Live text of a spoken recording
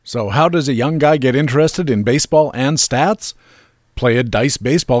So how does a young guy get interested in baseball and stats? Play a dice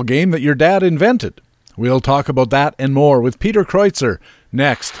baseball game that your dad invented. We'll talk about that and more with Peter Kreutzer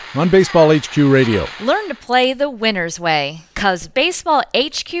next on Baseball HQ Radio. Learn to play the winner's way, 'cause Baseball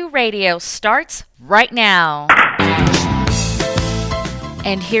HQ Radio starts right now.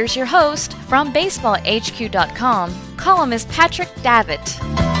 And here's your host from BaseballHQ.com, columnist Patrick Davitt.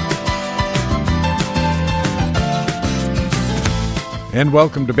 And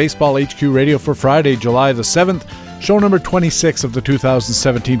welcome to Baseball HQ Radio for Friday, July the 7th, show number 26 of the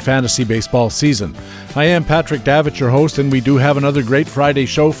 2017 fantasy baseball season. I am Patrick Davitt, your host, and we do have another great Friday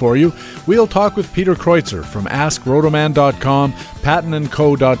show for you. We'll talk with Peter Kreutzer from AskRotoman.com,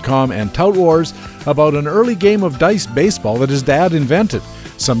 PattonandCo.com, and Tout Wars about an early game of dice baseball that his dad invented,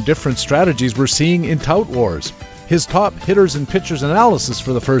 some different strategies we're seeing in Tout Wars, his top hitters and pitchers analysis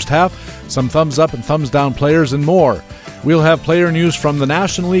for the first half, some thumbs up and thumbs down players, and more. We'll have player news from the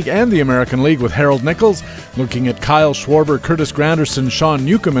National League and the American League with Harold Nichols, looking at Kyle Schwarber, Curtis Granderson, Sean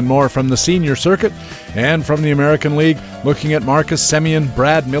Newcomb, and more from the senior circuit. And from the American League, looking at Marcus Semien,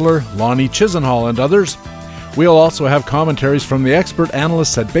 Brad Miller, Lonnie Chisenhall, and others. We'll also have commentaries from the expert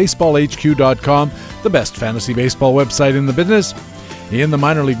analysts at BaseballHQ.com, the best fantasy baseball website in the business. In the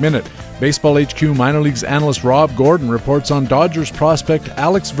Minor League Minute, Baseball HQ Minor Leagues analyst Rob Gordon reports on Dodgers prospect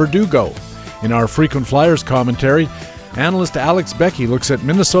Alex Verdugo. In our frequent Flyers commentary, analyst Alex Becky looks at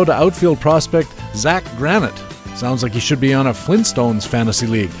Minnesota outfield prospect Zach Granite. Sounds like he should be on a Flintstones fantasy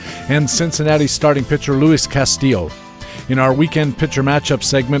league. And Cincinnati starting pitcher Luis Castillo. In our weekend pitcher matchup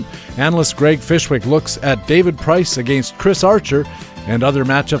segment, analyst Greg Fishwick looks at David Price against Chris Archer and other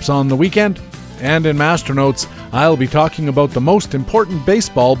matchups on the weekend. And in Master Notes, I'll be talking about the most important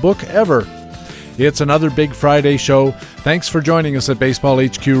baseball book ever. It's another big Friday show. Thanks for joining us at Baseball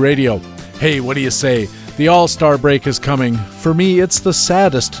HQ Radio. Hey, what do you say? The All-Star break is coming. For me, it's the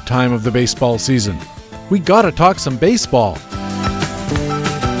saddest time of the baseball season. We gotta talk some baseball.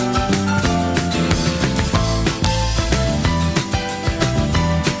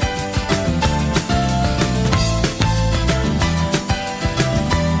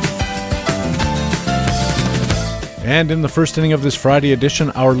 And in the first inning of this Friday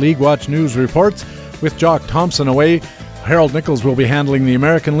edition, our League Watch News reports with Jock Thompson away. Harold Nichols will be handling the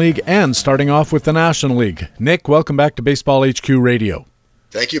American League and starting off with the National League. Nick, welcome back to Baseball HQ Radio.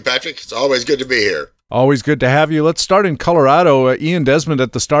 Thank you, Patrick. It's always good to be here. Always good to have you. Let's start in Colorado. Ian Desmond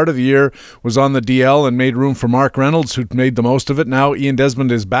at the start of the year was on the DL and made room for Mark Reynolds, who made the most of it. Now Ian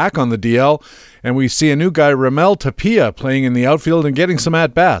Desmond is back on the DL, and we see a new guy, Ramel Tapia, playing in the outfield and getting some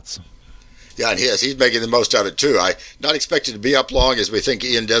at-bats. Yeah, and he's making the most of it, too. I not expected to be up long, as we think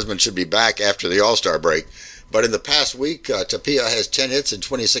Ian Desmond should be back after the All-Star break. But in the past week, Tapia has 10 hits and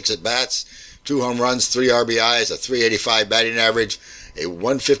 26 at-bats, 2 home runs, 3 RBIs, a 385 batting average, a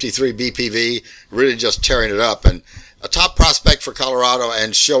 153 BPV, really just tearing it up. And a top prospect for Colorado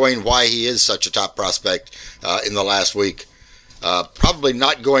and showing why he is such a top prospect in the last week. Probably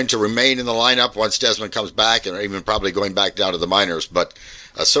not going to remain in the lineup once Desmond comes back, and even probably going back down to the minors, but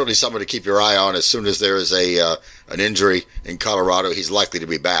certainly someone to keep your eye on. As soon as there is an injury in Colorado, he's likely to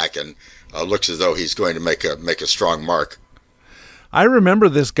be back, and looks as though he's going to make a strong mark. I remember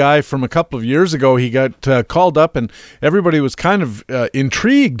this guy from a couple of years ago. He got called up, and everybody was kind of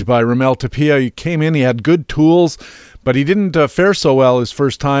intrigued by Ramel Tapia. He came in, he had good tools, but he didn't fare so well his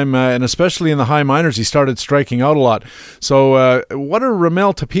first time, and especially in the high minors, he started striking out a lot. So what are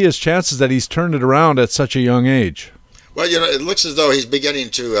Ramel Tapia's chances that he's turned it around at such a young age? Well, it looks as though he's beginning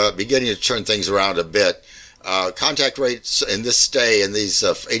to turn things around a bit. Contact rates in this stay in these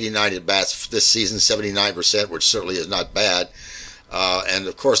 89 at-bats this season, 79%, which certainly is not bad. And,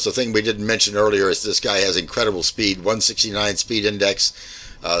 of course, the thing we didn't mention earlier is this guy has incredible speed, 169 speed index,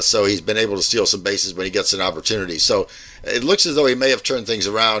 so he's been able to steal some bases when he gets an opportunity. So it looks as though he may have turned things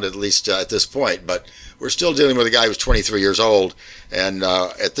around, at least at this point, but we're still dealing with a guy who's 23 years old, and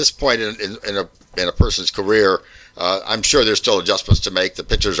at this point in a person's career, I'm sure there's still adjustments to make. The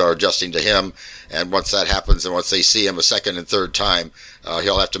pitchers are adjusting to him, and once that happens, and once they see him a second and third time,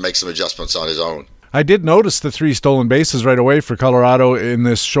 he'll have to make some adjustments on his own. I did notice the 3 stolen bases right away for Colorado in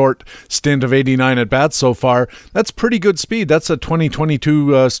this short stint of 89 at-bats so far. That's pretty good speed. That's a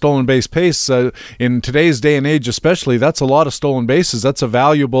 2022 stolen base pace. In today's day and age especially, that's a lot of stolen bases. That's a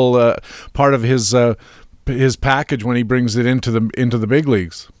valuable part of his package when he brings it into the big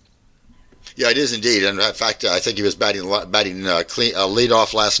leagues. Yeah, it is indeed. And in fact, I think he was batting lead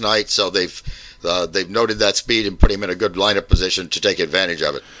off last night, so they've noted that speed and put him in a good lineup position to take advantage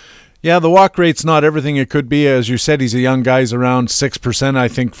of it. Yeah, the walk rate's not everything it could be. As you said, he's a young guy. He's around 6%, I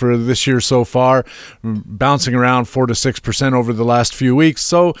think, for this year so far, bouncing around 4 to 6% over the last few weeks.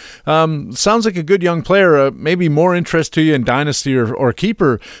 So sounds like a good young player, maybe more interest to you in dynasty or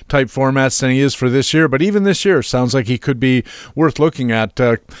keeper type formats than he is for this year. But even this year, sounds like he could be worth looking at.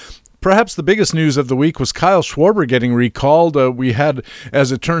 Perhaps the biggest news of the week was Kyle Schwarber getting recalled. We had,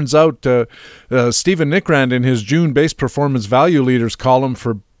 as it turns out, Stephen Nickrand in his June base performance value leaders column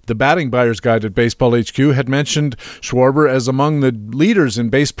for the Batting Buyer's Guide at Baseball HQ had mentioned Schwarber as among the leaders in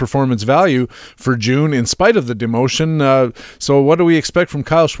base performance value for June in spite of the demotion. So what do we expect from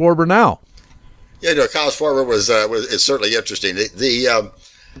Kyle Schwarber now? Yeah, Kyle Schwarber is certainly interesting.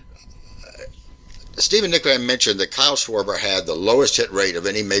 Stephen Nickrand mentioned that Kyle Schwarber had the lowest hit rate of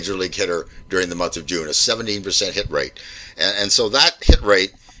any major league hitter during the month of June, a 17% hit rate. And so that hit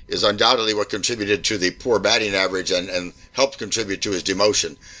rate is undoubtedly what contributed to the poor batting average and helped contribute to his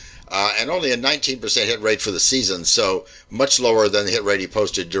demotion. And only a 19% hit rate for the season, so much lower than the hit rate he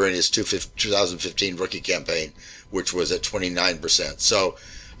posted during his 2015 rookie campaign, which was at 29%. So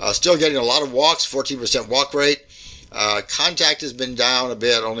still getting a lot of walks, 14% walk rate. Contact has been down a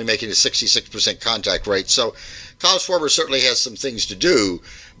bit, only making a 66% contact rate. So Kyle Schwarber certainly has some things to do,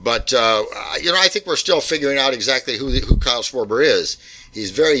 but I think we're still figuring out exactly who Kyle Schwarber is.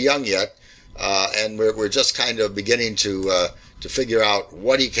 He's very young yet, and we're just kind of beginning to figure out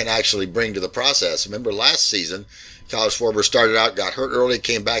what he can actually bring to the process. Remember last season, Kyle Schwarber started out, got hurt early,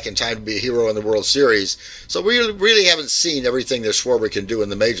 came back in time to be a hero in the World Series. So we really haven't seen everything that Schwarber can do in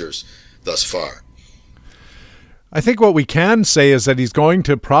the majors thus far. I think what we can say is that he's going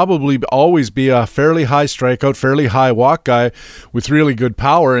to probably always be a fairly high strikeout, fairly high walk guy with really good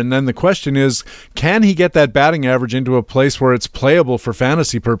power. And then the question is, can he get that batting average into a place where it's playable for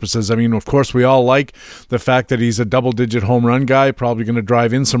fantasy purposes? I mean, of course, we all like the fact that he's a double-digit home run guy, probably going to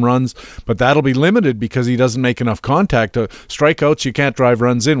drive in some runs, but that'll be limited because he doesn't make enough contact. Strikeouts, you can't drive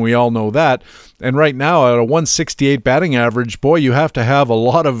runs in. We all know that. And right now, at a 168 batting average, boy, you have to have a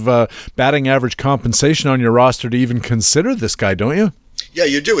lot of batting average compensation on your roster to even consider this guy, don't you? Yeah,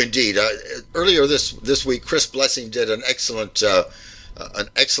 you do indeed. Earlier this week, Chris Blessing did an excellent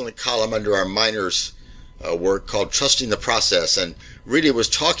column under our minors work called "Trusting the Process," and really was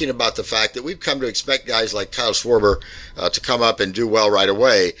talking about the fact that we've come to expect guys like Kyle Schwarber to come up and do well right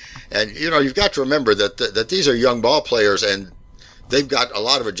away. And you've got to remember that these are young ball players and they've got a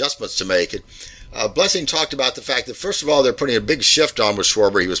lot of adjustments to make. Blessing talked about the fact that, first of all, they're putting a big shift on with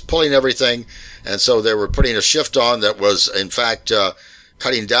Schwarber. He was pulling everything, and so they were putting a shift on that was, in fact,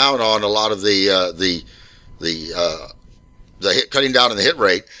 cutting down on a lot of the cutting down on the hit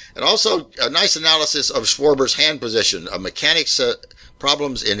rate, and also a nice analysis of Schwarber's hand position, mechanics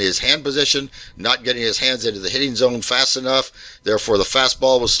problems in his hand position, not getting his hands into the hitting zone fast enough. Therefore, the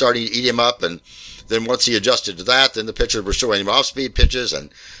fastball was starting to eat him up, and then once he adjusted to that, then the pitchers were showing him off-speed pitches,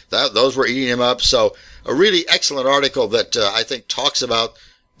 and those were eating him up. So a really excellent article that I think talks about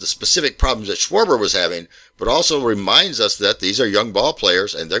the specific problems that Schwarber was having, but also reminds us that these are young ball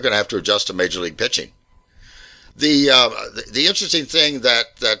players, and they're going to have to adjust to major league pitching. The interesting thing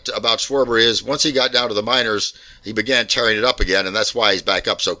that about Schwarber is once he got down to the minors, he began tearing it up again, and that's why he's back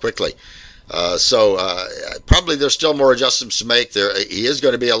up so quickly. So probably there's still more adjustments to make. He is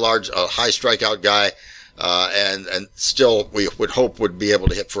going to be a high strikeout guy, and still we would hope would be able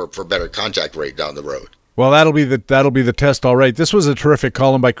to hit for better contact rate down the road. Well, that'll be the test, all right. This was a terrific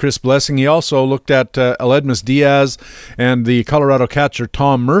column by Chris Blessing. He also looked at Aledmus Diaz and the Colorado catcher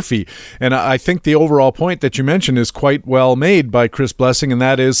Tom Murphy. And I think the overall point that you mentioned is quite well made by Chris Blessing, and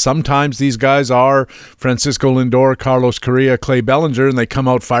that is sometimes these guys are Francisco Lindor, Carlos Correa, Clay Bellinger, and they come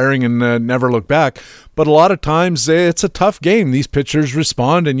out firing and never look back. But a lot of times it's a tough game. These pitchers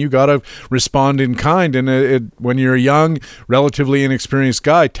respond, and you got to respond in kind. And when you're a young, relatively inexperienced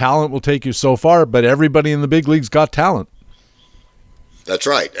guy, talent will take you so far, but everybody in the big leagues got talent. That's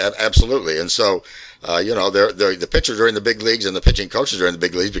right. Absolutely. And so, they're the pitchers are in the big leagues and the pitching coaches are in the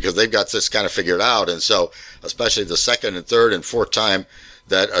big leagues because they've got this kind of figured out. And so, especially the second and third and fourth time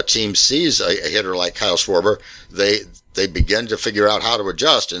that a team sees a hitter like Kyle Schwarber, they begin to figure out how to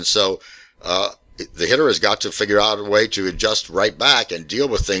adjust. And so, the hitter has got to figure out a way to adjust right back and deal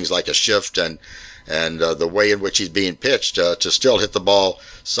with things like a shift and the way in which he's being pitched to still hit the ball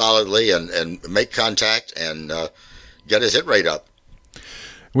solidly and make contact and get his hit rate up.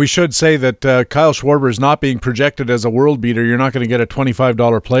 We should say that Kyle Schwarber is not being projected as a world beater. You're not going to get a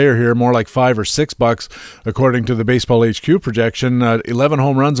 $25 player here, more like $5 or $6 according to the Baseball HQ projection. 11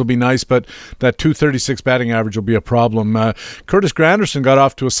 home runs will be nice, but that 236 batting average will be a problem. Curtis Granderson got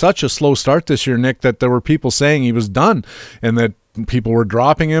off to such a slow start this year, Nick, that there were people saying he was done and that people were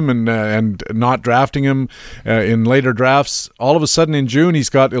dropping him and not drafting him in later drafts. All of a sudden in June, he's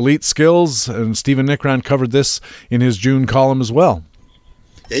got elite skills, and Stephen Nickrand covered this in his June column as well.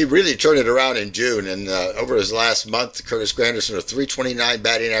 He really turned it around in June, and over his last month, Curtis Granderson, a .329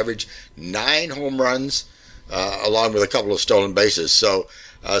 batting average, 9 home runs, along with a couple of stolen bases. So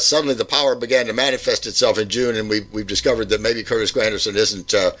suddenly the power began to manifest itself in June, and we've discovered that maybe Curtis Granderson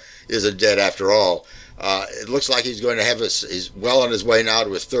isn't dead after all. It looks like he's going to have he's well on his way now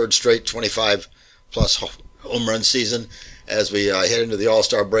to his third straight 25-plus home run season as we head into the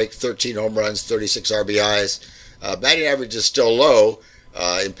All-Star break. 13 home runs, 36 RBIs. Batting average is still low,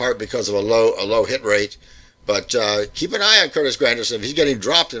 in part because of a low hit rate. But keep an eye on Curtis Granderson. If he's getting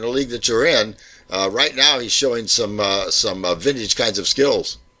dropped in a league that you're in, right now he's showing some vintage kinds of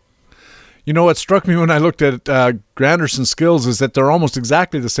skills. You know, what struck me when I looked at Granderson's skills is that they're almost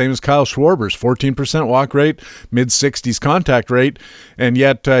exactly the same as Kyle Schwarber's. 14% walk rate, mid-60s contact rate, and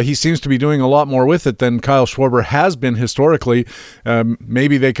yet he seems to be doing a lot more with it than Kyle Schwarber has been historically.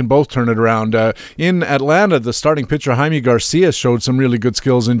 Maybe they can both turn it around. In Atlanta, the starting pitcher Jaime Garcia showed some really good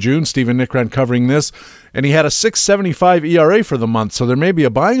skills in June. Stephen Nickrand covering this, and he had a 6.75 ERA for the month, so there may be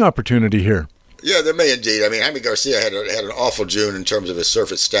a buying opportunity here. Yeah, there may indeed. I mean, Jaime Garcia had an awful June in terms of his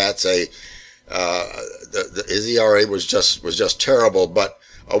surface stats. His ERA was just terrible, but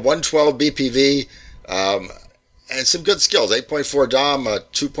a 112 BPV and some good skills. 8.4 DOM,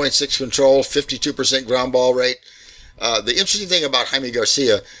 2.6 control, 52% ground ball rate. The interesting thing about Jaime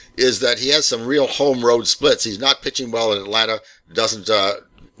Garcia is that he has some real home road splits. He's not pitching well in Atlanta. Doesn't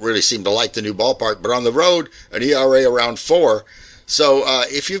really seem to like the new ballpark, but on the road, an ERA around 4. So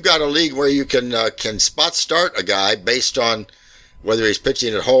if you've got a league where you can spot start a guy based on whether he's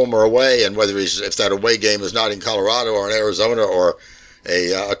pitching at home or away, and if that away game is not in Colorado or in Arizona or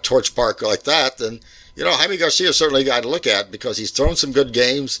a torch park like that, then Jaime Garcia is certainly a guy to look at because he's thrown some good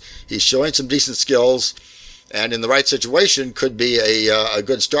games, he's showing some decent skills, and in the right situation could be a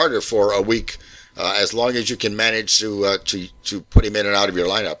good starter for a week, as long as you can manage to put him in and out of your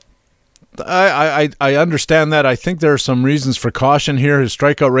lineup. I understand that. I think there are some reasons for caution here. His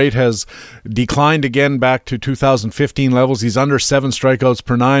strikeout rate has declined again back to 2015 levels. He's under 7 strikeouts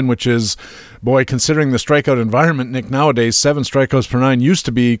per 9, which is, boy, considering the strikeout environment, Nick, nowadays, 7 strikeouts per 9 used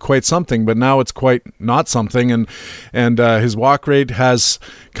to be quite something, but now it's quite not something. And his walk rate has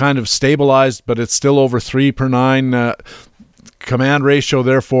kind of stabilized, but it's still over 3 per 9. Command ratio,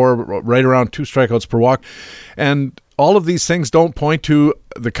 therefore, right around 2 strikeouts per walk. And all of these things don't point to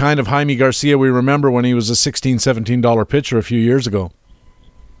the kind of Jaime Garcia we remember when he was a $16, $17 pitcher a few years ago.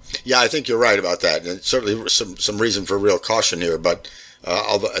 Yeah, I think you're right about that. And certainly some reason for real caution here, but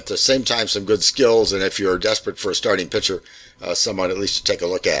although at the same time, some good skills. And if you're desperate for a starting pitcher, someone at least to take a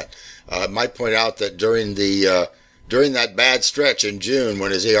look at. I might point out that during that bad stretch in June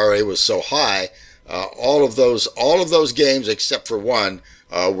when his ERA was so high, all of those games except for one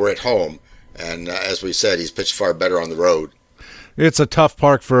were at home. And as we said, he's pitched far better on the road. It's a tough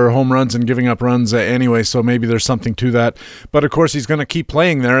park for home runs and giving up runs anyway, so maybe there's something to that. But, of course, he's going to keep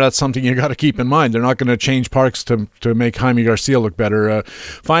playing there. That's something you got to keep in mind. They're not going to change parks to make Jaime Garcia look better.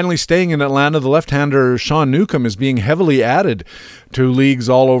 Finally, staying in Atlanta, the left-hander Sean Newcomb is being heavily added to leagues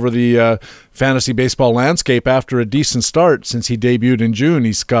all over the fantasy baseball landscape after a decent start since he debuted in June.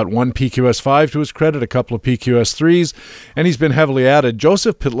 He's got 1 PQS5 to his credit, a couple of PQS3s, and he's been heavily added.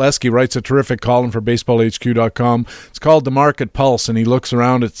 Joseph Pitleski writes a terrific column for BaseballHQ.com. It's called The Market Pulse, and he looks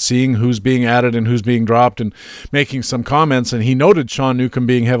around at seeing who's being added and who's being dropped and making some comments, and he noted Sean Newcomb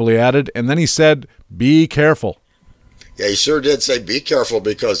being heavily added, and then he said, be careful. Yeah, he sure did say be careful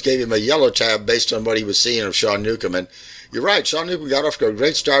because gave him a yellow tab based on what he was seeing of Sean Newcomb. And you're right, Sean Newcomb got off to a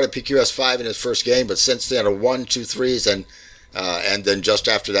great start at PQS5 in his first game, but since then a 1, 2, 3s, and then just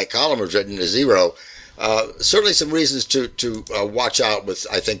after that column was written a 0. Certainly some reasons to watch out with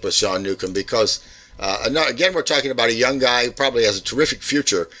Sean Newcomb because again we're talking about a young guy who probably has a terrific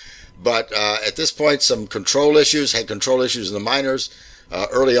future, but at this point had control issues in the minors.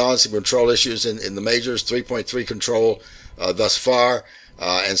 Early on, some control issues in the majors, 3.3 control thus far,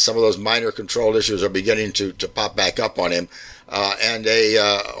 and some of those minor control issues are beginning to pop back up on him. And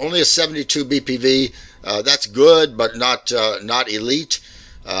only a 72 BPV, that's good, but not elite,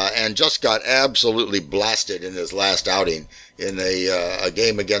 and just got absolutely blasted in his last outing in a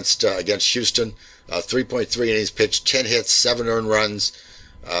game against Houston. 3.3 innings pitched, 10 hits, 7 earned runs,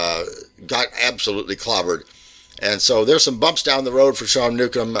 got absolutely clobbered. And so there's some bumps down the road for Sean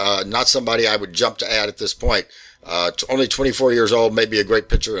Newcomb. Not somebody I would jump to add at this point. Only 24 years old, maybe a great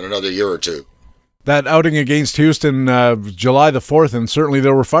pitcher in another year or two. That outing against Houston, July the 4th, and certainly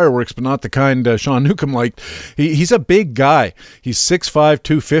there were fireworks, but not the kind Sean Newcomb liked. He's a big guy. He's 6'5",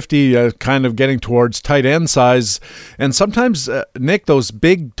 250, kind of getting towards tight end size. And sometimes, Nick, those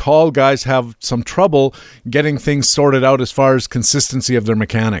big, tall guys have some trouble getting things sorted out as far as consistency of their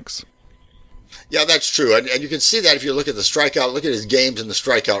mechanics. Yeah, that's true. And you can see that if you look at the strikeout, look at his games and the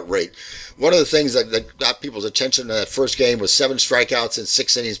strikeout rate. One of the things that got people's attention in that first game was 7 strikeouts and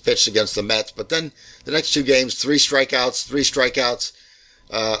 6 innings pitched against the Mets. But then the next 2 games, 3 strikeouts.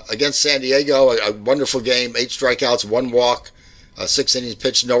 Against San Diego, a wonderful game, 8 strikeouts, 1 walk, 6 innings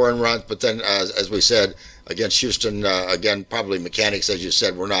pitched, no earned runs. But then, as we said, against Houston, again, probably mechanics, as you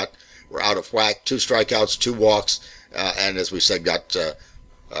said, we're out of whack. 2 strikeouts, 2 walks, and as we said, got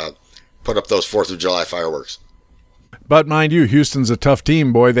put up those 4th of July fireworks. But mind you, Houston's a tough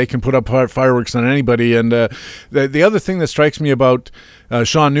team, boy. They can put up fireworks on anybody. And the other thing that strikes me about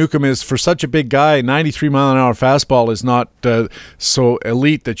Sean Newcomb is, for such a big guy, 93-mile-an-hour fastball is not so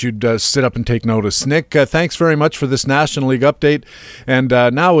elite that you'd sit up and take notice. Nick, thanks very much for this National League update. And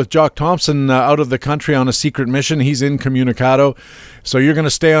now with Jock Thompson out of the country on a secret mission, he's incommunicado. So you're going to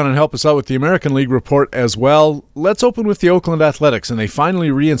stay on and help us out with the American League report as well. Let's open with the Oakland Athletics, and they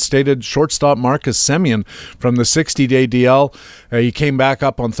finally reinstated shortstop Marcus Semien from the 60-day DL. He came back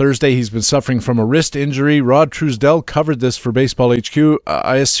up on Thursday. He's been suffering from a wrist injury. Rod Truesdell covered this for Baseball HQ.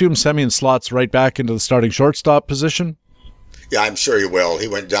 I assume Semien slots right back into the starting shortstop position? Yeah, I'm sure he will. He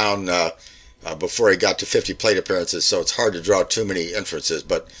went down before he got to 50 plate appearances, so it's hard to draw too many inferences.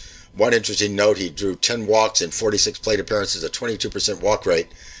 But one interesting note, he drew 10 walks in 46 plate appearances, a 22% walk rate.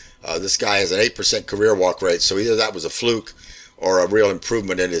 This guy has an 8% career walk rate, so either that was a fluke or a real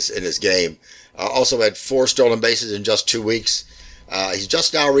improvement in his game. Also had 4 stolen bases in just 2 weeks. He's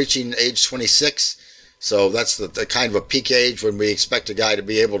just now reaching age 26, so that's the kind of a peak age when we expect a guy to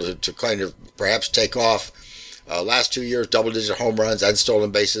be able to kind of perhaps take off. Last 2 years, double-digit home runs and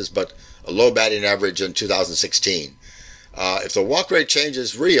stolen bases, but a low batting average in 2016. If the walk rate change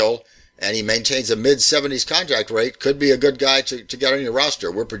is real and he maintains a mid-70s contact rate, could be a good guy to get on your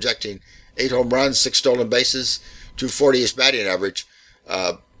roster. We're projecting 8 home runs, 6 stolen bases, 240-ish batting average,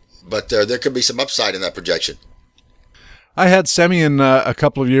 but there could be some upside in that projection. I had Semien a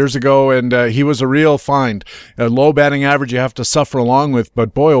couple of years ago, and he was a real find. A low batting average you have to suffer along with,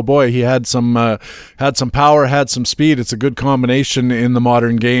 but boy, oh boy, he had some power, had some speed. It's a good combination in the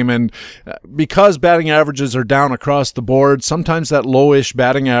modern game, and because batting averages are down across the board, sometimes that lowish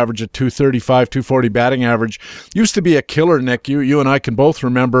batting average at 235, 240 batting average used to be a killer, Nick. You and I can both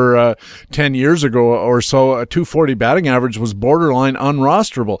remember 10 years ago or so, a 240 batting average was borderline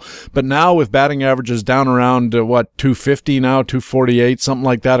unrosterable. But now with batting averages down around, 250 now, 248, something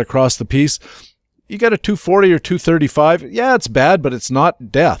like that across the piece, you got a 240 or 235. Yeah, it's bad, but it's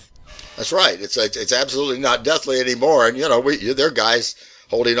not death. That's right. It's absolutely not deathly anymore. And there are guys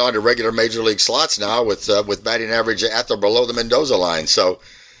holding on to regular major league slots now with batting average at or below the Mendoza line. So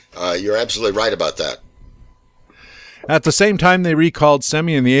you're absolutely right about that. At the same time they recalled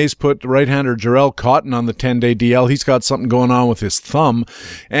Semien, the A's put right-hander Jarrell Cotton on the 10-day DL. He's got something going on with his thumb.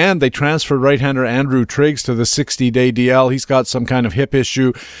 And they transferred right-hander Andrew Triggs to the 60-day DL. He's got some kind of hip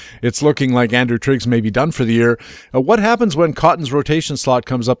issue. It's looking like Andrew Triggs may be done for the year. What happens when Cotton's rotation slot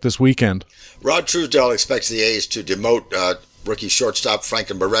comes up this weekend? Rod Truesdell expects the A's to demote rookie shortstop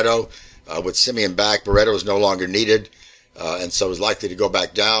Franklin Barreto. With Semien back, Barreto is no longer needed, and so is likely to go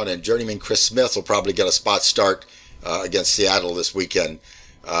back down. And journeyman Chris Smith will probably get a spot start against Seattle this weekend.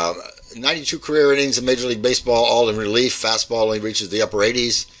 92 career innings in Major League Baseball, all in relief. Fastball only reaches the upper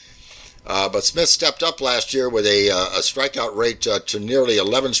 80s. But Smith stepped up last year with a strikeout rate to nearly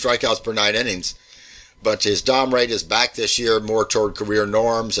 11 strikeouts per 9 innings. But his DOM rate is back this year, more toward career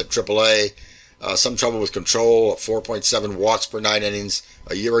norms at AAA. Some trouble with control, 4.7 walks per 9 innings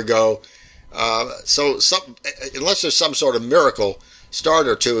a year ago. So unless there's some sort of miracle start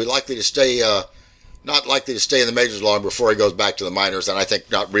or two, he's likely to stay... not likely to stay in the majors long before he goes back to the minors, and I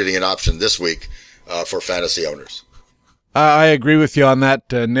think not really an option this week for fantasy owners. I agree with you on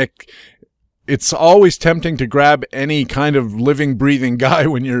that, Nick. It's always tempting to grab any kind of living, breathing guy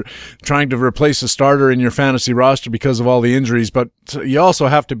when you're trying to replace a starter in your fantasy roster because of all the injuries, but you also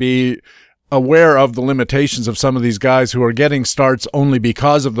have to be aware of the limitations of some of these guys who are getting starts only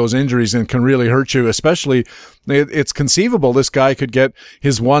because of those injuries and can really hurt you. Especially, it's conceivable this guy could get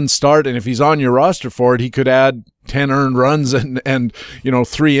his one start, and if he's on your roster for it, he could add 10 earned runs and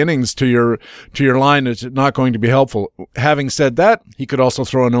 3 innings to your line. It's not going to be helpful. Having said that, he could also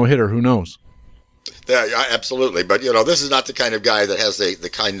throw a no-hitter. Who knows? Yeah, absolutely. But, this is not the kind of guy that has the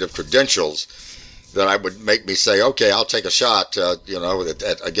kind of credentials that I would make me say, okay, I'll take a shot.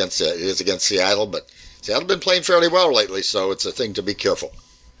 Against it is against Seattle, but Seattle's been playing fairly well lately, so it's a thing to be careful.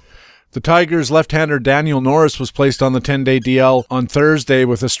 The Tigers' left-hander Daniel Norris was placed on the 10-day DL on Thursday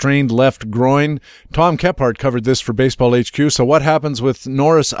with a strained left groin. Tom Kephart covered this for Baseball HQ. So what happens with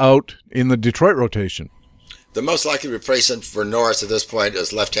Norris out in the Detroit rotation? The most likely replacement for Norris at this point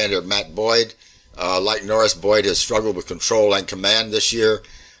is left-hander Matt Boyd. Like Norris, Boyd has struggled with control and command this year.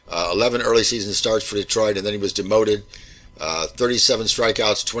 11 early season starts for Detroit, and then he was demoted. 37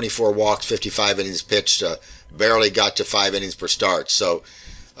 strikeouts, 24 walks, 55 innings pitched. Barely got to 5 innings per start. So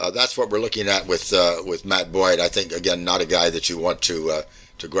that's what we're looking at with Matt Boyd. I think, again, not a guy that you want to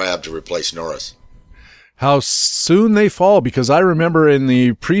grab to replace Norris. How soon they fall, because I remember in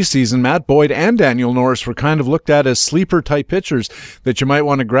the preseason, Matt Boyd and Daniel Norris were kind of looked at as sleeper-type pitchers that you might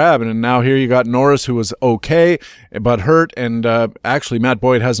want to grab. And now here you got Norris, who was okay, but hurt, and actually Matt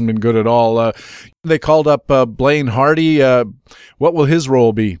Boyd hasn't been good at all. They called up Blaine Hardy. What will his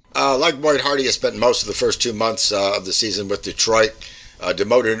role be? Like Boyd, Hardy has spent most of the first 2 months of the season with Detroit,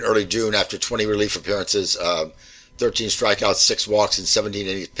 demoted in early June after 20 relief appearances, 13 strikeouts, 6 walks, and 17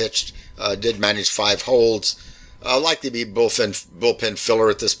 innings pitched. Did manage 5 holds. Likely to be bullpen filler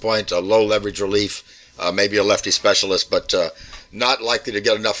at this point, a low leverage relief, maybe a lefty specialist, but not likely to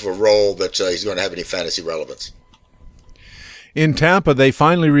get enough of a role that he's going to have any fantasy relevance. In Tampa, they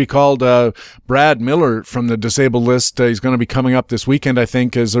finally recalled Brad Miller from the disabled list. He's going to be coming up this weekend, I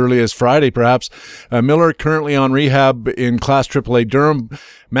think, as early as Friday, perhaps. Miller currently on rehab in Class AAA Durham.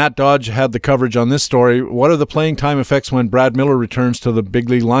 Matt Dodge had the coverage on this story. What are the playing time effects when Brad Miller returns to the big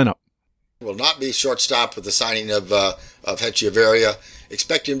league lineup? Will not be shortstop with the signing of Hechavarria.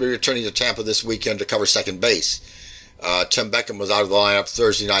 Expecting to be returning to Tampa this weekend to cover second base. Tim Beckham was out of the lineup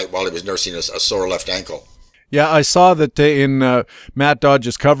Thursday night while he was nursing a sore left ankle. Yeah, I saw that in Matt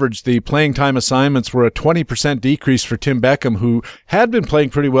Dodge's coverage, the playing time assignments were a 20% decrease for Tim Beckham, who had been playing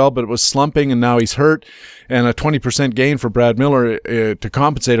pretty well, but was slumping, and now he's hurt, and a 20% gain for Brad Miller to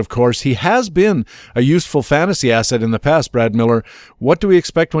compensate, of course. He has been a useful fantasy asset in the past, Brad Miller. What do we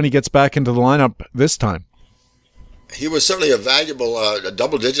expect when he gets back into the lineup this time? He was certainly a valuable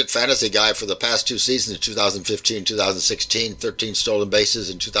double-digit fantasy guy for the past 2 seasons, 2015, 2016, 13 stolen bases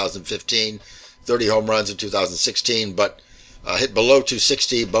in 2015. 30 home runs in 2016, but hit below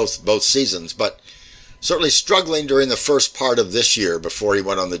 260 both seasons. But certainly struggling during the first part of this year before he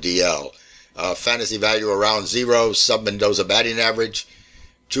went on the DL. Fantasy value around 0, sub-Mendoza batting average,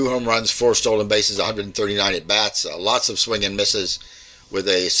 2 home runs, 4 stolen bases, 139 at-bats, lots of swing and misses with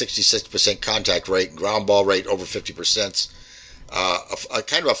a 66% contact rate, ground ball rate over 50%, a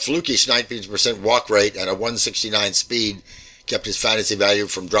kind of a flukish 19% walk rate, and a 169 speed kept his fantasy value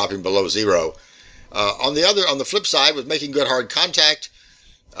from dropping below 0. On the flip side, was making good hard contact.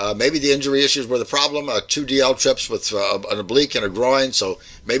 Maybe the injury issues were the problem. 2 DL trips with an oblique and a groin, so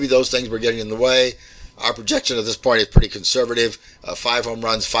maybe those things were getting in the way. Our projection at this point is pretty conservative. 5 home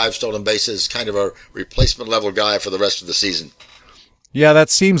runs, 5 stolen bases, kind of a replacement level guy for the rest of the season. Yeah, that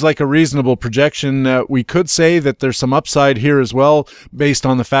seems like a reasonable projection. We could say that there's some upside here as well, based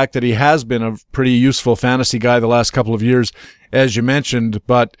on the fact that he has been a pretty useful fantasy guy the last couple of years, as you mentioned,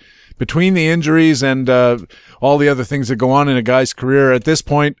 but between the injuries and all the other things that go on in a guy's career, at this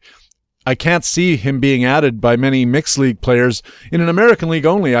point, I can't see him being added by many mixed league players. In an American League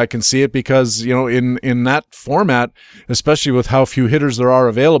only, I can see it because, in that format, especially with how few hitters there are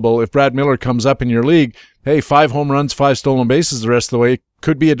available, if Brad Miller comes up in your league, hey, 5 home runs, 5 stolen bases the rest of the way,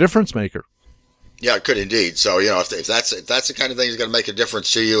 could be a difference maker. Yeah, it could indeed. So, if that's the kind of thing that's going to make a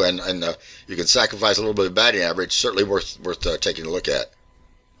difference to you and you can sacrifice a little bit of batting average, certainly worth taking a look at.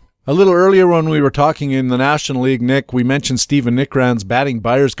 A little earlier when we were talking in the National League, Nick, we mentioned Steven Nickran's batting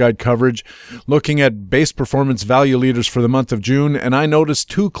buyer's guide coverage, looking at base performance value leaders for the month of June, and I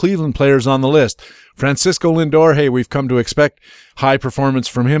noticed 2 Cleveland players on the list. Francisco Lindor, hey, we've come to expect high performance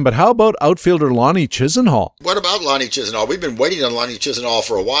from him, but how about outfielder Lonnie Chisenhall? What about Lonnie Chisenhall? We've been waiting on Lonnie Chisenhall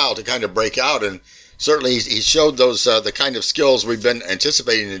for a while to kind of break out, and certainly he showed those the kind of skills we've been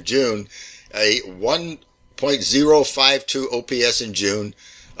anticipating in June. A 1.052 OPS in June.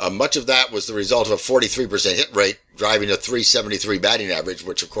 Much of that was the result of a 43% hit rate, driving a 373 batting average,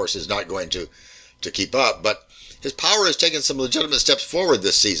 which of course is not going to keep up. But his power has taken some legitimate steps forward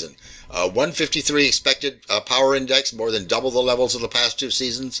this season. 153 expected power index, more than double the levels of the past 2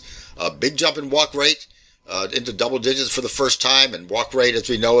 seasons. A big jump in walk rate into double digits for the first time, and walk rate, as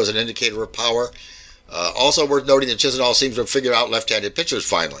we know, is an indicator of power. Also worth noting that Chisenhall seems to have figured out left-handed pitchers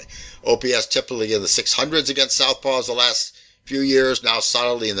finally. OPS typically in the 600s against southpaws the last few years, now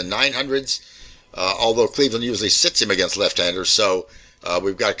solidly in the 900s, although Cleveland usually sits him against left-handers, so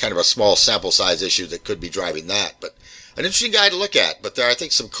We've got kind of a small sample size issue that could be driving that. But an interesting guy to look at. But there are, I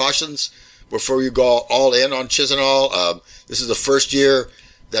think, some cautions before you go all in on Chisenhall. This is the first year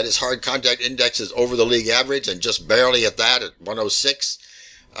that his hard contact index is over the league average and just barely at that at 106.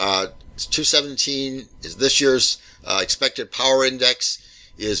 217 is this year's expected power index,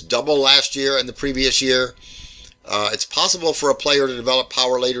 is double last year and the previous year. It's possible for a player to develop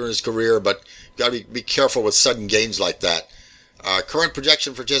power later in his career, but you've got to be careful with sudden gains like that. Current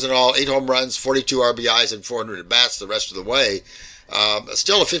projection for Chisenhall, 8 home runs, 42 RBIs, and 400 at-bats the rest of the way.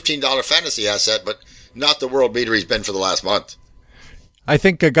 Still a $15 fantasy asset, but not the world beater he's been for the last month. I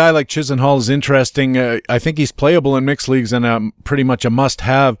think a guy like Chisenhall is interesting. I think he's playable in mixed leagues and pretty much a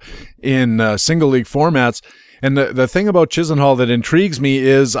must-have in single league formats. And the thing about Chisenhall that intrigues me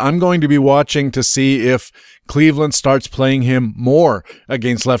is I'm going to be watching to see if Cleveland starts playing him more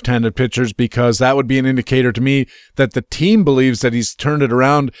against left-handed pitchers, because that would be an indicator to me that the team believes that he's turned it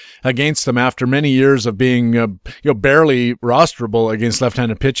around against them after many years of being barely rosterable against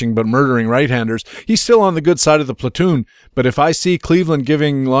left-handed pitching but murdering right-handers. He's still on the good side of the platoon, but if I see Cleveland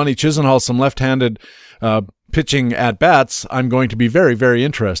giving Lonnie Chisenhall some left-handed pitching at-bats, I'm going to be very, very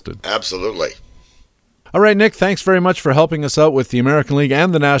interested. Absolutely. All right, Nick, thanks very much for helping us out with the American League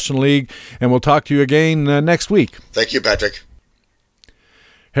and the National League, and we'll talk to you again next week. Thank you, Patrick.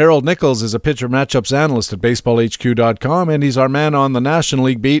 Harold Nichols is a pitcher matchups analyst at BaseballHQ.com, and he's our man on the National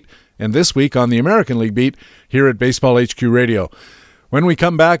League beat, and this week on the American League beat here at Baseball HQ Radio. When we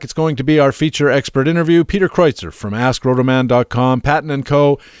come back, it's going to be our feature expert interview, Peter Kreutzer from AskRotoman.com, Patton &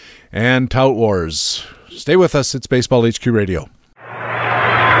 Co., and Tout Wars. Stay with us. It's Baseball HQ Radio.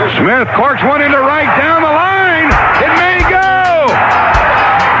 Smith corks one into right down the line. It may go.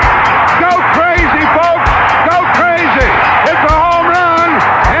 Go crazy, folks. Go crazy. It's a home run,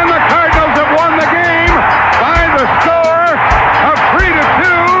 and the Cardinals have won the game by the score of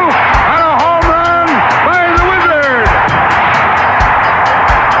 3-2 on a home run by the Wizards.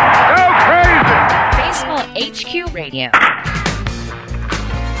 Go crazy. Baseball HQ Radio.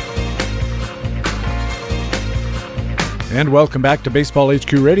 And welcome back to Baseball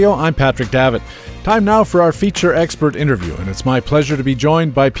HQ Radio. I'm Patrick Davitt. Time now for our feature expert interview, and it's my pleasure to be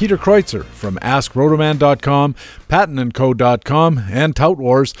joined by Peter Kreutzer from AskRotoman.com, PattonandCo.com, and Tout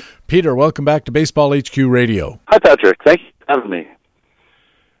Wars. Peter, welcome back to Baseball HQ Radio. Hi, Patrick. Thank you for having me.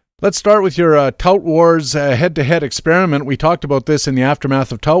 Let's start with your Tout Wars head-to-head experiment. We talked about this in the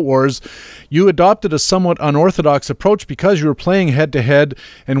aftermath of Tout Wars. You adopted a somewhat unorthodox approach because you were playing head-to-head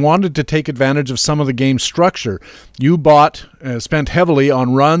and wanted to take advantage of some of the game's structure. You spent heavily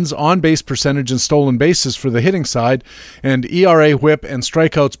on runs, on-base percentage, and stolen bases for the hitting side, and ERA, whip, and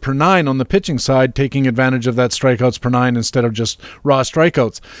strikeouts per 9 on the pitching side, taking advantage of that strikeouts per 9 instead of just raw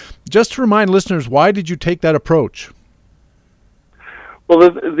strikeouts. Just to remind listeners, why did you take that approach? Well,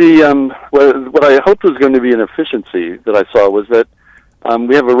 what I hoped was going to be an efficiency that I saw was that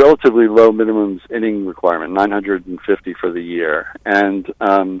we have a relatively low minimum inning requirement, 950 for the year, and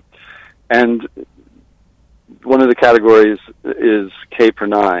one of the categories is K per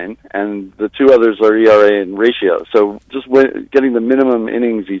 9, and the two others are ERA and ratio. So just getting the minimum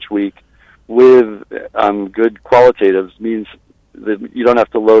innings each week with good qualitatives means that you don't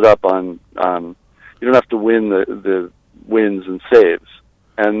have to load up on, you don't have to win the wins and saves.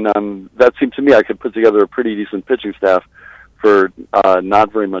 And that seemed to me I could put together a pretty decent pitching staff for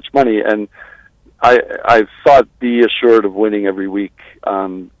not very much money. And I thought be assured of winning every week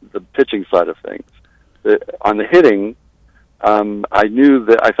the pitching side of things. On the hitting, I knew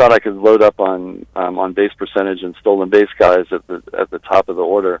that I thought I could load up on base percentage and stolen base guys at the top of the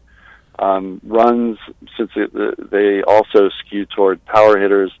order. Runs, since they also skew toward power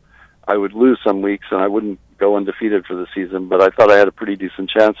hitters, I would lose some weeks and I wouldn't go undefeated for the season, but I thought I had a pretty decent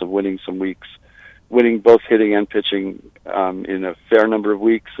chance of winning some weeks, winning both hitting and pitching in a fair number of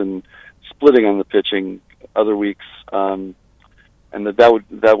weeks, and splitting on the pitching other weeks, and I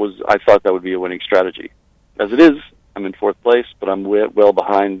thought that would be a winning strategy. As it is, I'm in fourth place, but I'm well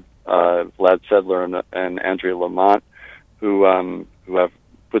behind Vlad Sedler and Andrea Lamont, who have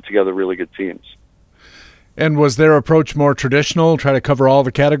put together really good teams. And was their approach more traditional, try to cover all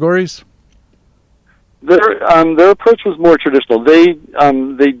the categories? Their approach was more traditional. They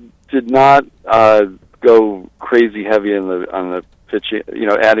did not go crazy heavy on the pitching,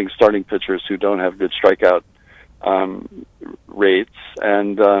 adding starting pitchers who don't have good strikeout rates,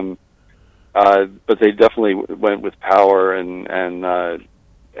 and but they definitely went with power and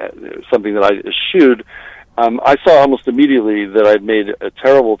something that I eschewed. I saw almost immediately that I'd made a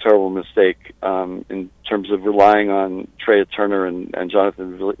terrible, terrible mistake in terms of relying on Trey Turner and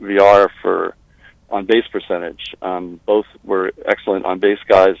Jonathan Villar for on-base percentage. Both were excellent on-base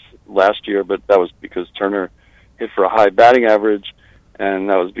guys last year, but that was because Turner hit for a high batting average, and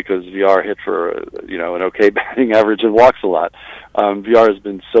that was because VR hit for an okay batting average and walks a lot. VR has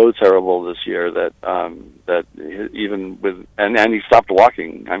been so terrible this year that even with and he stopped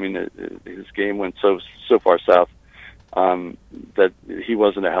walking. I mean, his game went so far south that he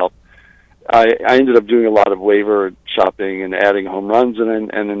wasn't a help. I ended up doing a lot of waiver shopping and adding home runs,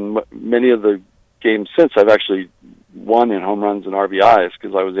 and in many of the games since, I've actually won in home runs and RBIs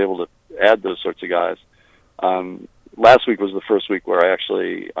because I was able to add those sorts of guys. Last week was the first week where I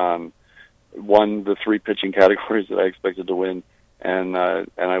actually won the 3 pitching categories that I expected to win, and I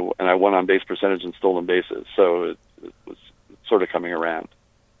won on base percentage and stolen bases. So it was sort of coming around.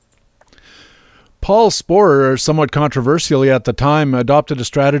 Paul Sporer, somewhat controversially at the time, adopted a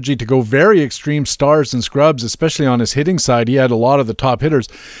strategy to go very extreme stars and scrubs, especially on his hitting side. He had a lot of the top hitters.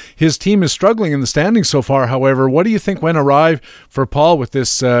 His team is struggling in the standings so far, however. What do you think went awry for Paul with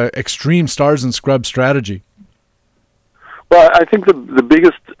this extreme stars and scrubs strategy? Well, I think the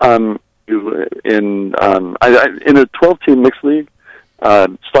biggest in a 12-team mixed league,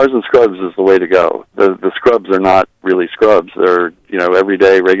 stars and scrubs is the way to go. The scrubs are not really scrubs; they're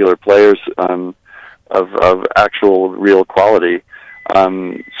everyday regular players of actual real quality.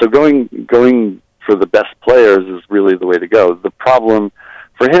 So going for the best players is really the way to go. The problem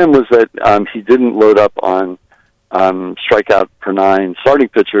for him was that he didn't load up on strikeout per 9 starting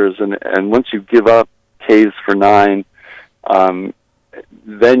pitchers, and once you give up Ks for 9.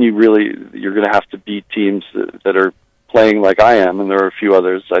 Then you're going to have to beat teams that are playing like I am, and there are a few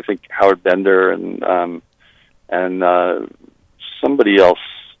others. I think Howard Bender and somebody else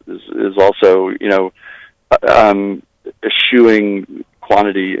is also eschewing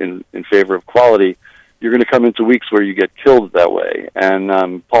quantity in favor of quality. You're going to come into weeks where you get killed that way,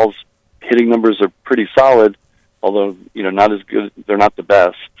 and Paul's hitting numbers are pretty solid, although not as good. They're not the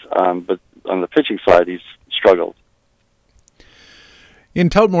best, but on the pitching side, he's struggled. In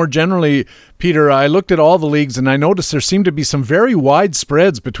tout more generally, Peter, I looked at all the leagues and I noticed there seemed to be some very wide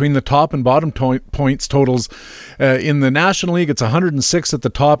spreads between the top and bottom points totals. In the National League, it's 106 at the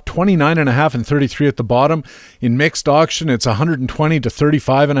top, 29.5 and 33 at the bottom. In mixed auction, it's 120 to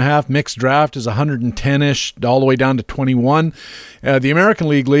 35.5. Mixed draft is 110-ish, all the way down to 21. The American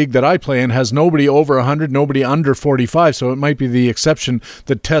League that I play in has nobody over 100, nobody under 45, so it might be the exception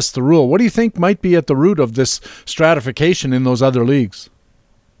that tests the rule. What do you think might be at the root of this stratification in those other leagues?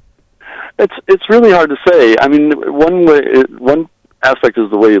 It's really hard to say. I mean, one aspect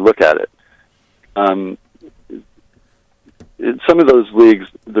is the way you look at it. In some of those leagues,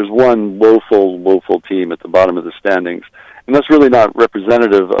 there's one woeful team at the bottom of the standings, and that's really not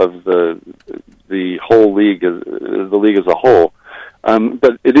representative of the whole league, the league as a whole.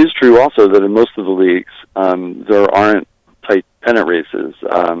 But it is true also that in most of the leagues, there aren't tight pennant races.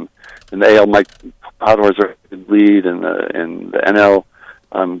 In the AL, Mike Podhorzer lead, in the NL.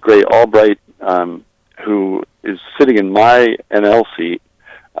 Gray Albright, who is sitting in my NL seat,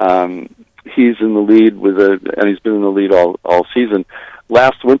 he's in the lead and he's been in the lead all season.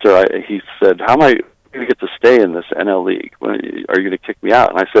 Last winter, he said, "How am I going to get to stay in this NL league? Are you going to kick me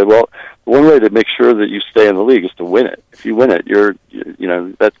out?" And I said, "Well, the one way to make sure that you stay in the league is to win it. If you win it,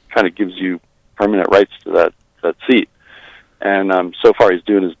 that kind of gives you permanent rights to that seat." And so far, he's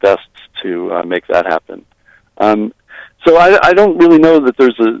doing his best to make that happen. So I don't really know that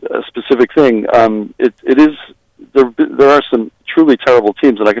there's a specific thing. There are some truly terrible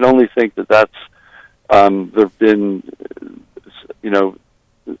teams, and I can only think that's there've been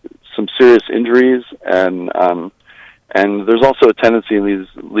some serious injuries, and there's also a tendency in these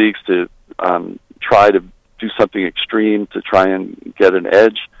leagues to try to do something extreme to try and get an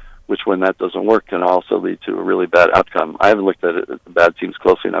edge, which when that doesn't work can also lead to a really bad outcome. I haven't looked at the bad teams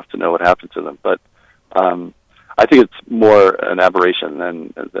closely enough to know what happened to them, but I think it's more an aberration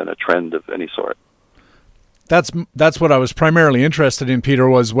than a trend of any sort. That's what I was primarily interested in, Peter,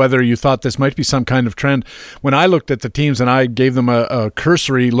 was whether you thought this might be some kind of trend. When I looked at the teams and I gave them a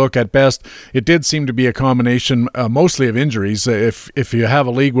cursory look at best, it did seem to be a combination mostly of injuries. If you have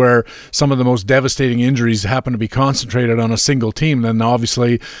a league where some of the most devastating injuries happen to be concentrated on a single team, then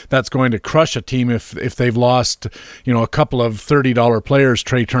obviously that's going to crush a team if they've lost a couple of $30 players,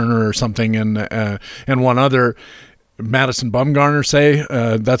 Trey Turner or something, and one other. Madison Bumgarner, say,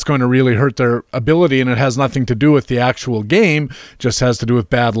 that's going to really hurt their ability, and it has nothing to do with the actual game, just has to do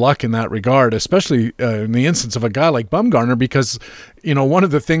with bad luck in that regard, especially in the instance of a guy like Bumgarner, because one of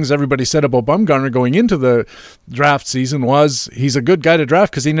the things everybody said about Bumgarner going into the draft season was he's a good guy to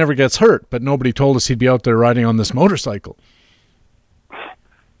draft because he never gets hurt, but nobody told us he'd be out there riding on this motorcycle.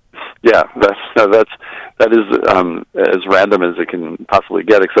 Yeah, that is as random as it can possibly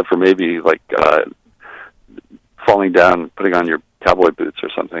get, except for maybe like falling down, putting on your cowboy boots or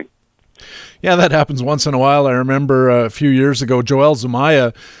something. Yeah, that happens once in a while. I remember a few years ago, Joel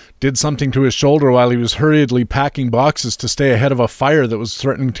Zumaya did something to his shoulder while he was hurriedly packing boxes to stay ahead of a fire that was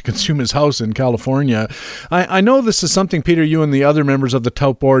threatening to consume his house in California. I know this is something, Peter, you and the other members of the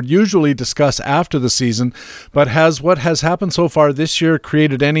Tout Board usually discuss after the season, but has what has happened so far this year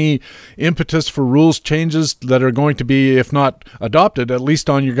created any impetus for rules changes that are going to be, if not adopted, at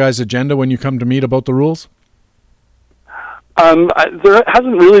least on your guys' agenda when you come to meet about the rules? There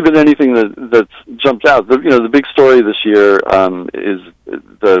hasn't really been anything that's jumped out. The big story this year is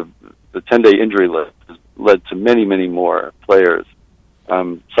the 10-day injury list has led to many, many more players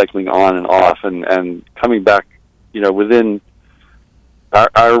cycling on and off and coming back. Within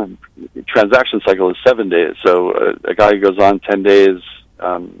our transaction cycle is 7 days. So a guy who goes on 10 days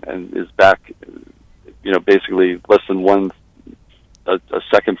and is back, basically less than a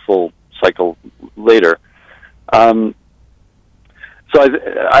second full cycle later. So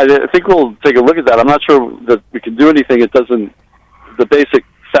I think we'll take a look at that. I'm not sure that we can do anything. The basic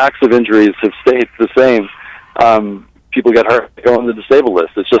facts of injuries have stayed the same. People get hurt, go on the disabled list.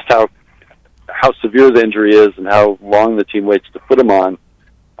 It's just how severe the injury is and how long the team waits to put them on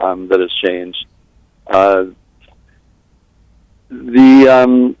that has changed.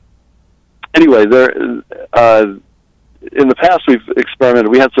 Anyway, in the past we've experimented.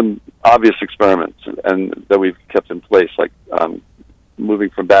 We had some obvious experiments and that we've kept in place, like moving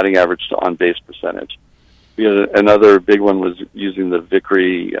from batting average to on-base percentage. Another big one was using the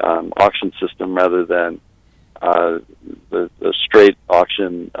Vickery auction system rather than the straight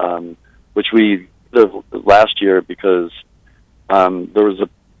auction, which we did last year because there was a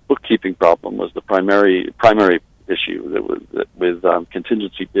bookkeeping problem. Was the primary issue that was with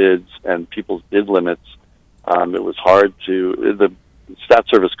contingency bids and people's bid limits. It was hard the Stat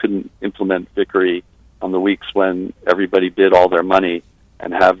Service couldn't implement Vickery on the weeks when everybody bid all their money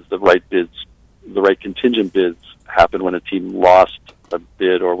and have the right bids, the right contingent bids happen when a team lost a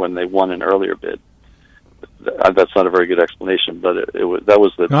bid or when they won an earlier bid. That's not a very good explanation, but that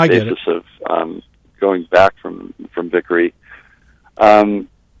was the basis of going back from Vickery.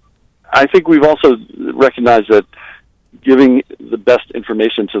 I think we've also recognized that giving the best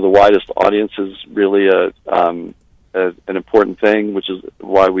information to the widest audience is really an important thing, which is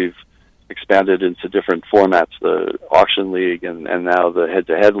why we've expanded into different formats, the auction league and now the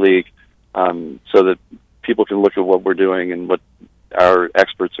head-to-head league, so that people can look at what we're doing and what our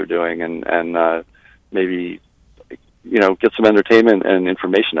experts are doing and maybe get some entertainment and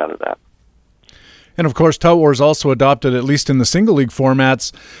information out of that. And of course, Tout Wars also adopted, at least in the single league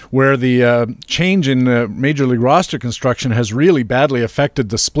formats, where the change in Major League roster construction has really badly affected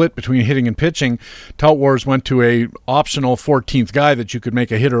the split between hitting and pitching. Tout Wars went to a optional 14th guy that you could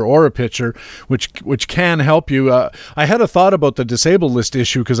make a hitter or a pitcher, which can help you. I had a thought about the disabled list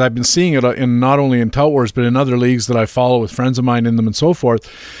issue because I've been seeing it in not only in Tout Wars but in other leagues that I follow with friends of mine in them and so forth.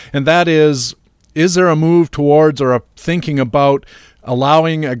 And that is there a move towards or a thinking about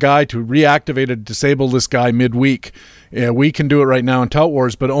allowing a guy to reactivate a disabled list guy midweek? We can do it right now in Tout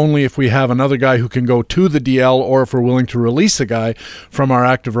Wars, but only if we have another guy who can go to the DL or if we're willing to release a guy from our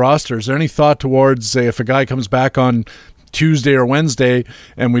active roster. Is there any thought towards, say, if a guy comes back on Tuesday or Wednesday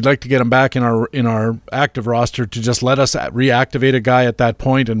and we'd like to get him back in our active roster, to just let us reactivate a guy at that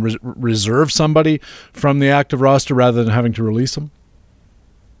point and reserve somebody from the active roster rather than having to release him?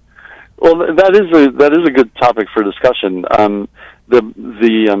 Well, that is a good topic for discussion.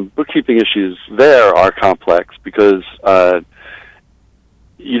 The bookkeeping issues there are complex because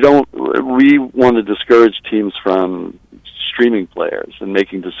we want to discourage teams from streaming players and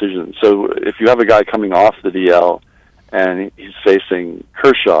making decisions. So if you have a guy coming off the DL and he's facing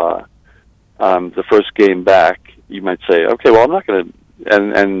Kershaw the first game back, you might say, okay, well, I'm not going to,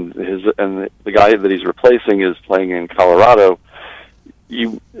 and the guy that he's replacing is playing in Colorado.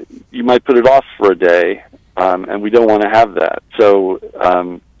 You might put it off for a day, and we don't want to have that. So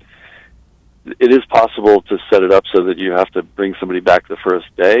it is possible to set it up so that you have to bring somebody back the first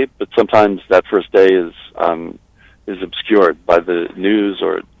day, but sometimes that first day is obscured by the news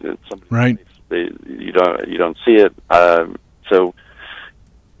or somebody. Right. You don't see it. So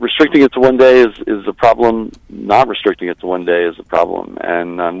restricting it to 1 day is a problem. Not restricting it to 1 day is a problem,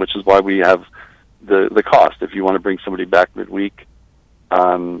 and which is why we have the cost. If you want to bring somebody back midweek,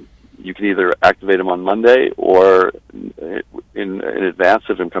 you can either activate him on Monday or in advance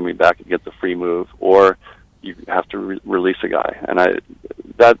of him coming back and get the free move, or you have to release a guy. And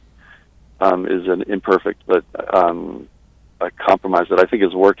that is an imperfect but a compromise that I think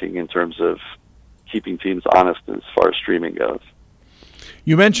is working in terms of keeping teams honest as far as streaming goes.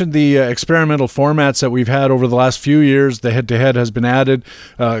 You mentioned the experimental formats that we've had over the last few years. The head-to-head has been added.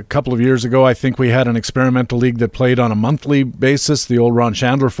 A couple of years ago, I think we had an experimental league that played on a monthly basis, the old Ron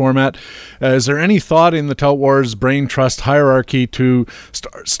Chandler format. Is there any thought in the Tout Wars brain trust hierarchy to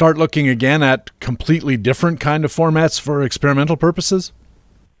start looking again at completely different kind of formats for experimental purposes?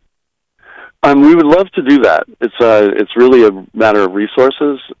 We would love to do that. It's really a matter of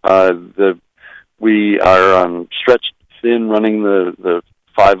resources. We are stretched thin running the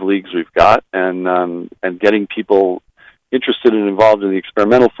 5 leagues we've got, and getting people interested and involved in the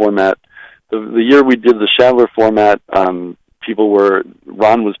experimental format. The year we did the Chandler format, Ron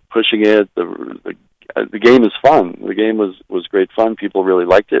was pushing it. The game is fun. The game was great fun. People really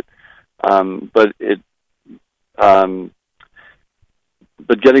liked it, but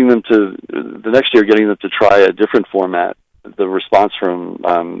getting them to the next year, getting them to try a different format. The response from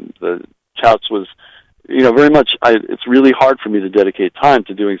the touts was, very much. It's really hard for me to dedicate time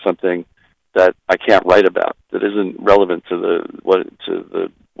to doing something that I can't write about, that isn't relevant to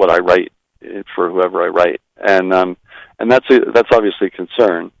what I write for whoever I write, and that's obviously a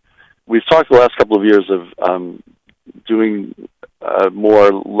concern. We've talked the last couple of years of doing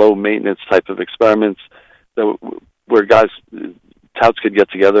more low maintenance type of experiments where touts could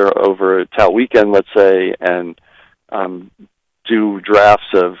get together over a tout weekend, let's say, and do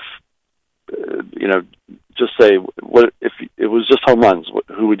drafts of, just say, what if it was just home runs?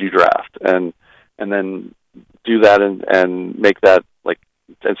 Who would you draft? And then do that and make that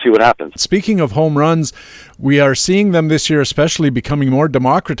and see what happens. Speaking of home runs, we are seeing them this year especially becoming more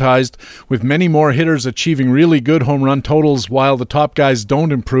democratized, with many more hitters achieving really good home run totals while the top guys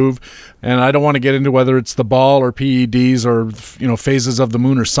don't improve. And I don't want to get into whether it's the ball or PEDs or phases of the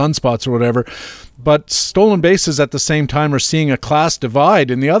moon or sunspots or whatever, but stolen bases at the same time are seeing a class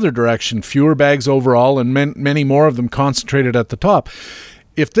divide in the other direction, fewer bags overall and many more of them concentrated at the top.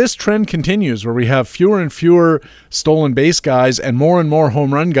 If this trend continues, where we have fewer and fewer stolen base guys and more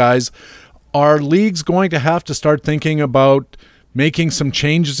home run guys, are leagues going to have to start thinking about making some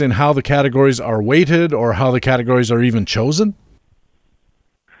changes in how the categories are weighted or how the categories are even chosen?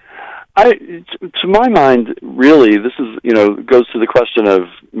 To my mind, really, this is goes to the question of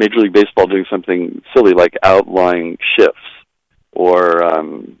Major League Baseball doing something silly like outlawing shifts, or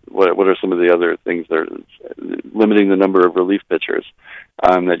what are some of the other things? They're limiting the number of relief pitchers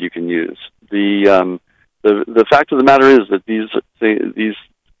that you can use. The fact of the matter is that these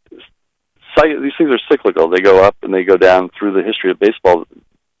things are cyclical. They go up and they go down through the history of baseball.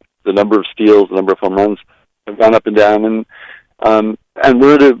 The number of steals, the number of home runs have gone up and down, and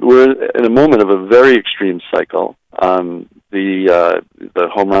we're in a moment of a very extreme cycle. The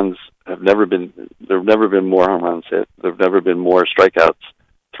home runs there have never been more home runs hit. There have never been more strikeouts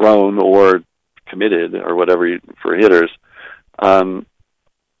thrown or committed or whatever for hitters.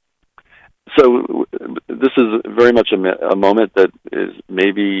 So this is very much a moment that is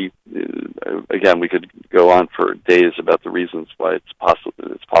maybe, again, we could go on for days about the reasons why it's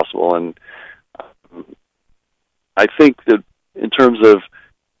possible. And I think that in terms of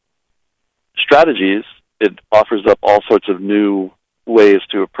strategies, it offers up all sorts of new ways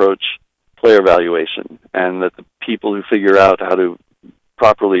to approach player evaluation, and that the people who figure out how to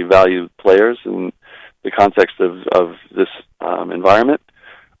properly value players in the context of this environment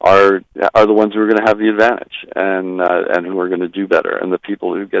are the ones who are going to have the advantage and who are going to do better. And the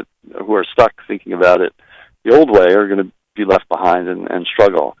people who are stuck thinking about it the old way are going to be left behind and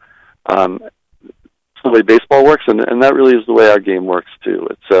struggle. It's the way baseball works, and that really is the way our game works too.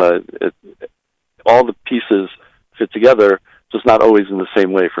 It's all the pieces fit together, just not always in the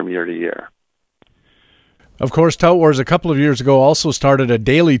same way from year to year. Of course, Tout Wars a couple of years ago also started a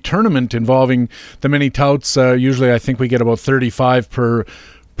daily tournament involving the many touts. Usually I think we get about 35 per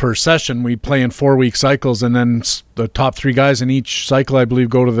session. We play in 4-week cycles, and then the top 3 guys in each cycle, I believe,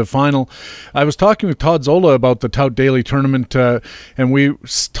 go to the final. I was talking with Todd Zola about the Tout Daily Tournament, and we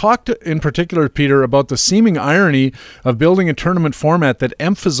talked in particular, Peter, about the seeming irony of building a tournament format that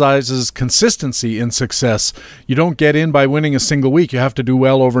emphasizes consistency in success. You don't get in by winning a single week. You have to do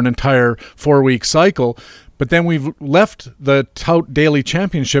well over an entire 4-week cycle. But then we've left the Tout Daily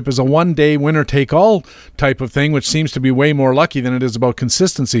Championship as a one-day winner-take-all type of thing, which seems to be way more lucky than it is about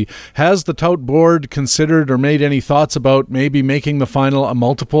consistency. Has the Tout Board considered or made any thoughts about maybe making the final a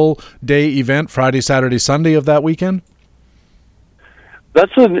multiple-day event, Friday, Saturday, Sunday of that weekend?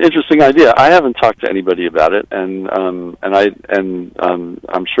 That's an interesting idea. I haven't talked to anybody about it, and I'm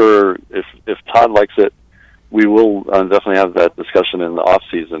sure if Todd likes it, we will definitely have that discussion in the off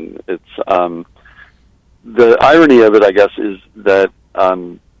season. It's the irony of it, I guess, is that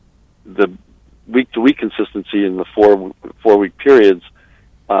the week-to-week consistency in the four-week periods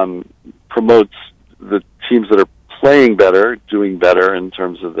promotes the teams that are playing better, doing better in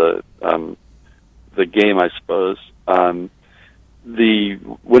terms of the game, I suppose. The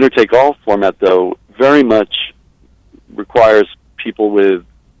winner-take-all format, though, very much requires people with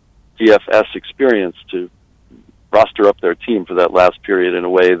DFS experience to roster up their team for that last period in a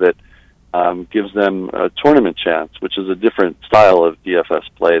way that gives them a tournament chance, which is a different style of DFS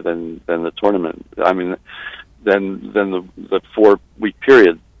play than the tournament. I mean, than the 4-week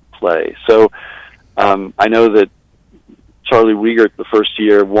period play. So I know that Charlie Wiegert the first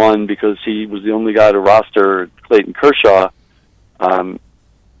year won because he was the only guy to roster Clayton Kershaw, and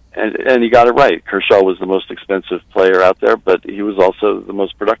he got it right. Kershaw was the most expensive player out there, but he was also the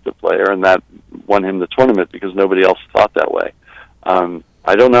most productive player, and that won him the tournament because nobody else thought that way.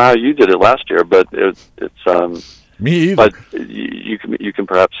 I don't know how you did it last year, but it's me either. But you can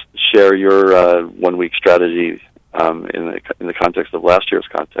perhaps share your 1 week strategy in the context of last year's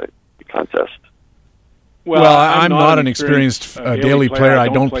contest. Well, I'm not an experienced daily player. I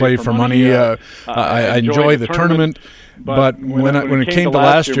don't play for money. I enjoy the tournament. But when it came to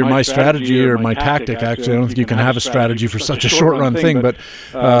last year, my strategy or my tactic, actually, I don't think you can have a strategy for such a short-run thing, but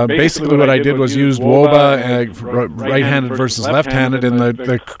basically what I did was use WOBA, right-handed versus left-handed, and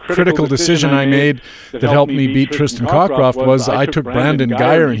the critical decision I made that helped me beat Tristan Cockcroft was I took Brandon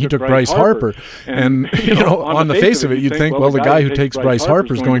Geyer and he took Bryce Harper. And, on the face of it, you'd think, well, the guy who takes Bryce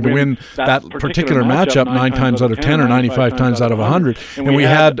Harper is going to win that particular matchup 9 times out of 10 or 95 times out of 100. And we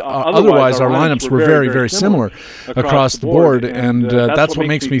had, otherwise, our lineups were very, very similar across the board, and that's what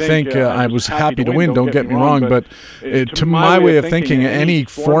makes me think I was happy to win, don't get me wrong, but to my way of thinking, any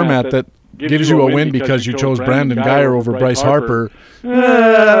format that gives you a win because you chose Brandon Geyer over Bryce Harper,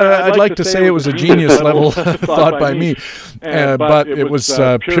 I'd like to say it was a genius level thought by me, but it was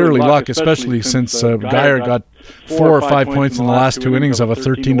purely luck, especially since Geyer got 4 or 5 points in the last 2 innings of a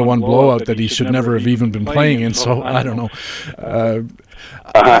 13-1 blowout that he should never have even been playing in, so I don't know.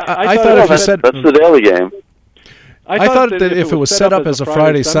 I thought if you said... That's the daily game. I thought that if it was set up as a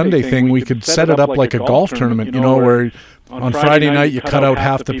Friday-Sunday thing, we could set it up like a golf tournament, where on Friday night you cut out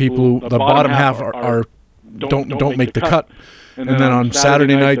half the people, the bottom half don't make the cut. And then on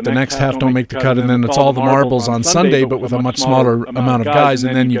Saturday night, the next half don't make the cut, and then it's all the marbles on Sunday, but with a much smaller amount of guys,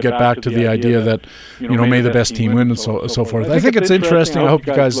 and then you get back to the idea that, may the best team win and so forth. I think it's interesting. I hope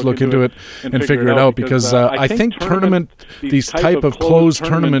you guys look into it and figure it out, because I think these type of closed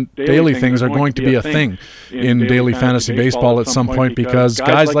tournament daily things are going to be a thing in daily fantasy baseball at some point, because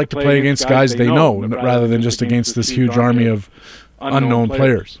guys like to play against guys they know, rather than just against this huge army of unknown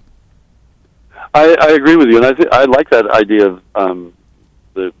players. I agree with you, and I like that idea of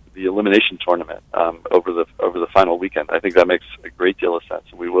the elimination tournament over the final weekend. I think that makes a great deal of sense,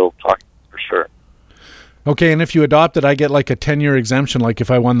 and we will talk for sure. Okay, and if you adopt it, I get like a 10-year exemption, like if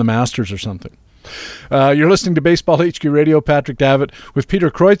I won the Masters or something. You're listening to Baseball HQ Radio. Patrick Davitt with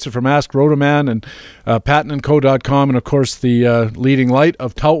Peter Kreutzer from Ask Rotoman and PattonandCo.com, and of course the leading light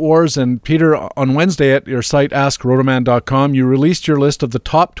of Tout Wars. And Peter, on Wednesday at your site AskRotoman.com, you released your list of the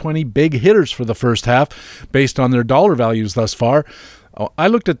top 20 big hitters for the first half based on their dollar values thus far. I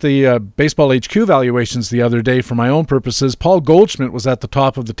looked at the Baseball HQ valuations the other day for my own purposes. Paul Goldschmidt was at the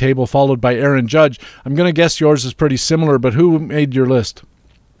top of the table, followed by Aaron Judge. I'm going to guess yours is pretty similar, but who made your list?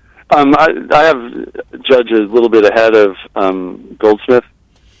 I have Judge a little bit ahead of Goldsmith,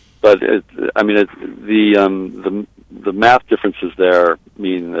 but the math differences there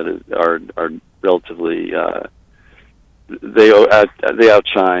mean that it are relatively they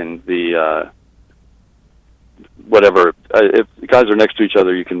outshine the whatever. If the guys are next to each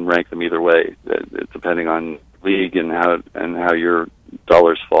other, you can rank them either way, depending on league and how your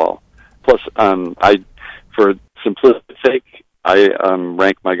dollars fall. Plus, for simplicity's sake, I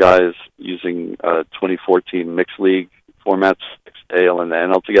rank my guys using 2014 mixed league formats, AL and the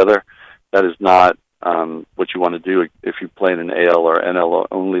NL together. That is not what you want to do if you play in an AL or NL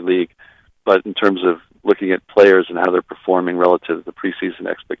only league. But in terms of looking at players and how they're performing relative to the preseason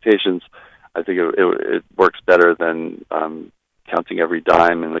expectations, I think it works better than counting every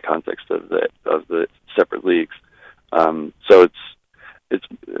dime in the context of the separate leagues. So it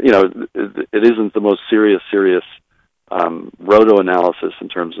isn't the most serious roto analysis in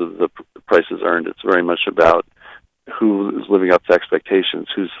terms of the prices earned. It's very much about who is living up to expectations,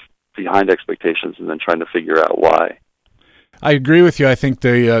 who's behind expectations, and then trying to figure out why. I agree with you. I think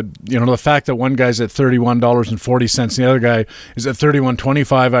the fact that one guy's at $31.40 and the other guy is at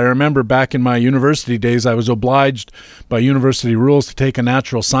 $31.25. I remember back in my university days, I was obliged by university rules to take a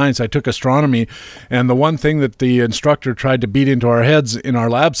natural science. I took astronomy, and the one thing that the instructor tried to beat into our heads in our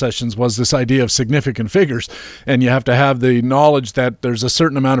lab sessions was this idea of significant figures, and you have to have the knowledge that there's a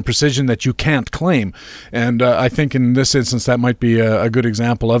certain amount of precision that you can't claim. And I think in this instance that might be a good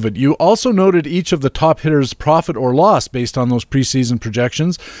example of it. You also noted each of the top hitters' profit or loss based on those preseason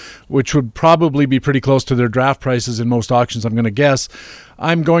projections, which would probably be pretty close to their draft prices in most auctions, I'm going to guess.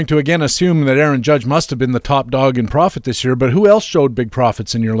 I'm going to again assume that Aaron Judge must have been the top dog in profit this year, but who else showed big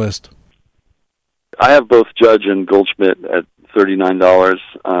profits in your list? I have both Judge and Goldschmidt at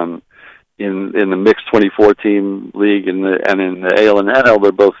 $39 in the mixed 24 team league, and in the AL and NL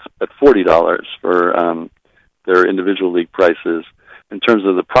they're both at $40 for their individual league prices. In terms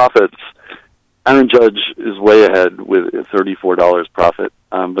of the profits, Aaron Judge is way ahead with $34 profit,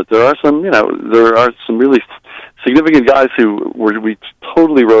 but there are some really significant guys who we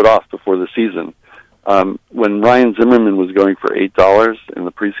totally wrote off before the season. When Ryan Zimmerman was going for $8 in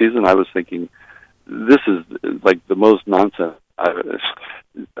the preseason, I was thinking, this is like the most nonsense.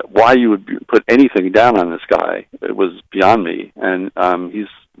 Why you would put anything down on this guy, it was beyond me. And he's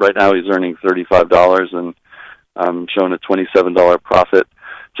earning $35 and showing a $27 profit.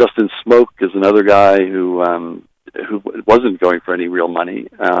 Justin Smoke is another guy who wasn't going for any real money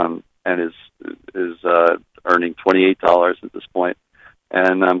and is earning $28 at this point.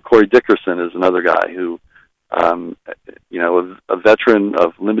 And Corey Dickerson is another guy who, a veteran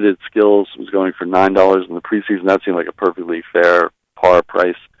of limited skills, was going for $9 in the preseason. That seemed like a perfectly fair par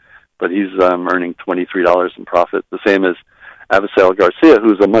price, but he's earning $23 in profit. The same as Avisail Garcia,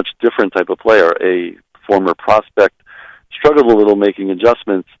 who's a much different type of player, a former prospect. Struggled a little making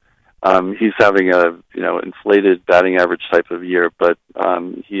adjustments. He's having a inflated batting average type of year, but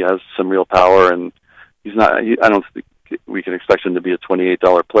he has some real power, and he's not. I don't think we can expect him to be a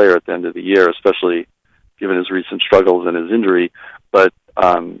 $28 player at the end of the year, especially given his recent struggles and his injury. But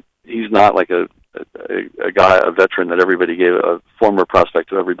he's not like a veteran that everybody gave, a former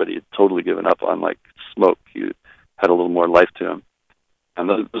prospect who everybody had totally given up on, like Smoke. He had a little more life to him, and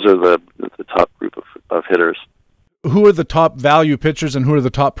those are the top group of hitters. Who are the top value pitchers and who are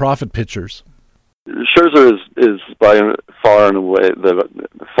the top profit pitchers? Scherzer is by far and away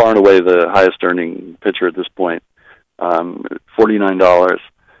the highest earning pitcher at this point. $49.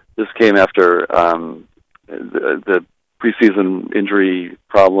 This came after the preseason injury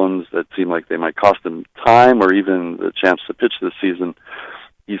problems that seem like they might cost him time or even the chance to pitch this season.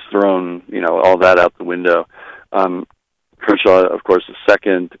 He's thrown all that out the window. Kershaw, of course, is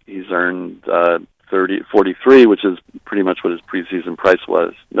second. He's earned $43, which is pretty much what his preseason price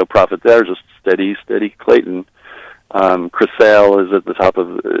was. No profit there, just steady Clayton. Chris Sale is at the top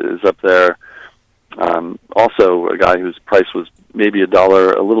is up there. Also a guy whose price was maybe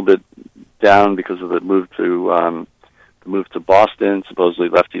 $1 a little bit down because of the move to Boston. Supposedly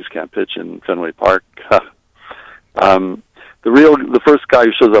lefties can't pitch in Fenway Park. The first guy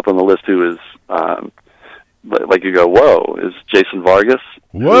who shows up on the list who is like you go, whoa, is Jason Vargas.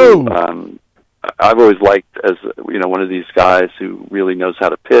 Whoa. Who, I've always liked as one of these guys who really knows how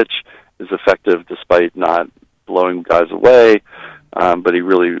to pitch, is effective despite not blowing guys away, but he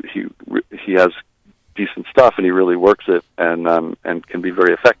has decent stuff and he really works it and can be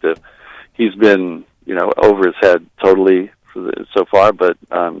very effective. He's been over his head totally so far, but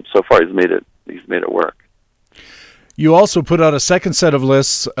so far he's made it work. You also put out a second set of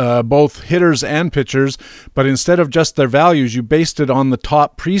lists, both hitters and pitchers, but instead of just their values, you based it on the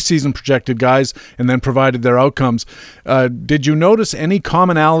top preseason projected guys and then provided their outcomes. Did you notice any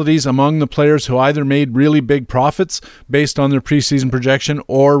commonalities among the players who either made really big profits based on their preseason projection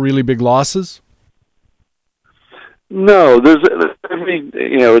or really big losses? No, those kind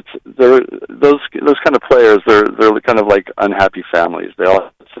of players. They're kind of like unhappy families. They all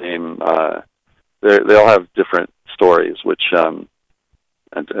have the same. They all have different stories, which I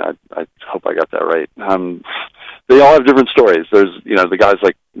hope I got that right. They all have different stories. There's the guys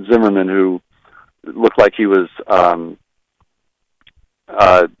like Zimmerman who looked like he was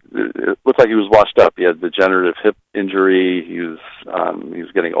washed up. He had degenerative hip injury. He was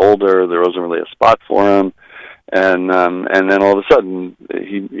getting older. There wasn't really a spot for him, and then all of a sudden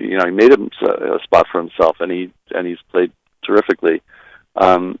he made a spot for himself, and he's played terrifically.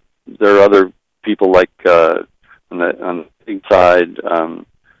 There are other people like on the inside.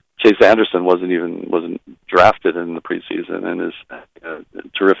 Chase Anderson wasn't drafted in the preseason and is a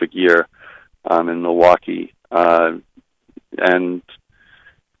terrific year in Milwaukee. And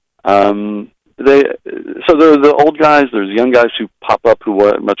there are the old guys. There's young guys who pop up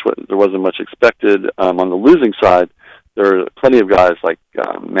there wasn't much expected. On the losing side, there are plenty of guys like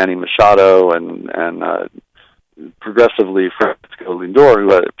Manny Machado and progressively Francisco Lindor,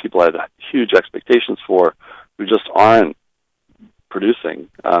 who people had huge expectations for, who just aren't producing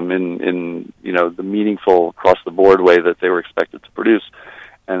in the meaningful across the board way that they were expected to produce,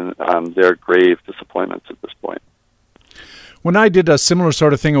 and they're grave disappointments at this point. When I did a similar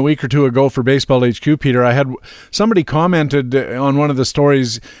sort of thing a week or two ago for Baseball HQ, Peter, I had somebody commented on one of the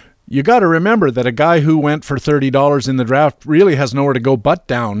stories. You got to remember that a guy who went for $30 in the draft really has nowhere to go but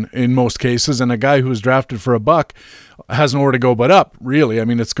down in most cases, and a guy who was drafted for $1 has nowhere to go but up. Really, I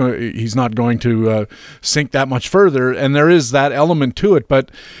mean, he's not going to sink that much further, and there is that element to it.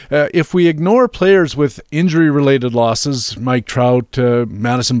 But if we ignore players with injury-related losses, Mike Trout,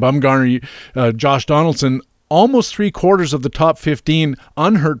 Madison Bumgarner, Josh Donaldson, almost 3/4 of the top 15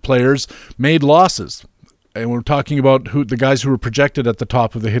 unhurt players made losses. And we're talking about the guys who were projected at the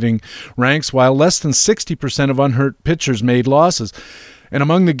top of the hitting ranks, while less than 60% of unhurt pitchers made losses. And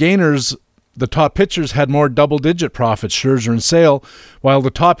among the gainers, the top pitchers had more double-digit profits, Scherzer and Sale, while the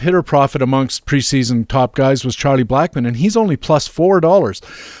top hitter profit amongst preseason top guys was Charlie Blackmon, and he's only plus $4.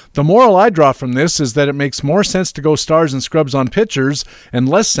 The moral I draw from this is that it makes more sense to go stars and scrubs on pitchers and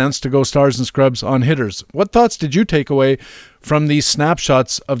less sense to go stars and scrubs on hitters. What thoughts did you take away from these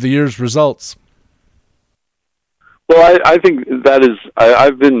snapshots of the year's results? Well, I think that is.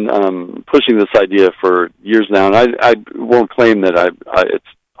 I've been pushing this idea for years now, and I won't claim that it's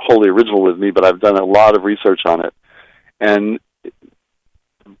wholly original with me, but I've done a lot of research on it. And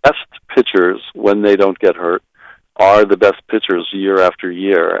best pitchers, when they don't get hurt, are the best pitchers year after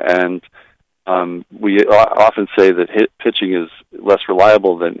year. And we often say that pitching is less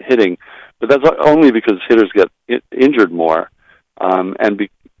reliable than hitting, but that's only because hitters get injured more, and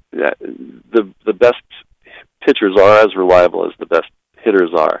the best pitchers are as reliable as the best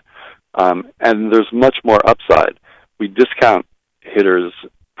hitters are. And there's much more upside. We discount hitters'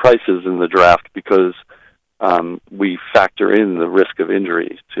 prices in the draft because we factor in the risk of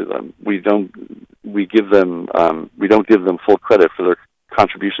injury to them. We don't give them full credit for their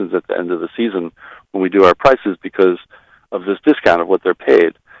contributions at the end of the season when we do our prices because of this discount of what they're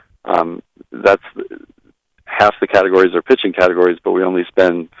paid. That's half the categories are pitching categories, but we only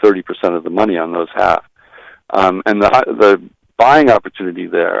spend 30% of the money on those half. And the buying opportunity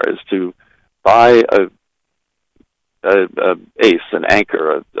there is to buy a ace, an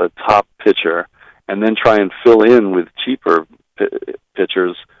anchor, a top pitcher, and then try and fill in with cheaper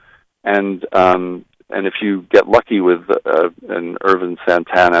pitchers. And if you get lucky with an Irvin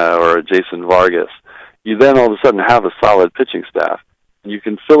Santana or a Jason Vargas, you then all of a sudden have a solid pitching staff. And you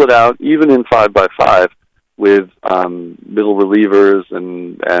can fill it out even in 5x5 with middle relievers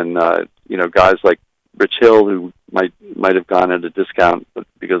and guys like Rich Hill, who might have gone at a discount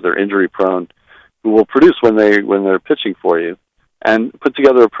because they're injury prone, who will produce when they're pitching for you, and put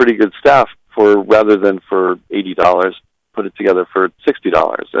together a pretty good staff rather than for $80, put it together for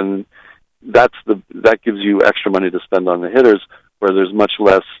 $60, and that gives you extra money to spend on the hitters, where there's much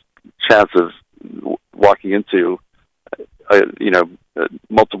less chance of walking into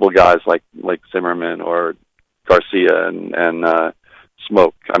multiple guys like Zimmerman or Garcia and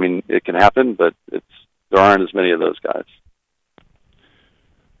Smoke. I mean, it can happen, but there aren't as many of those guys.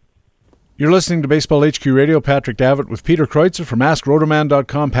 You're listening to Baseball HQ Radio. Patrick Davitt with Peter Kreutzer from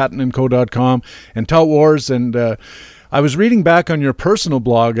AskRotoman.com, PatentandCo.com, and Tout Wars. And I was reading back on your personal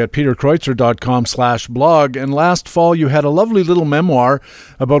blog at peterkreutzer.com/blog, and last fall you had a lovely little memoir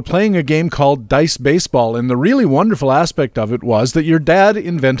about playing a game called Dice Baseball, and the really wonderful aspect of it was that your dad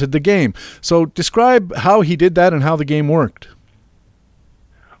invented the game. So describe how he did that and how the game worked.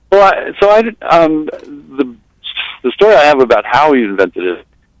 Well, the story I have about how he invented it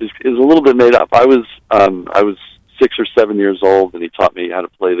is a little bit made up. I was 6 or 7 years old, and he taught me how to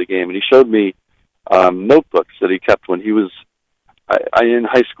play the game, and he showed me notebooks that he kept when he was in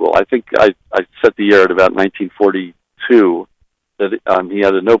high school. I think I set the year at about 1942 that he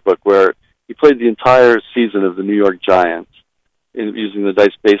had a notebook where he played the entire season of the New York Giants using the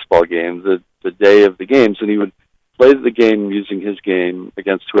Dice Baseball game, the day of the games, and he would play the game using his game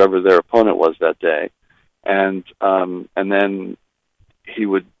against whoever their opponent was that day, and then he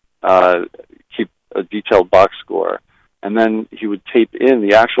would keep a detailed box score, and then he would tape in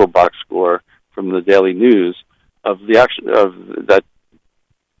the actual box score from the Daily News of that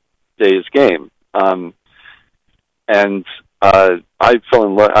day's game. And I fell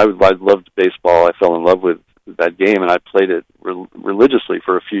in love. I loved baseball. I fell in love with that game, and I played it religiously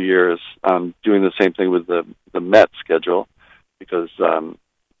for a few years, doing the same thing with the Met schedule, because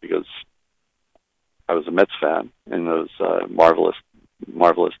I was a Mets fan in those marvelous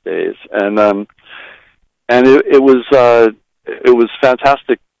days, and it was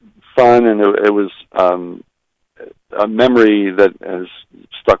fantastic fun, and it was a memory that has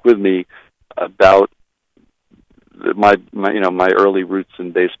stuck with me about my early roots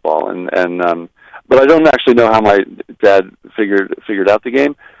in baseball, and but I don't actually know how my dad figured out the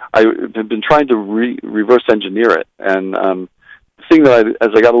game. I have been trying to reverse engineer it, and the thing that as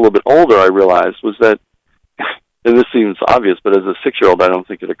I got a little bit older, I realized was that, and this seems obvious, but as a 6-year-old, I don't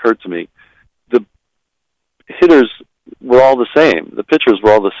think it occurred to me. The hitters were all the same. The pitchers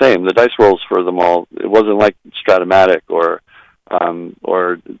were all the same. The dice rolls for them all. It wasn't like Stratomatic or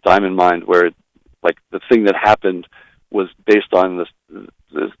Diamond Mind, where like the thing that happened was based on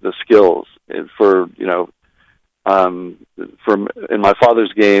the skills. For in my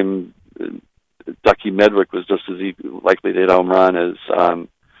father's game, Ducky Medwick was just as likely to hit a home run as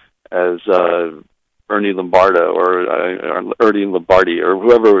Ernie Lombardo or Ernie Lombardi or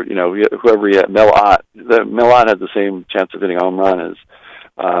whoever he had. Mel Ott. Mel Ott had the same chance of hitting a home run as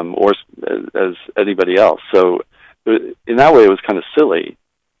anybody else. So in that way, it was kind of silly.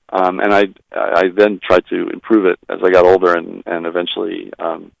 And I then tried to improve it as I got older, and eventually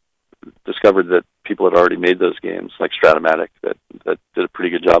discovered that people had already made those games, like Stratomatic, that did a pretty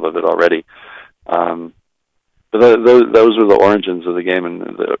good job of it already. But those were the origins of the game,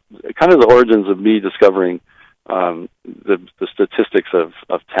 and kind of the origins of me discovering the statistics of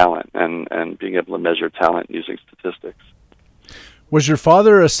talent and being able to measure talent using statistics. Was your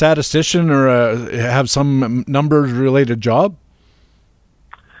father a statistician or have some numbers-related job?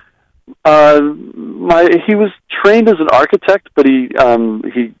 He was trained as an architect, but he was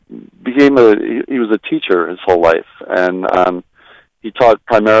a teacher his whole life, and he taught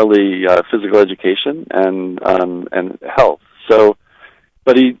primarily physical education and health. So,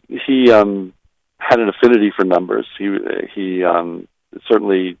 but he had an affinity for numbers. He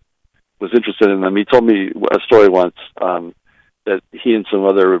certainly was interested in them. He told me a story once that he and some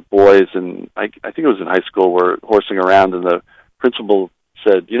other boys, and I think it was in high school, were horsing around, and the principal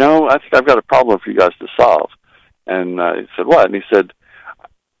said, I think I've got a problem for you guys to solve. And he said, what? And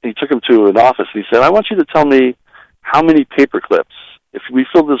he took him to an office, and he said, I want you to tell me how many paper clips, if we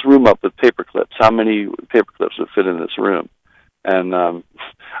filled this room up with paper clips, how many paper clips would fit in this room? And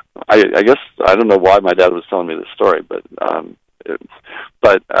I guess, I don't know why my dad was telling me this story, but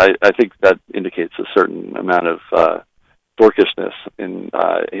I think that indicates a certain amount of dorkishness, and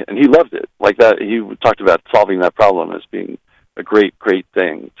he loved it. Like that, he talked about solving that problem as being a great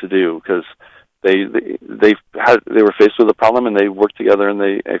thing to do, because they were faced with a problem, and they worked together, and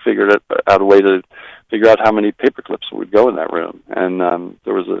they figured out a way to figure out how many paper clips would go in that room, and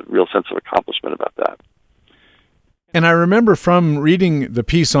there was a real sense of accomplishment about that. And I remember from reading the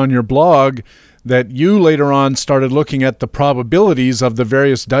piece on your blog that you later on started looking at the probabilities of the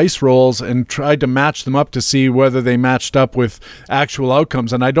various dice rolls and tried to match them up to see whether they matched up with actual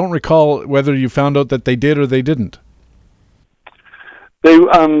outcomes. And I don't recall whether you found out that they did or they didn't. There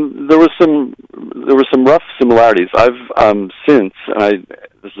were some rough similarities. I've since, and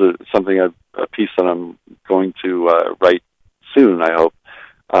this is a piece that I'm going to write soon, I hope,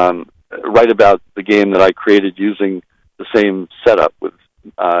 write about the game that I created using the same setup with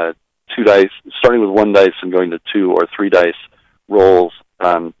 2 dice, starting with 1 dice and going to 2 or 3 dice rolls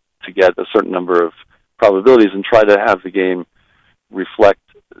to get a certain number of probabilities, and try to have the game reflect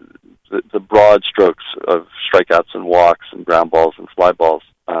the broad strokes of strikeouts and walks and ground balls and fly balls.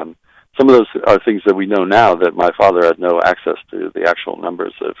 Some of those are things that we know now that my father had no access to the actual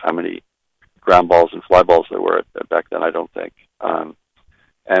numbers of how many ground balls and fly balls there were back then, I don't think.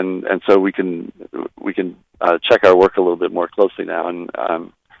 And so we can check our work a little bit more closely now. And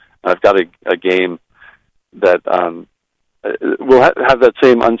I've got a game that will have that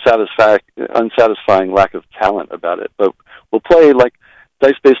same unsatisfying lack of talent about it, but we'll play like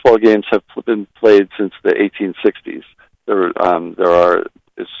dice baseball games have been played since the 1860s. There are,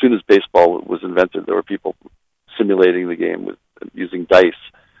 as soon as baseball was invented, there were people simulating the game using dice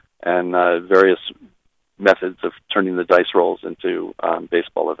and various methods of turning the dice rolls into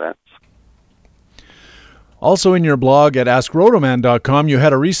baseball events. Also in your blog at AskRotoman.com, you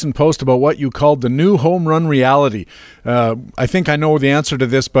had a recent post about what you called the new home run reality. I think I know the answer to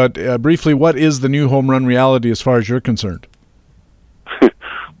this, but briefly, what is the new home run reality as far as you're concerned?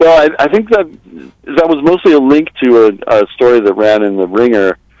 Well, I think that was mostly a link to a story that ran in the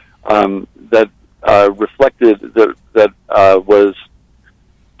Ringer that reflected that was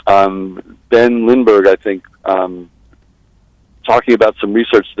Ben Lindbergh, I think, talking about some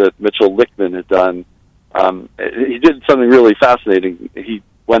research that Mitchell Lichtman had done. He did something really fascinating. He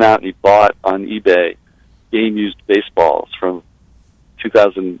went out and he bought on eBay game-used baseballs from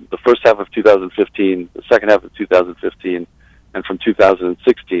the first half of 2015, the second half of 2015, and from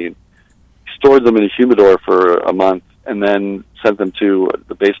 2016, stored them in a humidor for a month, and then sent them to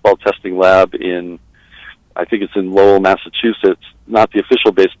the baseball testing lab in, I think it's in Lowell, Massachusetts. Not the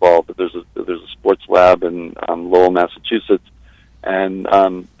official baseball, but there's a sports lab in Lowell, Massachusetts, and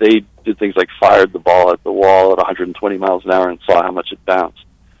they did things like fired the ball at the wall at 120 miles an hour and saw how much it bounced,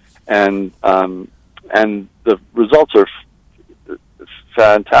 and the results are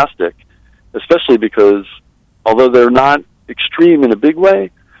fantastic, especially because although they're not extreme in a big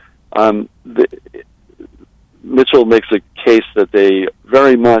way, Mitchell makes a case that they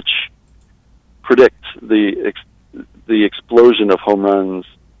very much predict the explosion of home runs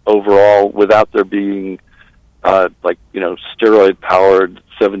overall without there being steroid powered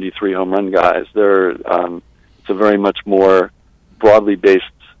 73 home run guys. It's a very much more broadly based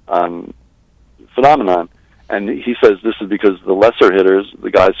phenomenon. And he says this is because the lesser hitters,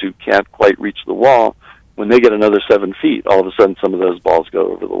 the guys who can't quite reach the wall, when they get another 7 feet, all of a sudden some of those balls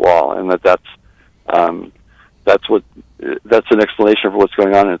go over the wall, and that's an explanation for what's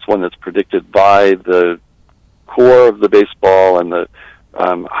going on, and it's one that's predicted by the core of the baseball and the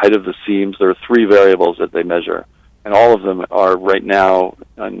height of the seams. There are 3 variables that they measure, and all of them are right now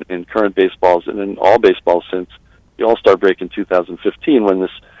in current baseballs and in all baseballs since the All-Star break in 2015 when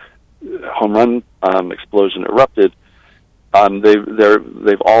this home run explosion erupted.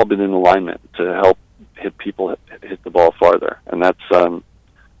 They've all been in alignment to help people hit the ball farther, and that's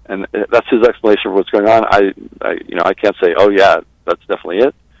his explanation for what's going on. I can't say, oh yeah, that's definitely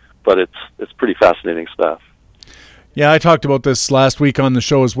it, but it's pretty fascinating stuff. Yeah, I talked about this last week on the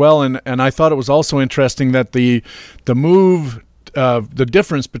show as well, and I thought it was also interesting that the move, the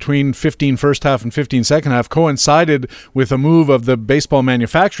difference between 15 first half and 15 second half coincided with a move of the baseball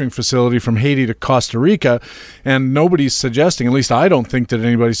manufacturing facility from Haiti to Costa Rica, and nobody's suggesting, at least I don't think that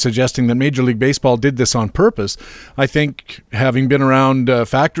anybody's suggesting, that Major League Baseball did this on purpose. I think, having been around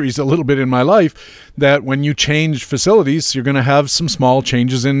factories a little bit in my life, that when you change facilities, you're going to have some small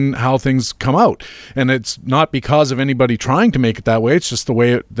changes in how things come out. And it's not because of anybody trying to make it that way. It's just the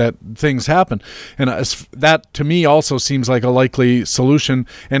way that things happen. And that, to me, also seems like a likely solution.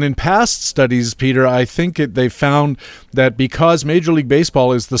 And in past studies, Peter, I think they found that because Major League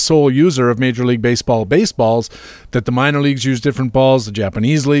Baseball is the sole user of Major League Baseball baseballs, that the minor leagues use different balls, the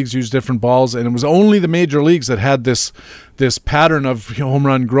Japanese leagues use different balls, and it was only the major leagues that had this pattern of home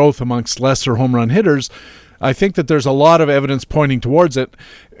run growth amongst lesser home run hitters. I think that there's a lot of evidence pointing towards it.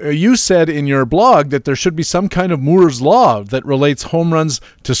 You said in your blog that there should be some kind of Moore's Law that relates home runs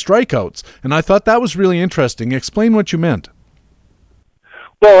to strikeouts, and I thought that was really interesting. Explain what you meant.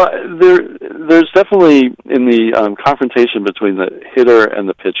 Well, there's definitely, in the confrontation between the hitter and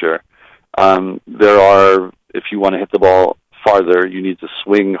the pitcher, there are, if you want to hit the ball farther, you need to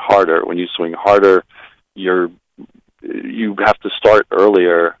swing harder. When you swing harder, you have to start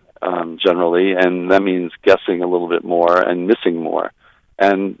earlier, generally, and that means guessing a little bit more and missing more.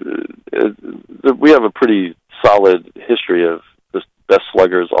 And we have a pretty solid history of the best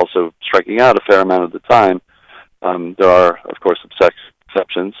sluggers also striking out a fair amount of the time. There are, of course,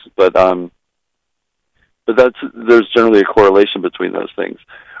 exceptions, but there's generally a correlation between those things.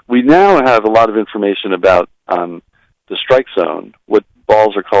 We now have a lot of information about the strike zone, what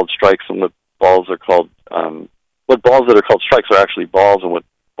balls are called strikes and what balls that are called strikes are actually balls, and what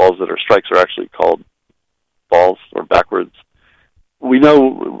balls that are strikes are actually called balls, or backwards. We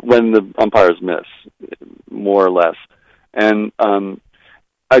know when the umpires miss, more or less. And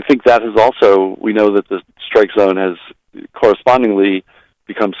I think that has also, we know that the strike zone has correspondingly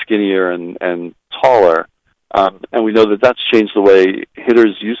become skinnier and taller. And we know that that's changed the way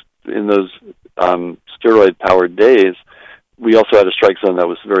hitters used in those steroid-powered days. We also had a strike zone that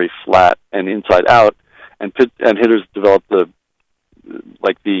was very flat and inside out, and hitters developed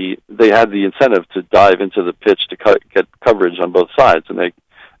they had the incentive to dive into the pitch to get coverage on both sides, and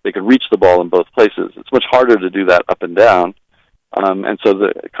they could reach the ball in both places. It's much harder to do that up and down, and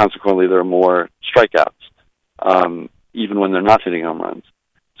so consequently there are more strikeouts, even when they're not hitting home runs.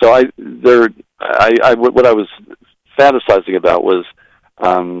 So what I was fantasizing about was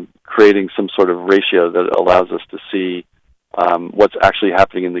creating some sort of ratio that allows us to see what's actually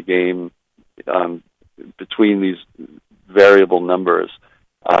happening in the game between these variable numbers.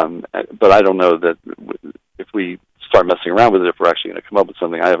 But I don't know that if we start messing around with it, if we're actually going to come up with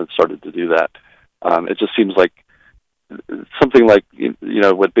something. I haven't started to do that. It just seems like something like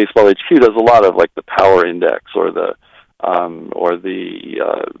what BaseballHQ does a lot of, like the power index or the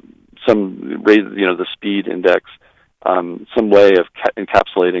the speed index, some way of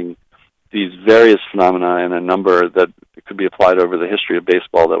encapsulating these various phenomena and a number that could be applied over the history of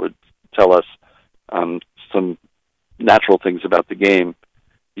baseball that would tell us some natural things about the game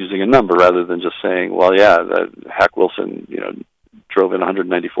using a number rather than just saying, well, yeah, Hack Wilson, drove in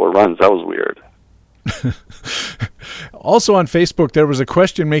 194 runs. That was weird. Also on Facebook, there was a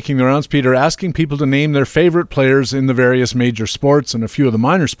question making the rounds, Peter, asking people to name their favorite players in the various major sports and a few of the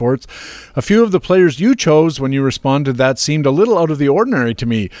minor sports. A few of the players you chose when you responded that seemed a little out of the ordinary to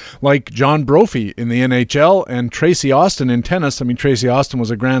me, like John Brophy in the NHL and Tracy Austin in tennis. I mean, Tracy Austin was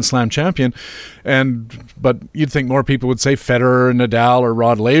a Grand Slam champion, but you'd think more people would say Federer, Nadal, or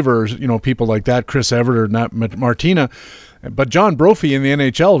Rod Laver, people like that, Chris Evert or Nat Martina. But John Brophy in the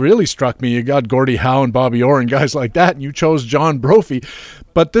NHL really struck me. You got Gordie Howe and Bobby Orr and guys like that, and you chose John Brophy.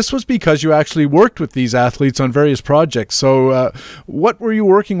 But this was because you actually worked with these athletes on various projects. So what were you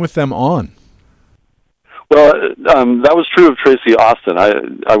working with them on? Well, that was true of Tracy Austin.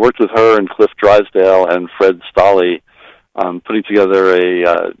 I worked with her and Cliff Drysdale and Fred Stolle putting together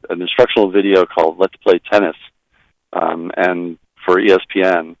an instructional video called Let's Play Tennis and for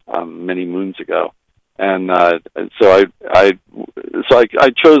ESPN many moons ago. And so I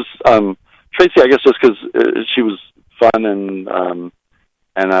chose Tracy, I guess, just because she was fun and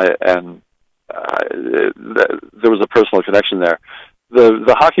there was a personal connection there.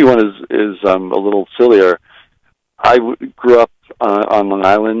 The hockey one is a little sillier. I grew up on Long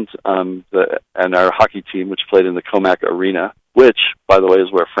Island, and our hockey team, which played in the Comac Arena, which, by the way,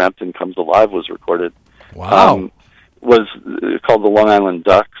 is where Frampton Comes Alive was recorded. Wow. Was called the Long Island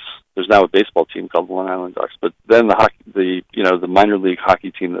Ducks. There's now a baseball team called the Long Island Ducks, but then the minor league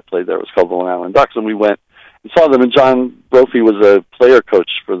hockey team that played there was called the Long Island Ducks, and we went and saw them. And John Brophy was the player coach.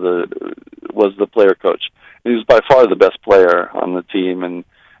 And he was by far the best player on the team, and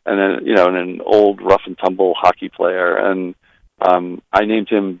an old rough and tumble hockey player. And I named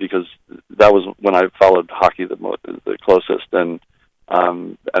him because that was when I followed hockey the closest, and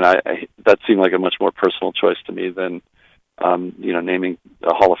that seemed like a much more personal choice to me than naming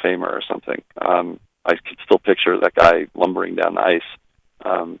a Hall of Famer or something. I could still picture that guy lumbering down the ice,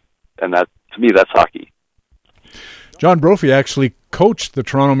 and that, to me, that's hockey. John Brophy actually coached the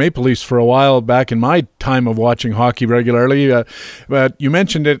Toronto Maple Leafs for a while back in my time of watching hockey regularly. But you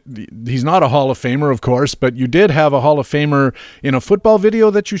mentioned it. He's not a Hall of Famer, of course, but you did have a Hall of Famer in a football video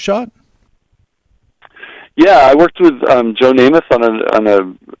that you shot? Yeah, I worked with Joe Namath on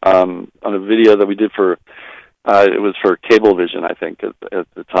a video that we did for it was for Cablevision, I think, at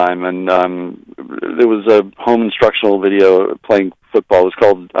the time, and there was a home instructional video playing football. It was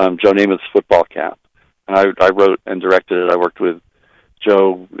called Joe Namath's Football Camp, and I wrote and directed it. I worked with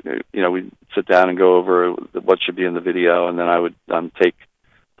Joe. We'd sit down and go over what should be in the video, and then I would take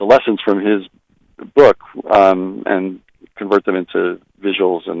the lessons from his book and convert them into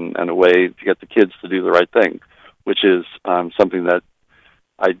visuals and a way to get the kids to do the right thing, which is something that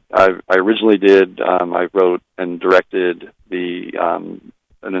I originally did. I wrote and directed an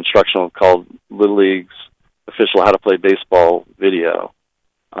instructional called Little League's official How to Play Baseball video,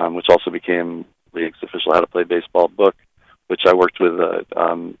 which also became League's official How to Play Baseball book, which I worked with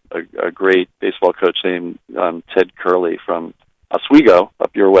a great baseball coach named Ted Curley from Oswego,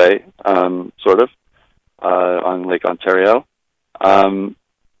 up your way, sort of, on Lake Ontario. And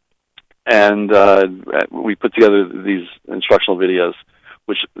we put together these instructional videos,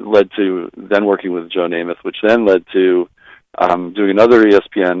 which led to then working with Joe Namath, which then led to doing another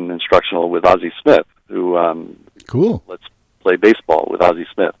ESPN instructional with Ozzie Smith, who cool. Let's Play Baseball with Ozzie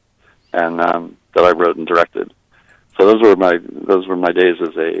Smith, and that I wrote and directed. So those were my days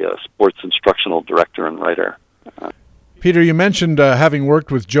as a sports instructional director and writer. Peter, you mentioned having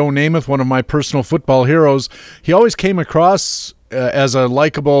worked with Joe Namath, one of my personal football heroes. He always came across as a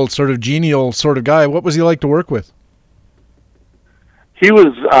likable, sort of genial sort of guy. What was he like to work with? He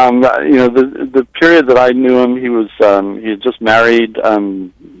was, the period that I knew him, he had just married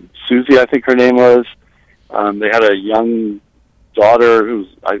Susie, I think her name was. They had a young daughter who was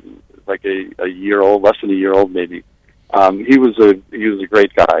like a year old, less than a year old maybe. He was a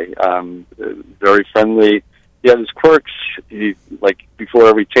great guy, very friendly. He had his quirks. He, like, before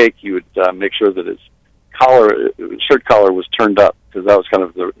every take, he would make sure that his shirt collar was turned up, because that was kind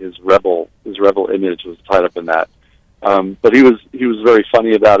of his rebel image was tied up in that. But he was very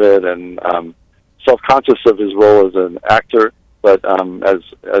funny about it, and self-conscious of his role as an actor. But as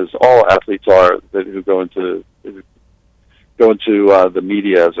all athletes are who go into the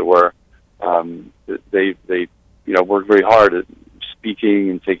media, as it were, they work very hard at speaking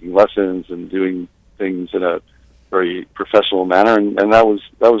and taking lessons and doing things in a very professional manner, and that was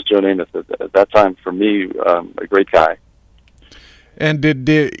Joe Namath at that time, for me, a great guy. And did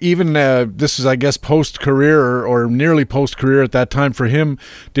even this is, I guess, post-career or nearly post-career at that time for him,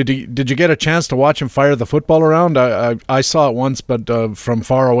 did you get a chance to watch him fire the football around? I saw it once, but from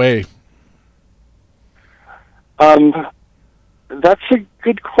far away. That's a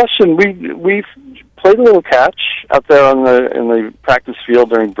good question. We played a little catch out there in the practice field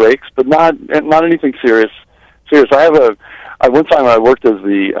during breaks, but not anything serious. One time I worked as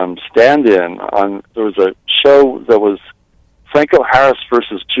the stand-in on. There was a show that was Franco Harris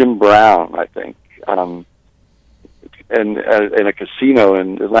versus Jim Brown, I think, in a casino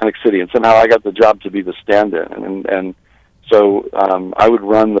in Atlantic City, and somehow I got the job to be the stand-in, and so I would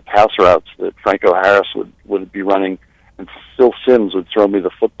run the pass routes that Franco Harris would be running, and Phil Simms would throw me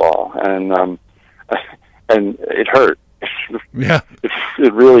the football, and it hurt. Yeah,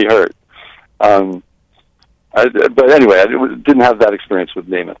 it really hurt. But anyway, I didn't have that experience with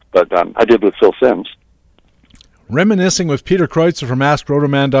Namath, but I did with Phil Simms. Reminiscing with Peter Kreutzer from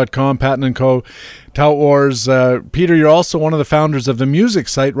AskRotoman.com, Patton & Co., Tout Wars. Peter, you're also one of the founders of the music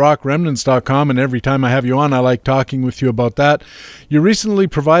site RockRemnants.com, and every time I have you on, I like talking with you about that. You recently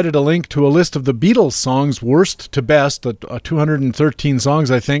provided a link to a list of the Beatles songs, worst to best, 213 songs,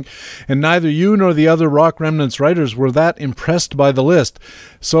 I think, and neither you nor the other Rock Remnants writers were that impressed by the list.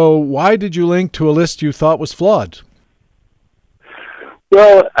 So why did you link to a list you thought was flawed?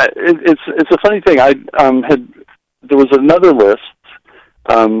 Well, it's a funny thing. There was another list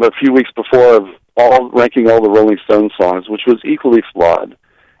a few weeks before of ranking all the Rolling Stones songs, which was equally flawed.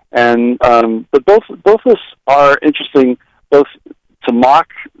 And but both lists are interesting, both to mock,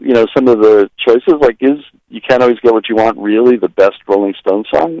 some of the choices. Like, You Can't Always Get What You Want really the best Rolling Stones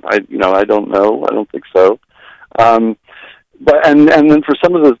song? I don't know. I don't think so. But then for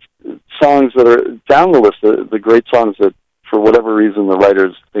some of the songs that are down the list, the great songs that for whatever reason the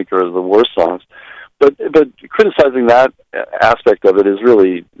writers think are the worst songs. But criticizing that aspect of it is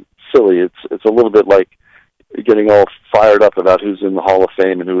really silly. It's a little bit like getting all fired up about who's in the Hall of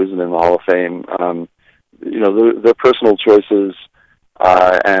Fame and who isn't in the Hall of Fame. They're personal choices,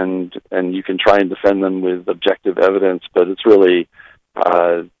 and you can try and defend them with objective evidence. But it's really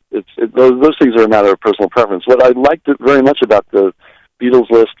those things are a matter of personal preference. What I liked very much about the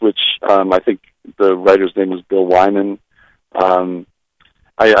Beatles list, which I think the writer's name was Bill Wyman.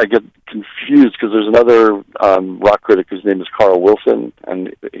 I get confused because there's another rock critic whose name is Carl Wilson,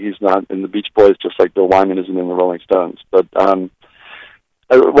 and he's not in the Beach Boys, just like Bill Wyman isn't in the Rolling Stones. But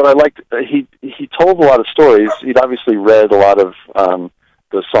what I liked, he told a lot of stories. He'd obviously read a lot of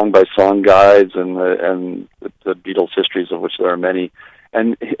the song-by-song guides and the Beatles histories, of which there are many.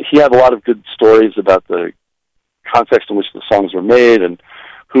 And he had a lot of good stories about the context in which the songs were made and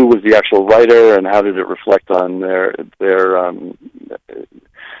who was the actual writer and how did it reflect on their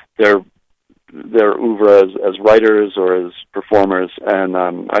oeuvre as writers or as performers. And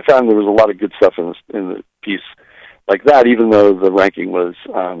I found there was a lot of good stuff in the piece like that, even though the ranking was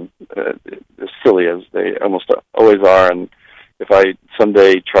as silly as they almost always are. And if I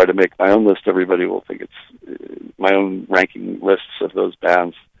someday try to make my own list, everybody will think it's my own ranking lists of those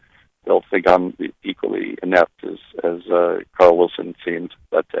bands. They'll think I'm equally inept as Carl Wilson seemed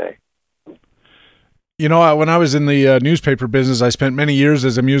that day. When I was in the newspaper business, I spent many years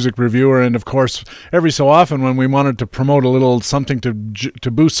as a music reviewer, and of course, every so often when we wanted to promote a little something to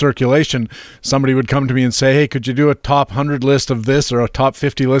boost circulation, somebody would come to me and say, hey, could you do a top 100 list of this or a top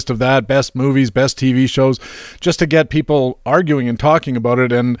 50 list of that, best movies, best TV shows, just to get people arguing and talking about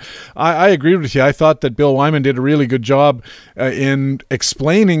it. And I agreed with you. I thought that Bill Wyman did a really good job in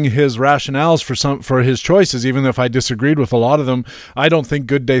explaining his rationales for his choices, even if I disagreed with a lot of them. I don't think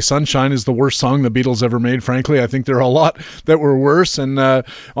Good Day Sunshine is the worst song the Beatles ever made, frankly. I think there are a lot that were worse, and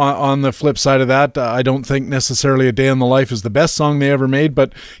on the flip side of that, I don't think necessarily A Day in the Life is the best song they ever made,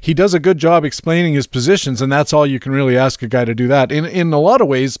 but he does a good job explaining his positions, and that's all you can really ask a guy to do that. In a lot of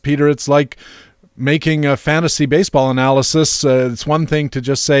ways, Peter, it's like making a fantasy baseball analysis. It's one thing to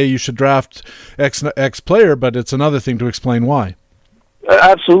just say you should draft X player, but it's another thing to explain why.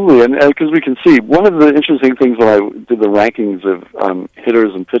 Absolutely, and because we can see, one of the interesting things when I did the rankings of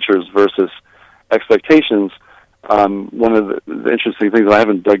hitters and pitchers versus expectations, one of the interesting things, and I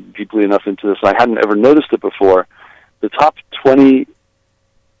haven't dug deeply enough into this, and I hadn't ever noticed it before, the top 20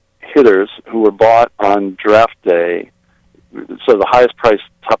 hitters who were bought on draft day, so the highest priced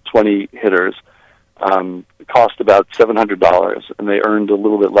top 20 hitters, cost about $700, and they earned a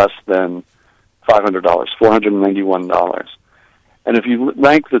little bit less than $500, $491. And if you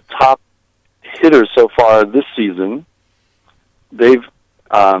rank the top hitters so far this season, they've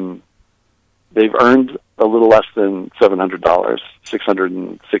earned a little less than $700,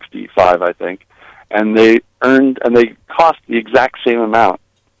 $665, I think, and they cost the exact same amount,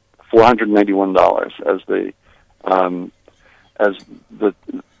 $491, as the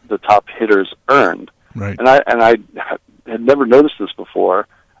top hitters earned. Right. And I had never noticed this before,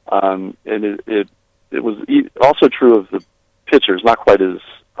 and it was also true of the pitchers, not quite as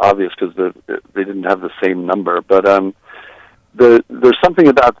obvious because they didn't have the same number, but there's something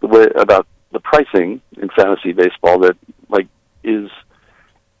about the pricing in fantasy baseball that is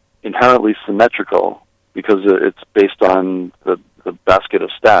inherently symmetrical because it's based on the basket of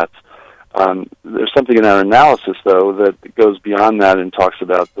stats. There's something in our analysis, though, that goes beyond that and talks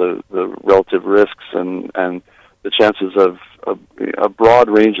about the relative risks and the chances of a broad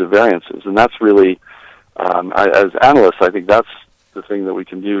range of variances. And that's really, as analysts, I think that's the thing that we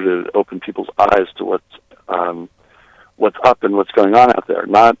can do to open people's eyes to what's up and what's going on out there.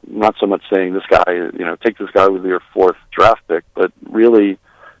 Not so much saying this guy, take this guy with your fourth draft pick, but really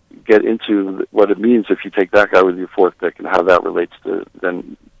get into what it means if you take that guy with your fourth pick and how that relates to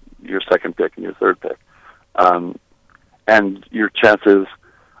then your second pick and your third pick, and your chances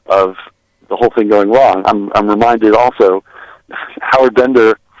of the whole thing going wrong. I'm reminded also, Howard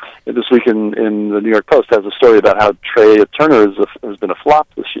Bender this week in the New York Post has a story about how Trey Turner has been a flop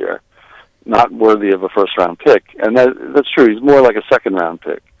this year, not worthy of a first round pick, and that's true. He's more like a second round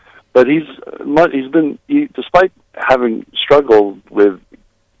pick, but despite having struggled with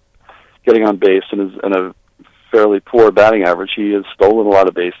getting on base and a fairly poor batting average, he has stolen a lot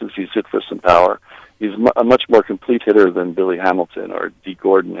of bases. He's hit for some power. He's a much more complete hitter than Billy Hamilton or Dee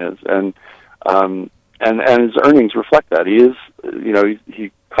Gordon is, and his earnings reflect that. He is,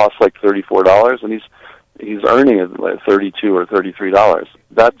 he costs like $34, and he's earning like $32 or $33.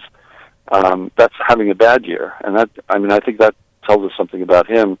 That's having a bad year, and I think that tells us something about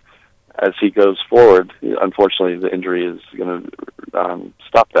him as he goes forward. Unfortunately, the injury is going to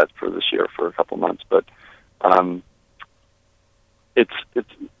stop that for this year for a couple months, but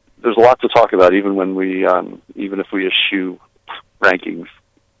there's a lot to talk about even if we eschew rankings.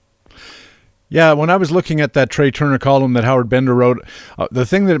 Yeah, when I was looking at that Trey Turner column that Howard Bender wrote, the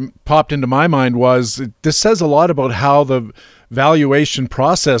thing that popped into my mind was this says a lot about how the valuation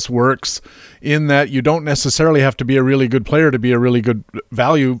process works, in that you don't necessarily have to be a really good player to be a really good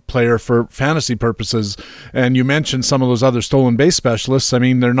value player for fantasy purposes. And you mentioned some of those other stolen base specialists. I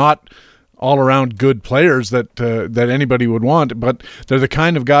mean, they're not all-around good players that anybody would want, but they're the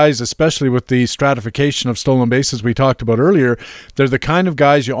kind of guys, especially with the stratification of stolen bases we talked about earlier, they're the kind of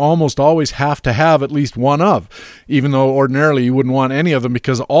guys you almost always have to have at least one of, even though ordinarily you wouldn't want any of them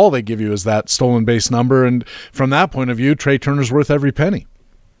because all they give you is that stolen base number. And from that point of view, Trey Turner's worth every penny.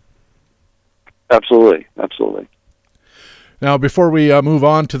 Absolutely. Now, before we move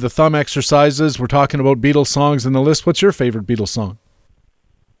on to the thumb exercises, we're talking about Beatles songs in the list. What's your favorite Beatles song?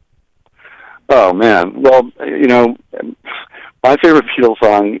 Oh, man. Well, my favorite Beatles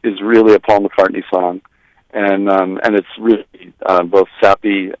song is really a Paul McCartney song, and it's really both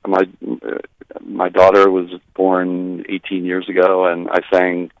sappy. My daughter was born 18 years ago, and I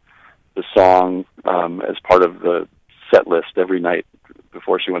sang the song as part of the set list every night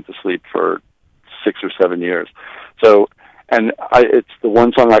before she went to sleep for 6 or 7 years. So, it's the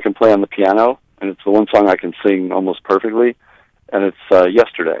one song I can play on the piano, and it's the one song I can sing almost perfectly, and it's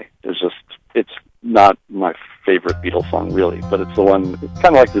Yesterday. It's not my favorite Beatles song, really, but it's the one, it's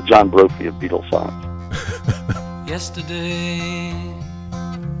kind of like the John Brophy of Beatles songs. Yesterday,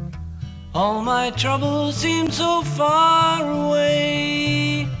 all my troubles seem so far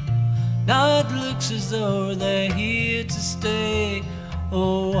away. Now it looks as though they're here to stay.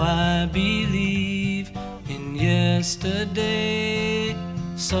 Oh, I believe in yesterday.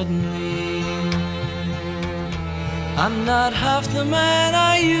 Suddenly, I'm not half the man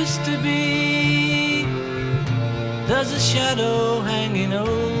I used to be. There's a shadow hanging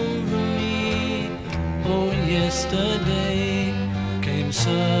over me. Oh, yesterday came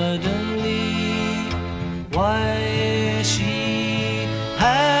suddenly. Why she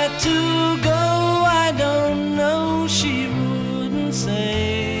had to go, I don't know. She wouldn't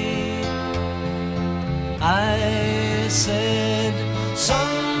say. I said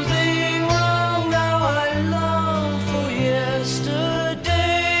something wrong. Now I long for yesterday.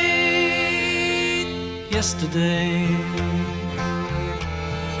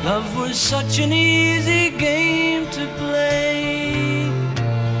 Love was such an easy game to play.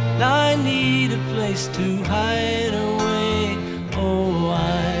 Now I need a place to hide away. Oh,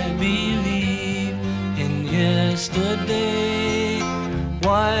 I believe in yesterday.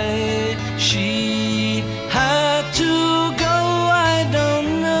 Why she had to go, I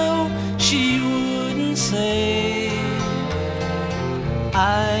don't know. She wouldn't say.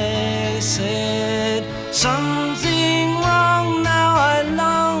 I said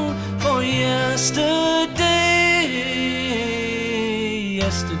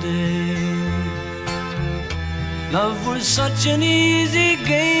yesterday. Love was such an easy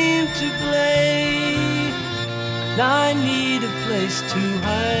game to play. Now I need a place to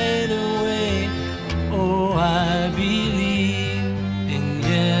hide away. Oh, I believe in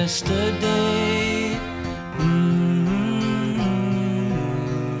yesterday.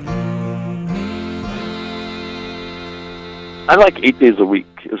 I like 8 Days a Week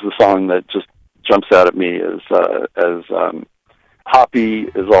is the song that just jumps out at me as hoppy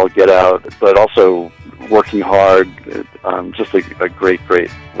as all get out, but also working hard. Just a great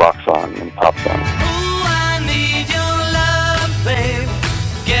rock song and pop song. Ooh, I need your love, babe.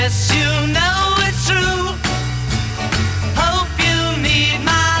 Guess you know it's true. Hope you need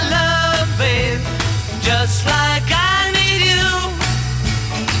my love, babe. Just like I need you.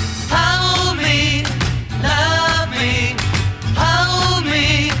 Hold me, love me. Hold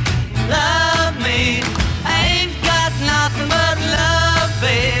me, love me. I ain't got nothing but love,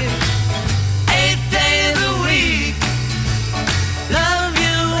 babe. 8 days a week. Love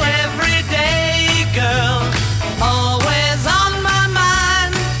you every day, girl. Always on my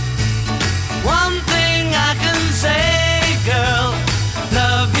mind. One thing I can say, girl.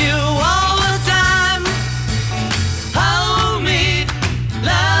 Love you all the time. Hold me,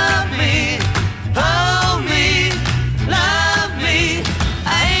 love me. Hold me, love me.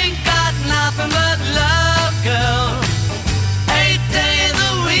 I ain't got nothing but love, girl. 8 days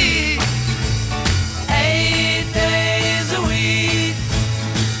a week. 8 days a week.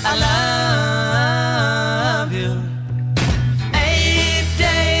 I love you. 8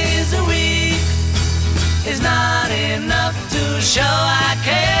 days a week is not enough to show I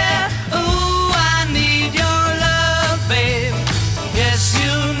care. Ooh, I need your love, babe. Yes,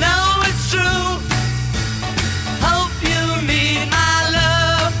 you know it's true. Hope you need my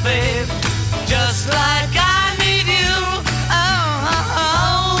love, babe. Just like I need you. Oh,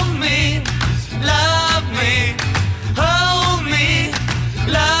 hold me, love me. Hold me,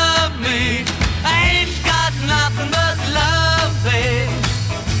 love me. I ain't got nothing but love, babe.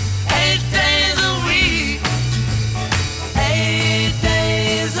 8 days a week. 8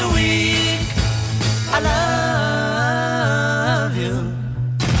 days a week. I love you.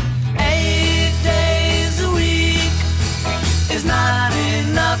 8 days a week is not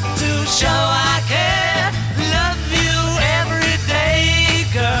enough to show I care. Love you every day,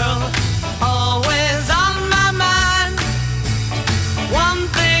 girl. Always on my mind. One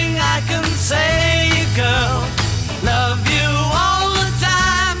thing I can say, girl. Love you all the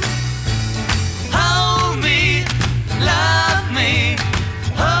time. Hold me, love me.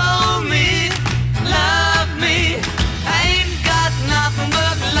 Hold me, love me. I ain't got nothing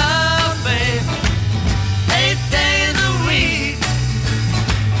but love, babe. 8 days a week.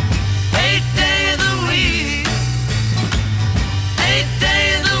 8 days a week. 8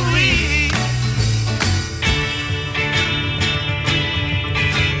 days a week.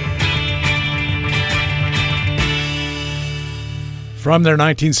 From their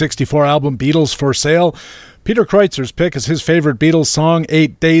 1964 album Beatles for Sale, Peter Kreutzer's pick is his favorite Beatles song,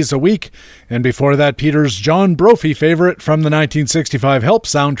 8 Days a Week. And before that, Peter's John Brophy favorite from the 1965 Help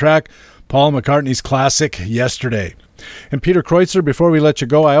soundtrack, Paul McCartney's classic, Yesterday. And Peter Kreutzer, before we let you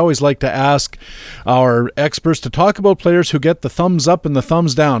go, I always like to ask our experts to talk about players who get the thumbs up and the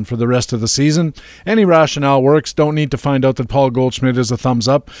thumbs down for the rest of the season. Any rationale works. Don't need to find out that Paul Goldschmidt is a thumbs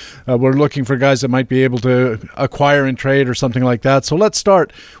up. We're looking for guys that might be able to acquire and trade or something like that. So let's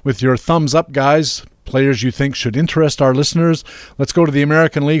start with your thumbs up guys, players you think should interest our listeners. Let's go to the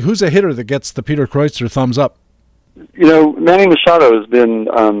American League. Who's a hitter that gets the Peter Kreutzer thumbs up? You know, Manny Machado has been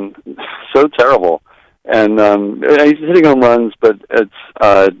so terrible. And he's hitting home runs, but it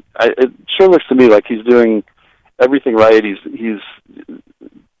sure looks to me like he's doing everything right. He's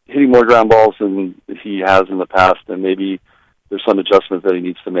hitting more ground balls than he has in the past, and maybe there's some adjustments that he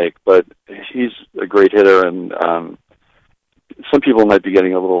needs to make. But he's a great hitter, and some people might be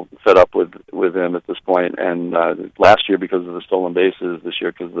getting a little fed up with him at this point. And last year, because of the stolen bases, this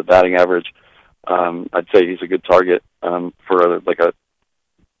year because of the batting average, I'd say he's a good target for a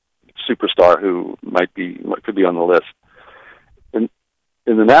superstar who could be on the list. In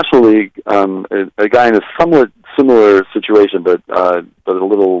the National League, a guy in a somewhat similar situation, but a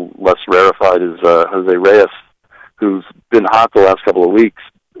little less rarefied, is Jose Reyes, who's been hot the last couple of weeks.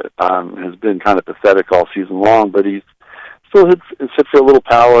 Has been kind of pathetic all season long, but he's still hits for a little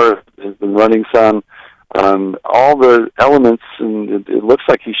power. Has been running some. All the elements, and it looks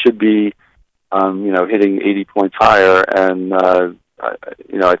like he should be, hitting 80 points higher, and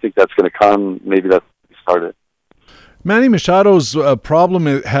I think that's going to come. Maybe that's started. Manny Machado's problem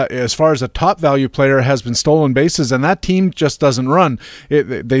as far as a top value player has been stolen bases, and that team just doesn't run.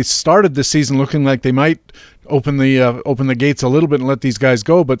 They started this season looking like they might open the gates a little bit and let these guys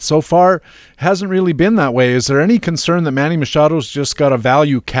go, but so far hasn't really been that way. Is there any concern that Manny Machado's just got a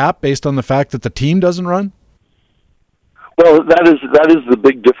value cap based on the fact that the team doesn't run? Well, that is the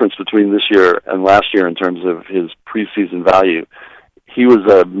big difference between this year and last year in terms of his preseason value. He was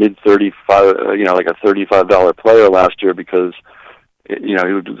a mid-35, like a $35 player last year because, he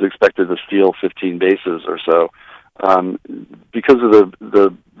was expected to steal 15 bases or so. Because of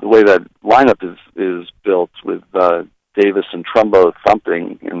the way that lineup is built with Davis and Trumbo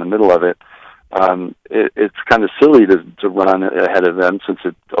thumping in the middle of it, it's kind of silly to run ahead of them since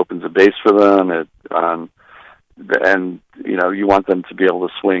it opens a base for them. And you want them to be able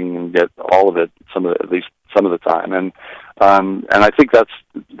to swing and get all of it at least some of the time, and I think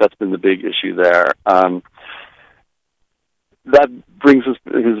that's been the big issue there. That brings his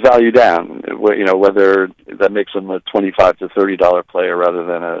value down. Whether that makes him a $25 to $30 player rather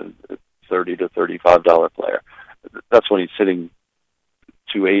than a $30 to $35 player. That's when he's sitting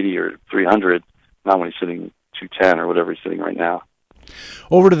 280 or 300, not when he's sitting 210 or whatever he's sitting right now.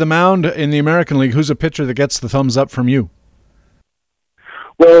 Over to the mound in the American League, who's a pitcher that gets the thumbs up from you?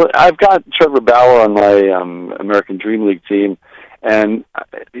 Well, I've got Trevor Bauer on my American Dream League team, and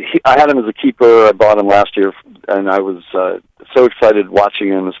I had him as a keeper. I bought him last year, and I was so excited watching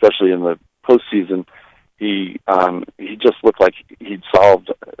him, especially in the postseason. He just looked like he'd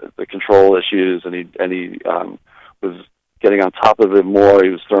solved the control issues, and he was getting on top of it more.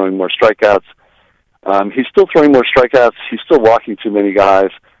 He was throwing more strikeouts. He's still throwing more strikeouts. He's still walking too many guys,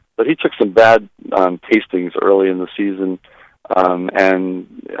 but he took some bad tastings early in the season, and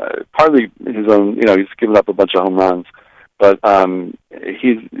partly his own. He's given up a bunch of home runs, but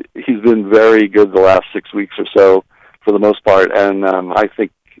he's been very good the last 6 weeks or so for the most part, and I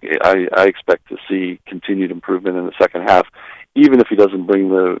think I expect to see continued improvement in the second half, even if he doesn't bring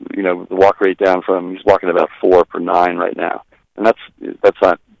the walk rate down from. He's walking about 4 per 9 right now, and that's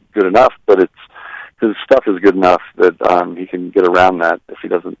not good enough, but his stuff is good enough that he can get around that if he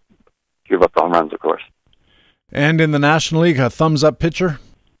doesn't give up the home runs, of course. And in the National League, a thumbs-up pitcher?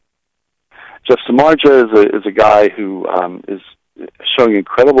 Jeff Samardzija is a guy who is showing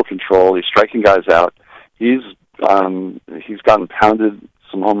incredible control. He's striking guys out. He's gotten pounded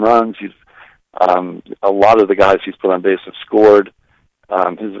some home runs. A lot of the guys he's put on base have scored.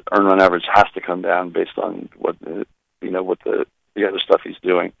 His earned run average has to come down based on what the other stuff he's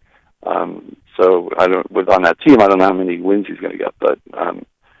doing. So on that team, I don't know how many wins he's going to get, but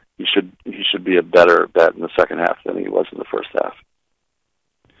he should be a better bet in the second half than he was in the first half.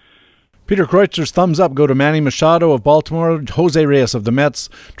 Peter Kreutzer's thumbs up go to Manny Machado of Baltimore, Jose Reyes of the Mets,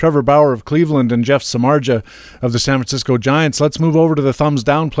 Trevor Bauer of Cleveland, and Jeff Samardzija of the San Francisco Giants. Let's move over to the thumbs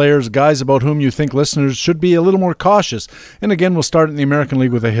down players, guys about whom you think listeners should be a little more cautious. And again, we'll start in the American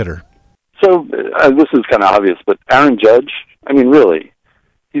League with a hitter. So this is kind of obvious, but Aaron Judge, I mean, really,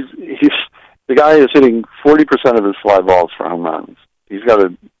 he's the guy is hitting 40% of his fly balls for home runs. He's got a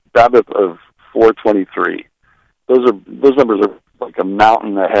BABIP of 423. Those numbers are like a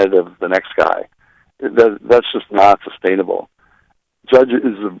mountain ahead of the next guy. That's just not sustainable.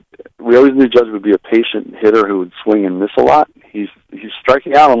 We always knew Judge would be a patient hitter who would swing and miss a lot. He's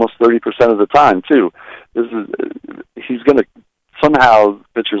striking out almost 30% of the time too. He's going to somehow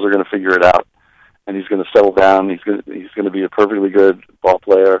pitchers are going to figure it out, and he's going to settle down. He's going to be a perfectly good ball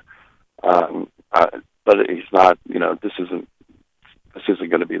player, but he's not. This isn't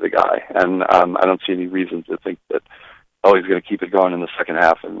going to be the guy, and I don't see any reason to think that he's going to keep it going in the second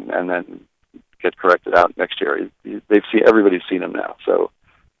half and then get corrected out next year. Everybody's seen him now, so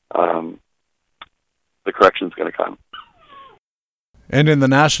the correction's going to come. And in the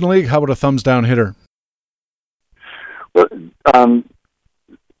National League, how about a thumbs down hitter? Well,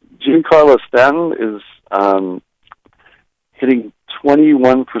 Giancarlo Stanton is hitting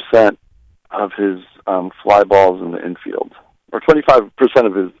 21% of his fly balls in the infield, or 25%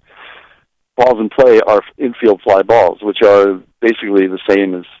 of his balls in play are infield fly balls, which are basically the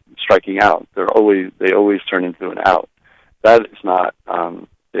same as striking out. They always turn into an out. That is not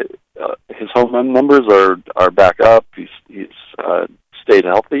his home run numbers are back up. He's stayed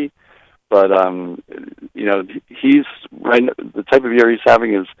healthy, but he's right. The type of year he's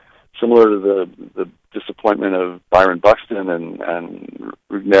having is similar to the disappointment of Byron Buxton and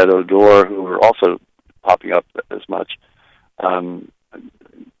Rougned Odor, who are also popping up as much.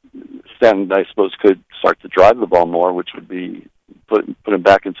 Stanton, I suppose, could start to drive the ball more, which would be put him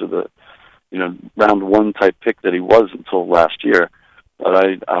back into the round one type pick that he was until last year. But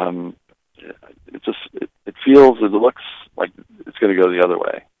it feels, it looks like it's going to go the other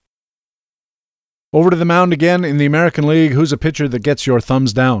way. Over to the mound again in the American League. Who's a pitcher that gets your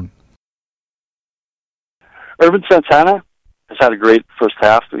thumbs down? Irvin Santana has had a great first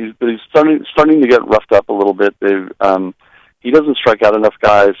half. He's starting to get roughed up a little bit. He doesn't strike out enough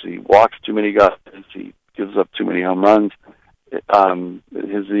guys. He walks too many guys. He gives up too many home runs.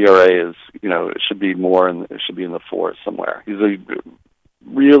 His ERA is, it should be more, and it should be in the fours somewhere. He's a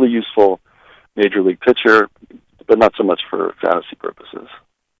really useful major league pitcher, but not so much for fantasy purposes.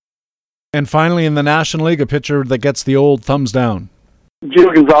 And finally, in the National League, a pitcher that gets the old thumbs down.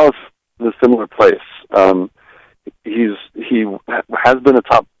 Gio Gonzalez is in a similar place. He has been a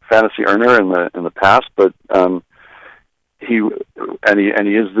top fantasy earner in the past, but he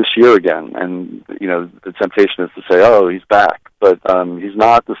is this year again. And the temptation is to say, "Oh, he's back," but he's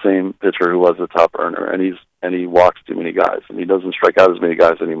not the same pitcher who was a top earner, and he walks too many guys, and he doesn't strike out as many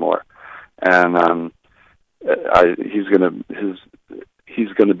guys anymore. And he's going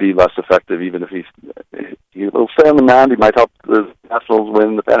to be less effective, even if he'll stay on the mound. He might help the Nationals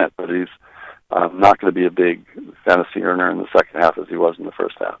win the pennant, but he's not going to be a big fantasy earner in the second half as he was in the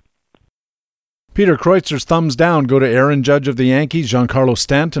first half. Peter Kreutzer's thumbs down go to Aaron Judge of the Yankees, Giancarlo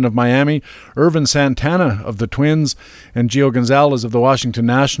Stanton of Miami, Irvin Santana of the Twins, and Gio Gonzalez of the Washington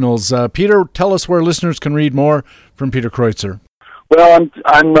Nationals. Peter, tell us where listeners can read more from Peter Kreutzer. Well,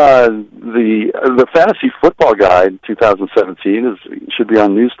 I'm the Fantasy Football Guide 2017 should be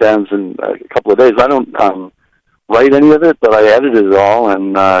on newsstands in a couple of days. I don't write any of it, but I edited it all,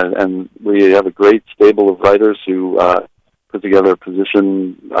 and we have a great stable of writers who put together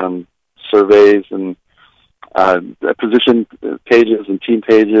position surveys and position pages and team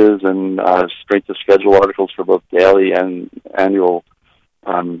pages and strength of schedule articles for both daily and annual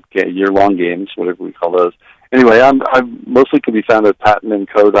year-long games, whatever we call those. Anyway, I'm mostly can be found at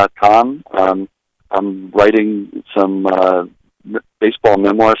pattonandco.com. I'm writing some baseball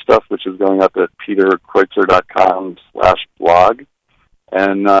memoir stuff, which is going up at peterkreutzer.com/blog.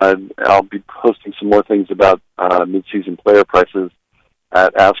 And I'll be posting some more things about mid-season player prices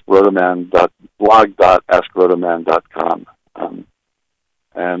at blog.askrotoman.com.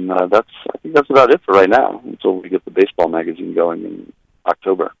 And I think that's about it for right now, until we get the baseball magazine going in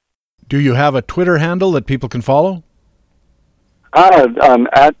October. Do you have a Twitter handle that people can follow?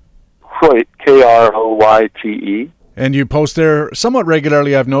 At Kroyte, Kroyte. And you post there somewhat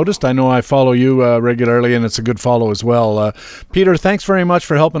regularly, I've noticed. I know I follow you regularly, and it's a good follow as well. Peter, thanks very much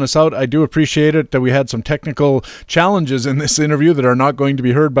for helping us out. I do appreciate it. We had some technical challenges in this interview that are not going to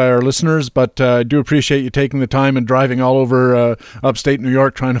be heard by our listeners, but I do appreciate you taking the time and driving all over upstate New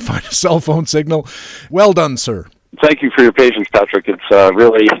York trying to find a cell phone signal. Well done, sir. Thank you for your patience, Patrick. It's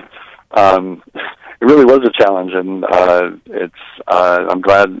really... it really was a challenge, and I'm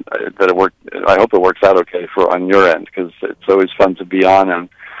glad that it worked. I hope it works out okay on your end, because it's always fun to be on, and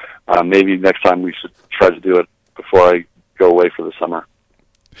maybe next time we should try to do it before I go away for the summer.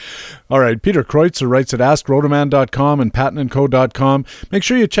 All right, Peter Kreutzer writes at askrotoman.com and pattonandco.com. Make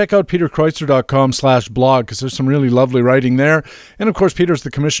sure you check out peterkreutzer.com/blog, because there's some really lovely writing there. And of course, Peter's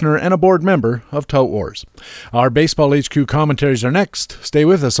the commissioner and a board member of Tout Wars. Our Baseball HQ commentaries are next. Stay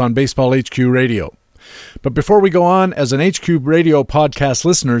with us on Baseball HQ Radio. But before we go on, as an HQ Radio podcast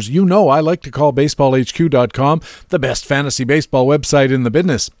listeners, you know I like to call BaseballHQ.com the best fantasy baseball website in the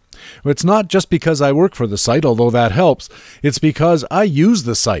business. It's not just because I work for the site, although that helps. It's because I use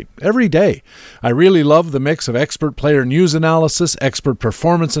the site every day. I really love the mix of expert player news analysis, expert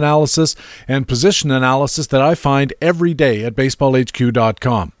performance analysis, and position analysis that I find every day at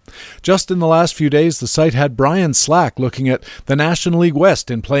BaseballHQ.com. Just in the last few days, the site had Brian Slack looking at the National League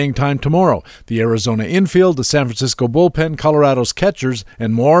West in playing time tomorrow, the Arizona infield, the San Francisco bullpen, Colorado's catchers,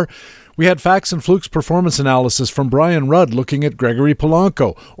 and more. We had Facts and Flukes performance analysis from Brian Rudd looking at Gregory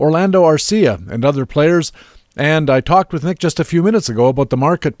Polanco, Orlando Arcia, and other players. And I talked with Nick just a few minutes ago about the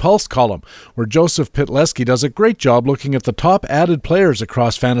Market Pulse column, where Joseph Pitleski does a great job looking at the top added players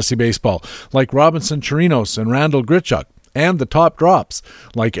across fantasy baseball, like Robinson Chirinos and Randall Grichuk, and the top drops,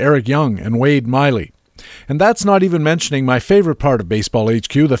 like Eric Young and Wade Miley. And that's not even mentioning my favorite part of Baseball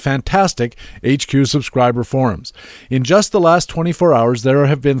HQ, the fantastic HQ subscriber forums. In just the last 24 hours, there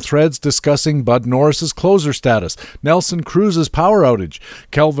have been threads discussing Bud Norris's closer status, Nelson Cruz's power outage,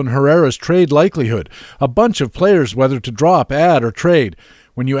 Kelvin Herrera's trade likelihood, a bunch of players whether to drop, add, or trade.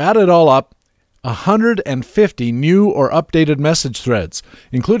 When you add it all up, 150 new or updated message threads,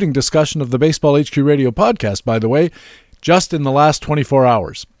 including discussion of the Baseball HQ Radio podcast, by the way, just in the last 24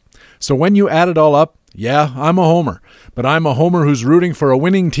 hours. So when you add it all up, yeah, I'm a homer, but I'm a homer who's rooting for a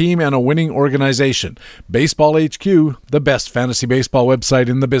winning team and a winning organization. Baseball HQ, the best fantasy baseball website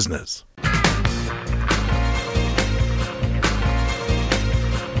in the business.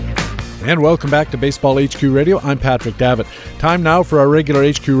 And welcome back to Baseball HQ Radio. I'm Patrick Davitt. Time now for our regular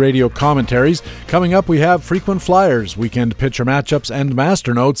HQ Radio commentaries. Coming up, we have frequent flyers, weekend pitcher matchups, and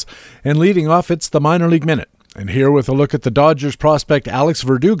master notes. And leading off, it's the Minor League Minute. And here with a look at the Dodgers prospect Alex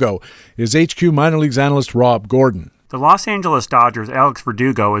Verdugo is HQ Minor Leagues analyst Rob Gordon. The Los Angeles Dodgers' Alex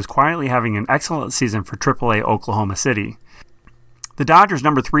Verdugo is quietly having an excellent season for AAA Oklahoma City. The Dodgers'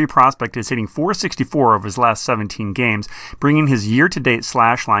 number 3 prospect is hitting .464 over his last 17 games, bringing his year-to-date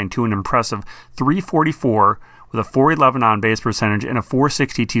slash line to an impressive .344 with a .411 on-base percentage and a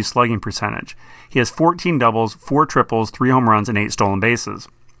 .462 slugging percentage. He has 14 doubles, 4 triples, 3 home runs, and 8 stolen bases.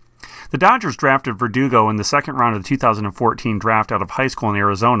 The Dodgers drafted Verdugo in the second round of the 2014 draft out of high school in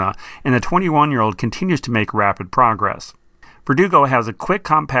Arizona, and the 21-year-old continues to make rapid progress. Verdugo has a quick,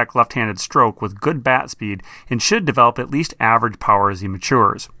 compact left-handed stroke with good bat speed and should develop at least average power as he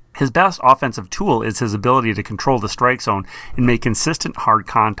matures. His best offensive tool is his ability to control the strike zone and make consistent hard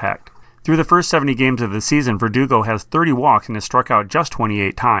contact. Through the first 70 games of the season, Verdugo has 30 walks and has struck out just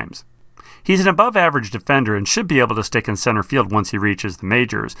 28 times. He's an above-average defender and should be able to stick in center field once he reaches the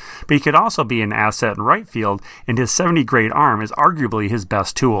majors, but he could also be an asset in right field, and his 70-grade arm is arguably his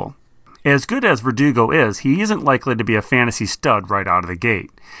best tool. As good as Verdugo is, he isn't likely to be a fantasy stud right out of the gate.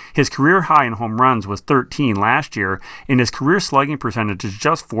 His career high in home runs was 13 last year, and his career slugging percentage is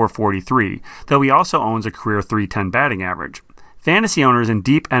just .443, though he also owns a career .310 batting average. Fantasy owners in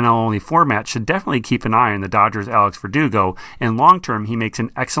deep NL-only formats should definitely keep an eye on the Dodgers' Alex Verdugo, and long-term he makes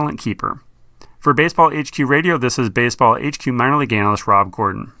an excellent keeper. For Baseball HQ Radio, this is Baseball HQ minor league analyst Rob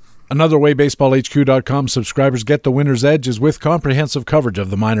Gordon. Another way BaseballHQ.com subscribers get the winner's edge is with comprehensive coverage of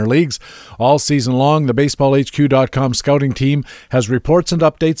the minor leagues. All season long, the BaseballHQ.com scouting team has reports and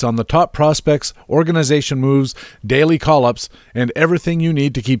updates on the top prospects, organization moves, daily call-ups, and everything you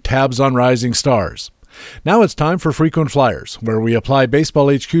need to keep tabs on rising stars. Now it's time for Frequent Flyers, where we apply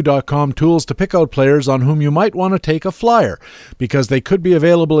BaseballHQ.com tools to pick out players on whom you might want to take a flyer, because they could be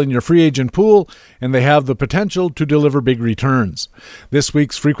available in your free agent pool, and they have the potential to deliver big returns. This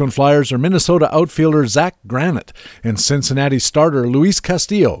week's Frequent Flyers are Minnesota outfielder Zach Granite and Cincinnati starter Luis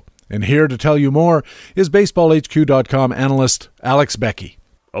Castillo. And here to tell you more is BaseballHQ.com analyst Alex Becky.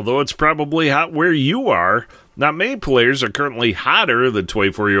 Although it's probably hot where you are, not many players are currently hotter than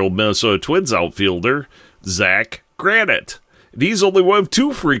 24-year-old Minnesota Twins outfielder Zach Granite. And he's only one of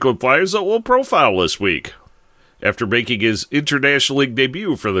 2 frequent flyers that we'll profile this week. After making his International League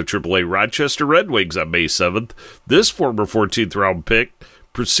debut for the AAA Rochester Red Wings on May 7th, this former 14th-round pick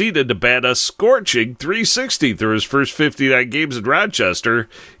proceeded to bat a scorching .360 through his first 59 games in Rochester,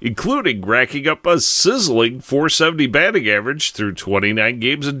 including racking up a sizzling .470 batting average through 29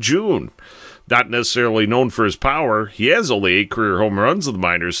 games in June. Not necessarily known for his power, he has only 8 career home runs in the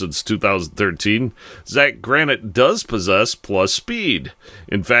minors since 2013. Zach Granite does possess plus speed.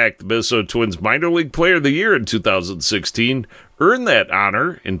 In fact, the Minnesota Twins Minor League Player of the Year in 2016 earned that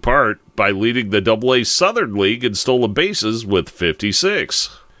honor, in part, by leading the AA Southern League in stolen bases with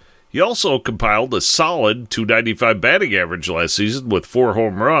 56. He also compiled a solid .295 batting average last season with 4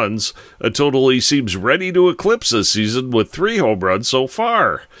 home runs, a total he seems ready to eclipse this season with 3 home runs so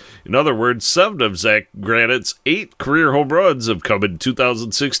far. In other words, 7 of Zach Granite's 8 career home runs have come in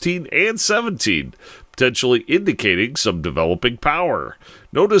 2016 and 17, potentially indicating some developing power.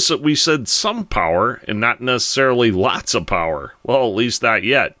 Notice that we said some power and not necessarily lots of power. Well, at least not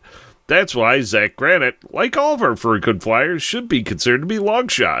yet. That's why Zach Granite, like all of our frequent flyers, should be considered to be long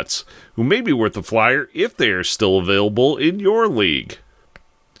shots, who may be worth a flyer if they are still available in your league.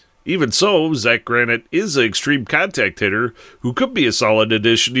 Even so, Zach Granite is an extreme contact hitter who could be a solid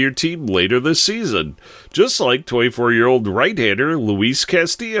addition to your team later this season, just like 24-year-old right-hander Luis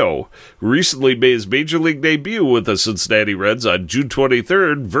Castillo, who recently made his major league debut with the Cincinnati Reds on June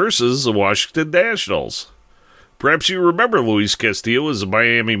 23rd versus the Washington Nationals. Perhaps you remember Luis Castillo as the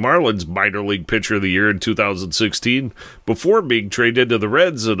Miami Marlins Minor League Pitcher of the Year in 2016, before being traded to the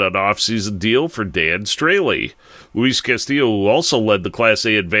Reds in an off-season deal for Dan Straley. Luis Castillo, who also led the Class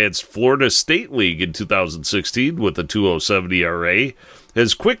A Advanced Florida State League in 2016 with a .207 ERA,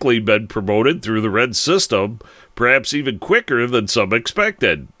 has quickly been promoted through the Reds system, perhaps even quicker than some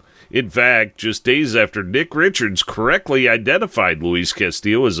expected. In fact, just days after Nick Richards correctly identified Luis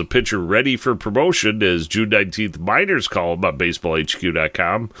Castillo as a pitcher ready for promotion as June 19th Minors column on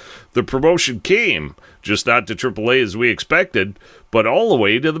BaseballHQ.com, the promotion came, just not to AAA as we expected, but all the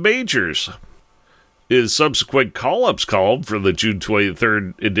way to the majors. His subsequent call-ups column for the June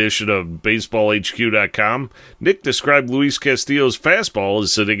 23rd edition of BaseballHQ.com, Nick described Luis Castillo's fastball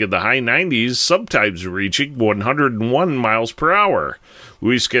as sitting in the high 90s, sometimes reaching 101 miles per hour.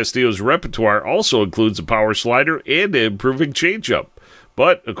 Luis Castillo's repertoire also includes a power slider and an improving changeup.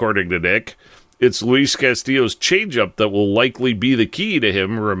 But, according to Nick, it's Luis Castillo's changeup that will likely be the key to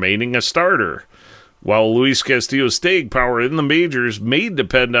him remaining a starter. While Luis Castillo's staying power in the majors may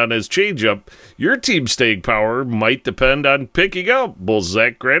depend on his changeup, your team's staying power might depend on picking up both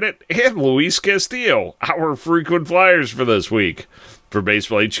Zach Granite and Luis Castillo, our frequent flyers for this week. For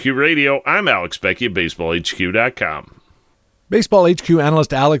Baseball HQ Radio, I'm Alex Becky at BaseballHQ.com. Baseball HQ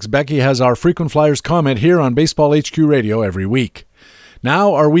analyst Alex Becky has our frequent flyers comment here on Baseball HQ Radio every week.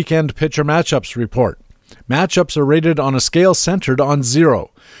 Now our weekend pitcher matchups report. Matchups are rated on a scale centered on 0.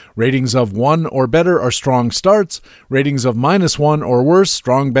 Ratings of 1 or better are strong starts. Ratings of -1 or worse,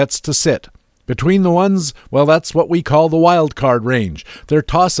 strong bets to sit. Between the ones, well, that's what we call the wild card range. They're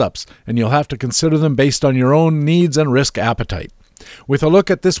toss-ups, and you'll have to consider them based on your own needs and risk appetite. With a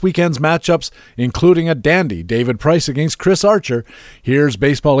look at this weekend's matchups, including a dandy David Price against Chris Archer, here's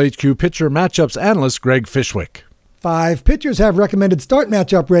Baseball HQ pitcher matchups analyst Greg Fishwick. 5 pitchers have recommended start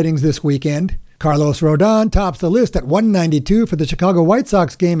matchup ratings this weekend. Carlos Rodon tops the list at 192 for the Chicago White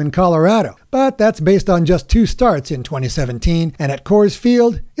Sox game in Colorado, but that's based on just 2 starts in 2017, and at Coors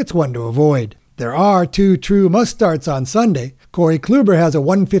Field, it's one to avoid. There are 2 true must-starts on Sunday. Corey Kluber has a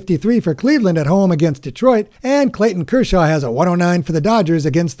 153 for Cleveland at home against Detroit, and Clayton Kershaw has a 109 for the Dodgers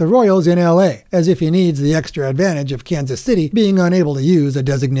against the Royals in LA, as if he needs the extra advantage of Kansas City being unable to use a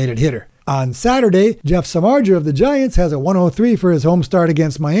designated hitter. On Saturday, Jeff Samardzija of the Giants has a 103 for his home start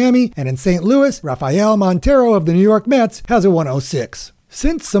against Miami, and in St. Louis, Rafael Montero of the New York Mets has a 106.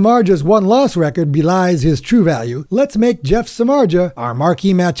 Since Samardzija's one-loss record belies his true value, let's make Jeff Samardzija our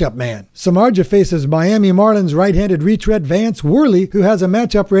marquee matchup man. Samardzija faces Miami Marlins right-handed retread Vance Worley, who has a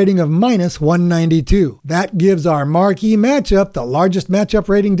matchup rating of -192. That gives our marquee matchup the largest matchup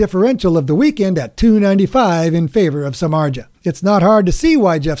rating differential of the weekend at 295 in favor of Samardzija. It's not hard to see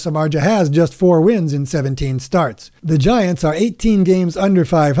why Jeff Samardzija has just 4 wins in 17 starts. The Giants are 18 games under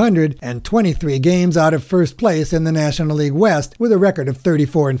 500 and 23 games out of first place in the National League West with a record of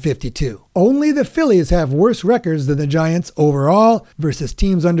 34-52. Only the Phillies have worse records than the Giants overall versus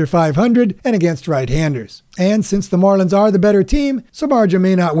teams under 500 and against right-handers. And since the Marlins are the better team, Samardzija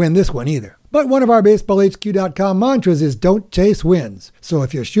may not win this one either. But one of our BaseballHQ.com mantras is don't chase wins. So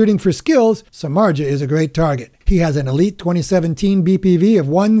if you're shooting for skills, Samardzija is a great target. He has an elite 2017 BPV of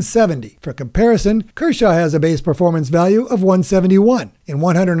 170. For comparison, Kershaw has a base performance value of 171. In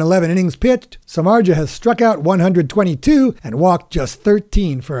 111 innings pitched, Samardzija has struck out 122 and walked just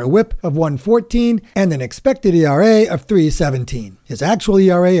 13 for a whip of 114 and an expected ERA of 3.17. His actual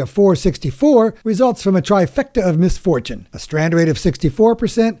ERA of 4.64 results from a trifecta of misfortune, a strand rate of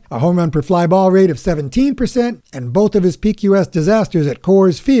 64%, a home run per fly ball rate of 17%, and both of his PQS disasters at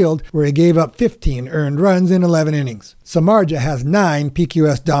Coors Field, where he gave up 15 earned runs in 11 innings. Samardzija has 9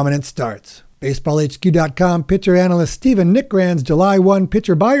 PQS dominant starts. BaseballHQ.com pitcher analyst Stephen Nickran's July 1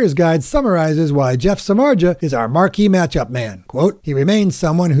 Pitcher Buyer's Guide summarizes why Jeff Samardzija is our marquee matchup man. Quote, he remains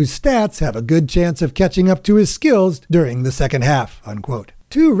someone whose stats have a good chance of catching up to his skills during the second half, unquote.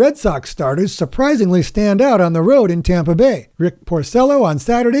 2 Red Sox starters surprisingly stand out on the road in Tampa Bay. Rick Porcello on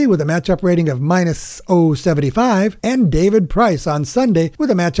Saturday with a matchup rating of -075, and David Price on Sunday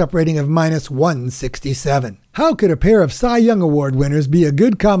with a matchup rating of -167. How could a pair of Cy Young Award winners be a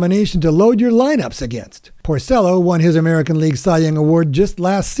good combination to load your lineups against? Porcello won his American League Cy Young Award just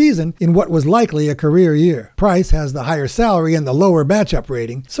last season in what was likely a career year. Price has the higher salary and the lower matchup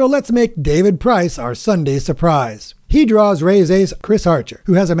rating, so let's make David Price our Sunday surprise. He draws Rays ace Chris Archer,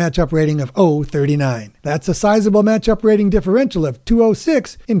 who has a matchup rating of 0.39. That's a sizable matchup rating differential of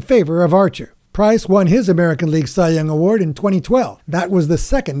 206 in favor of Archer. Price won his American League Cy Young Award in 2012. That was the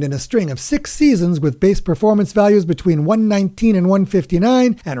second in a string of 6 seasons with base performance values between 119 and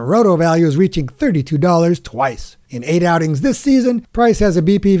 159 and roto values reaching $32 twice. In 8 outings this season, Price has a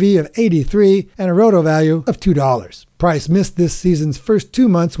BPV of 83 and a roto value of $2. Price missed this season's first 2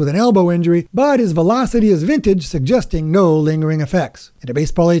 months with an elbow injury, but his velocity is vintage, suggesting no lingering effects. In a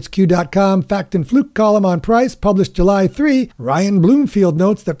BaseballHQ.com Fact and Fluke column on Price, published July 3, Ryan Bloomfield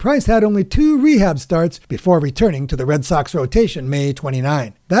notes that Price had only 2 rehab starts before returning to the Red Sox rotation May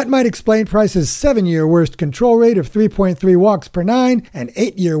 29. That might explain Price's 7-year worst control rate of 3.3 walks per 9 and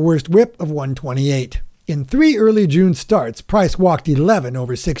 8-year worst whip of 128. In 3 early June starts, Price walked 11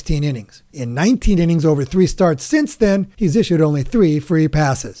 over 16 innings. In 19 innings over 3 starts since then, he's issued only 3 free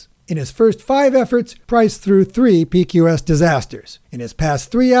passes. In his first 5 efforts, Price threw 3 PQS disasters. In his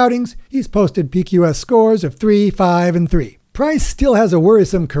past 3 outings, he's posted PQS scores of 3, 5, and 3. Price still has a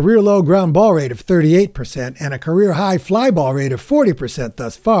worrisome career-low ground ball rate of 38% and a career-high fly ball rate of 40%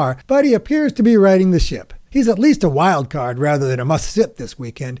 thus far, but he appears to be riding the ship. He's at least a wild card rather than a must-sit this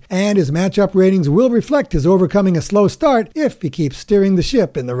weekend, and his matchup ratings will reflect his overcoming a slow start if he keeps steering the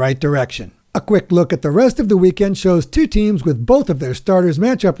ship in the right direction. A quick look at the rest of the weekend shows two teams with both of their starters'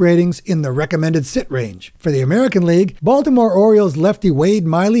 matchup ratings in the recommended sit range. For the American League, Baltimore Orioles lefty Wade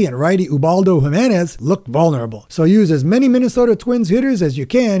Miley and righty Ubaldo Jimenez looked vulnerable, so use as many Minnesota Twins hitters as you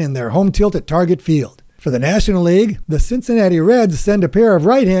can in their home tilt at Target Field. For the National League, the Cincinnati Reds send a pair of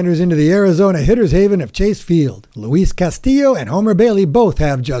right-handers into the Arizona hitter's haven of Chase Field. Luis Castillo and Homer Bailey both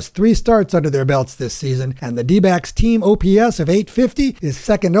have just 3 starts under their belts this season, and the D-backs team OPS of 850 is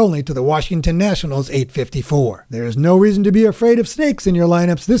second only to the Washington Nationals' 854. There is no reason to be afraid of snakes in your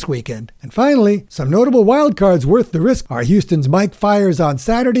lineups this weekend. And finally, some notable wild cards worth the risk are Houston's Mike Fliers on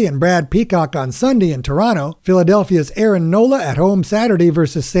Saturday and Brad Peacock on Sunday in Toronto, Philadelphia's Aaron Nola at home Saturday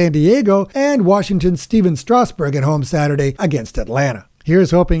versus San Diego, and Washington's Steven Strasburg at home Saturday against Atlanta.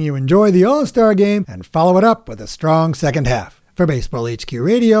 Here's hoping you enjoy the All-Star game and follow it up with a strong second half. For Baseball HQ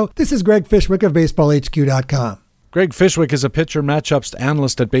Radio, this is Greg Fishwick of BaseballHQ.com. Greg Fishwick is a pitcher matchups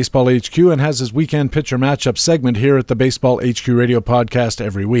analyst at Baseball HQ and has his weekend pitcher matchup segment here at the Baseball HQ Radio podcast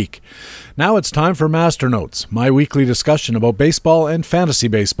every week. Now it's time for Master Notes, my weekly discussion about baseball and fantasy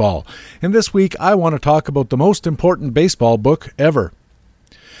baseball. And this week I want to talk about the most important baseball book ever.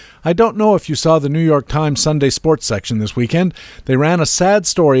 I don't know if you saw the New York Times Sunday Sports section this weekend. They ran a sad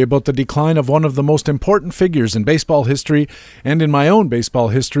story about the decline of one of the most important figures in baseball history and in my own baseball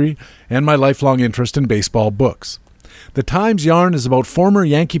history and my lifelong interest in baseball books. The Times yarn is about former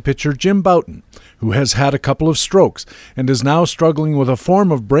Yankee pitcher Jim Bouton, who has had a couple of strokes and is now struggling with a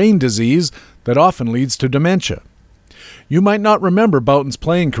form of brain disease that often leads to dementia. You might not remember Bouton's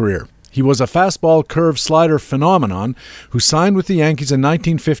playing career. He was a fastball curve slider phenomenon who signed with the Yankees in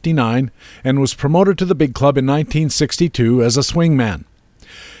 1959 and was promoted to the big club in 1962 as a swingman.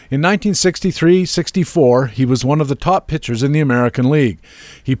 In 1963-64, he was one of the top pitchers in the American League.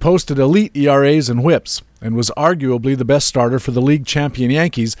 He posted elite ERAs and whips and was arguably the best starter for the league champion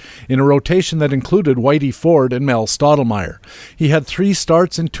Yankees in a rotation that included Whitey Ford and Mel Stottlemyre. He had 3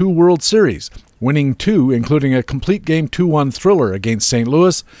 starts in 2 World Series, winning 2, including a complete game 2-1 thriller against St.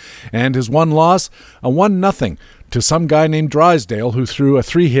 Louis, and his one loss, a 1-0 to some guy named Drysdale who threw a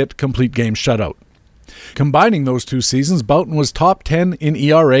 3-hit complete game shutout. Combining those 2 seasons, Bouton was top 10 in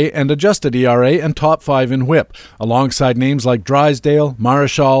ERA and adjusted ERA and top 5 in whip, alongside names like Drysdale,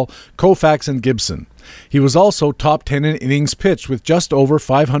 Marichal, Koufax, and Gibson. He was also top 10 in innings pitched with just over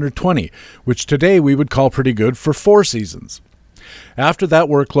 520, which today we would call pretty good for 4 seasons. After that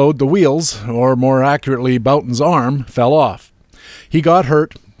workload, the wheels, or more accurately Bouton's arm, fell off. He got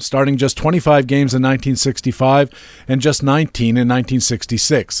hurt, starting just 25 games in 1965 and just 19 in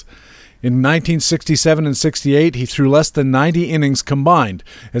 1966. In 1967 and 68, he threw less than 90 innings combined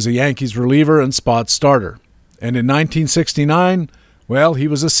as a Yankees reliever and spot starter. And in 1969, well, he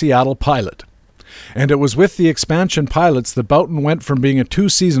was a Seattle Pilot. And it was with the expansion pilots that Bouton went from being a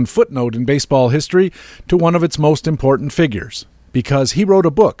 2-season footnote in baseball history to one of its most important figures, because he wrote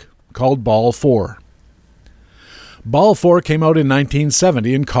a book called Ball 4. Ball 4 came out in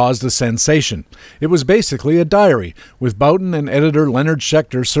 1970 and caused a sensation. It was basically a diary, with Bouton and editor Leonard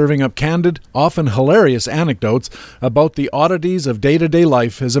Schechter serving up candid, often hilarious anecdotes about the oddities of day-to-day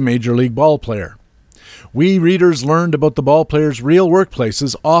life as a major league ball player. We readers learned about the ball players' real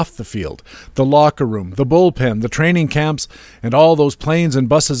workplaces off the field, the locker room, the bullpen, the training camps, and all those planes and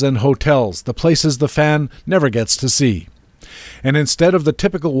buses and hotels, the places the fan never gets to see. And instead of the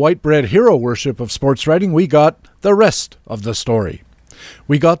typical white-bread hero worship of sports writing, we got the rest of the story.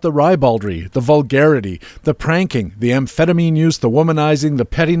 We got the ribaldry, the vulgarity, the pranking, the amphetamine use, the womanizing, the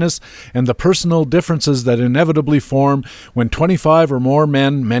pettiness, and the personal differences that inevitably form when 25 or more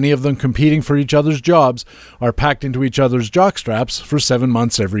men, many of them competing for each other's jobs, are packed into each other's jockstraps for 7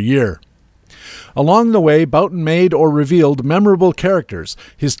 months every year. Along the way, Bouton made or revealed memorable characters,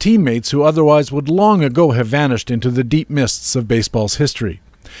 his teammates who otherwise would long ago have vanished into the deep mists of baseball's history.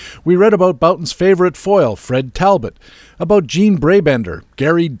 We read about Bouton's favorite foil, Fred Talbot, about Gene Brabender,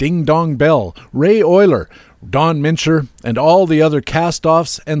 Gary Ding Dong Bell, Ray Euler, Don Mincher, and all the other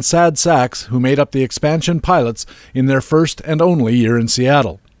cast-offs and sad sacks who made up the expansion pilots in their first and only year in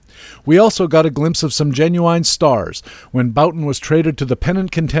Seattle. We also got a glimpse of some genuine stars when Bouton was traded to the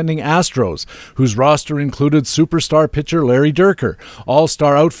pennant-contending Astros, whose roster included superstar pitcher Larry Dierker,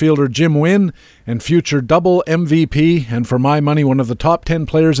 all-star outfielder Jim Wynn, and future double MVP, and for my money one of the top 10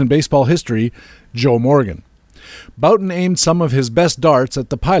 players in baseball history, Joe Morgan. Boughton aimed some of his best darts at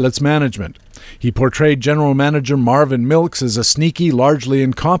the Pilots' management. He portrayed General Manager Marvin Milks as a sneaky, largely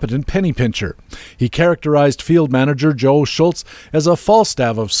incompetent penny pincher. He characterized Field Manager Joe Schultz as a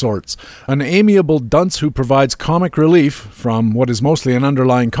Falstaff of sorts, an amiable dunce who provides comic relief from what is mostly an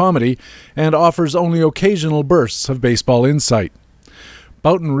underlying comedy and offers only occasional bursts of baseball insight.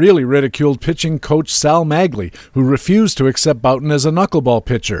 Boughton really ridiculed pitching coach Sal Magley, who refused to accept Boughton as a knuckleball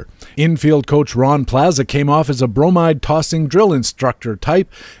pitcher. Infield coach Ron Plaza came off as a bromide-tossing drill instructor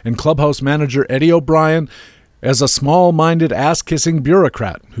type, and clubhouse manager Eddie O'Brien as a small-minded, ass-kissing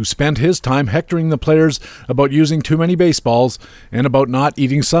bureaucrat who spent his time hectoring the players about using too many baseballs and about not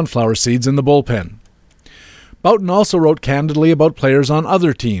eating sunflower seeds in the bullpen. Boughton also wrote candidly about players on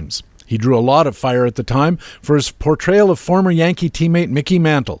other teams. He drew a lot of fire at the time for his portrayal of former Yankee teammate Mickey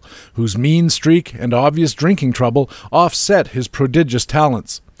Mantle, whose mean streak and obvious drinking trouble offset his prodigious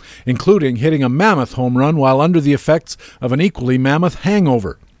talents, including hitting a mammoth home run while under the effects of an equally mammoth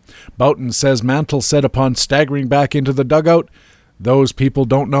hangover. Boughton says Mantle said upon staggering back into the dugout, "Those people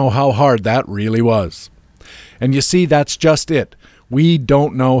don't know how hard that really was." And you see, that's just it. We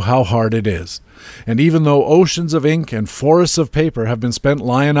don't know how hard it is. And even though oceans of ink and forests of paper have been spent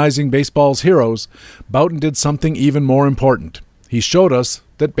lionizing baseball's heroes, Boughton did something even more important. He showed us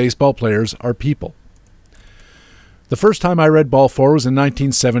that baseball players are people. The first time I read Ball 4 was in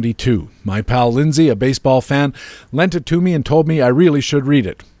 1972. My pal Lindsay, a baseball fan, lent it to me and told me I really should read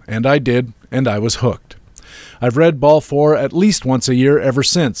it. And I did, and I was hooked. I've read Ball 4 at least once a year ever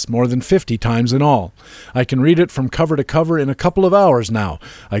since, more than 50 times in all. I can read it from cover to cover in a couple of hours now.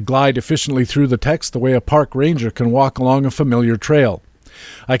 I glide efficiently through the text the way a park ranger can walk along a familiar trail.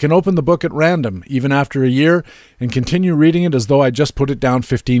 I can open the book at random, even after a year, and continue reading it as though I just put it down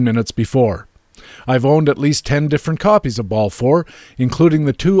 15 minutes before. I've owned at least 10 different copies of Ball 4, including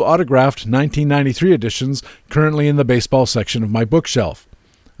the 2 autographed 1993 editions currently in the baseball section of my bookshelf.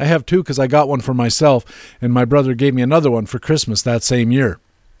 I have 2 because I got one for myself, and my brother gave me another one for Christmas that same year.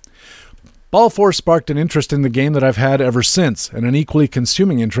 Ball 4 sparked an interest in the game that I've had ever since, and an equally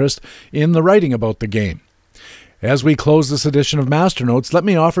consuming interest in the writing about the game. As we close this edition of Masternotes, let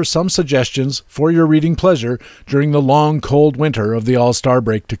me offer some suggestions for your reading pleasure during the long, cold winter of the All-Star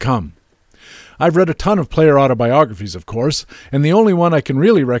break to come. I've read a ton of player autobiographies, of course, and the only one I can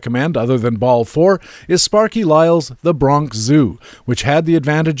really recommend, other than Ball 4, is Sparky Lyle's The Bronx Zoo, which had the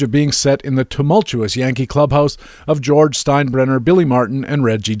advantage of being set in the tumultuous Yankee clubhouse of George Steinbrenner, Billy Martin, and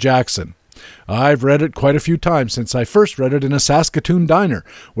Reggie Jackson. I've read it quite a few times since I first read it in a Saskatoon diner,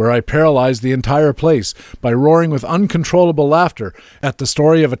 where I paralyzed the entire place by roaring with uncontrollable laughter at the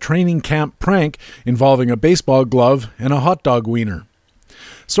story of a training camp prank involving a baseball glove and a hot dog wiener.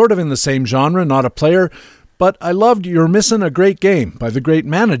 Sort of in the same genre, not a player, but I loved You're Missin' a Great Game by the great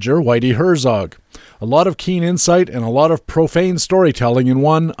manager Whitey Herzog. A lot of keen insight and a lot of profane storytelling in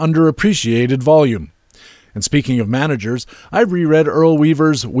one underappreciated volume. And speaking of managers, I've reread Earl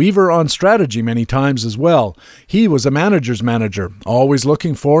Weaver's Weaver on Strategy many times as well. He was a manager's manager, always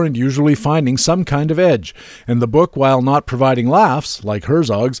looking for and usually finding some kind of edge. And the book, while not providing laughs, like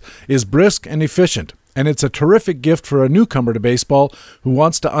Herzog's, is brisk and efficient. And it's a terrific gift for a newcomer to baseball who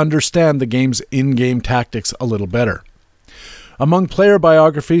wants to understand the game's in-game tactics a little better. Among player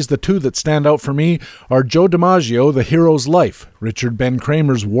biographies, the 2 that stand out for me are Joe DiMaggio, The Hero's Life, Richard Ben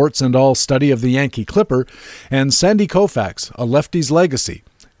Kramer's warts-and-all study of the Yankee Clipper, and Sandy Koufax, A Lefty's Legacy,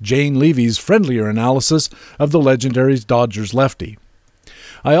 Jane Levy's friendlier analysis of the legendary Dodgers lefty.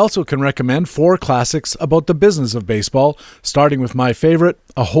 I also can recommend 4 classics about the business of baseball, starting with my favorite,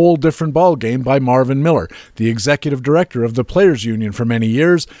 A Whole Different Ball Game by Marvin Miller, the executive director of the Players Union for many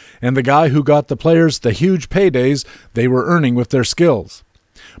years, and the guy who got the players the huge paydays they were earning with their skills.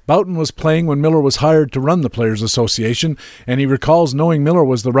 Boughton was playing when Miller was hired to run the Players Association, and he recalls knowing Miller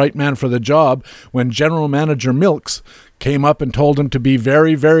was the right man for the job when General Manager Milks came up and told him to be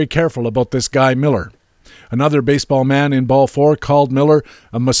very, very careful about this guy Miller. Another baseball man in Ball 4 called Miller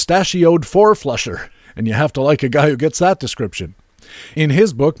a mustachioed four-flusher, and you have to like a guy who gets that description. In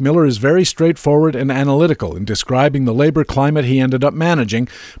his book, Miller is very straightforward and analytical in describing the labor climate he ended up managing,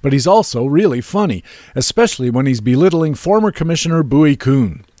 but he's also really funny, especially when he's belittling former Commissioner Bowie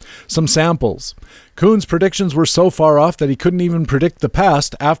Kuhn. Some samples. Kuhn's predictions were so far off that he couldn't even predict the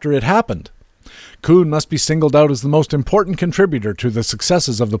past after it happened. Kuhn must be singled out as the most important contributor to the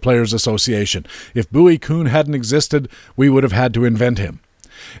successes of the Players Association. If Bowie Kuhn hadn't existed, we would have had to invent him.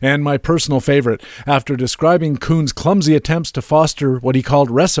 And my personal favorite, after describing Kuhn's clumsy attempts to foster what he called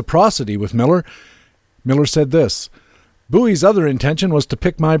reciprocity with Miller, Miller said this, "Bowie's other intention was to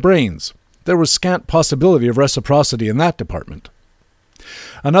pick my brains. There was scant possibility of reciprocity in that department."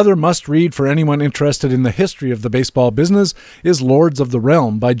 Another must-read for anyone interested in the history of the baseball business is Lords of the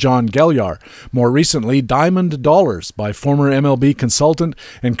Realm by John Gellar. More recently, Diamond Dollars by former MLB consultant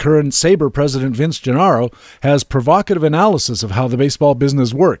and current SABR president Vince Gennaro has provocative analysis of how the baseball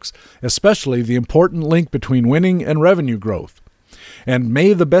business works, especially the important link between winning and revenue growth. And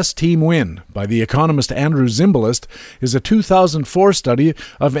May the Best Team Win by the economist Andrew Zimbalist is a 2004 study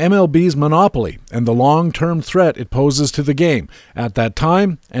of MLB's monopoly and the long-term threat it poses to the game at that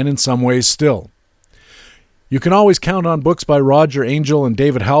time and in some ways still. You can always count on books by Roger Angell and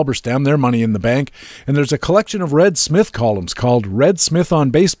David Halberstam, their money in the bank, and there's a collection of Red Smith columns called Red Smith on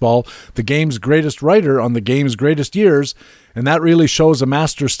Baseball, the game's greatest writer on the game's greatest years, and that really shows a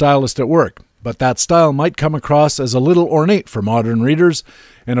master stylist at work. But that style might come across as a little ornate for modern readers,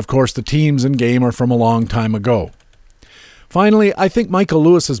 and of course the teams and game are from a long time ago. Finally, I think Michael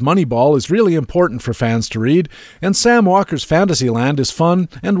Lewis's Moneyball is really important for fans to read, and Sam Walker's Fantasyland is fun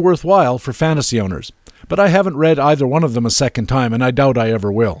and worthwhile for fantasy owners. But I haven't read either one of them a second time, and I doubt I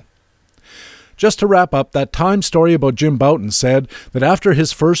ever will. Just to wrap up, that Time story about Jim Bouton said that after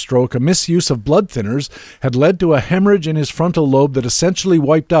his first stroke, a misuse of blood thinners had led to a hemorrhage in his frontal lobe that essentially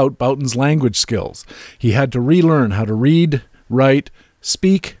wiped out Bouton's language skills. He had to relearn how to read, write,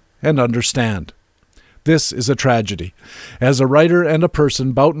 speak, and understand. This is a tragedy. As a writer and a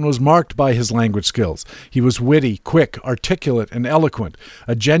person, Bouton was marked by his language skills. He was witty, quick, articulate, and eloquent,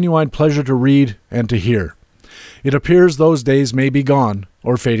 a genuine pleasure to read and to hear. It appears those days may be gone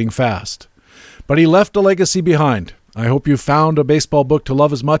or fading fast. But he left a legacy behind. I hope you found a baseball book to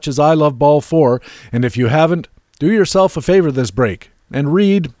love as much as I love Ball 4, and if you haven't, do yourself a favor this break and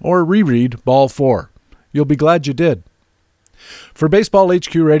read or reread Ball 4. You'll be glad you did. For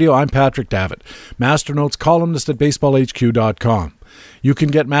BaseballHQ Radio, I'm Patrick Davitt, Masternotes columnist at BaseballHQ.com. You can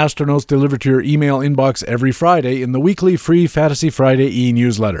get Masternotes delivered to your email inbox every Friday in the weekly free Fantasy Friday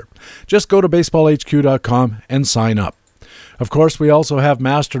e-newsletter. Just go to BaseballHQ.com and sign up. Of course, we also have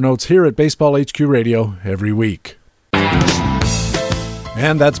Masternotes here at BaseballHQ Radio every week.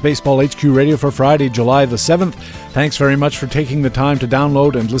 And that's BaseballHQ Radio for Friday, July the 7th. Thanks very much for taking the time to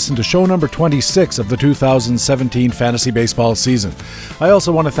download and listen to show number 26 of the 2017 Fantasy Baseball season. I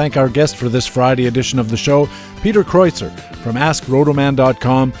also want to thank our guest for this Friday edition of the show, Peter Kreutzer from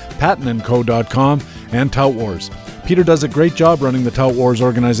AskRotoman.com, PattonandCo.com, and Tout Wars. Peter does a great job running the Tout Wars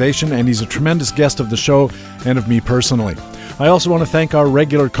organization, and he's a tremendous guest of the show and of me personally. I also want to thank our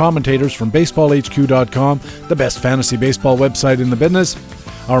regular commentators from BaseballHQ.com, the best fantasy baseball website in the business.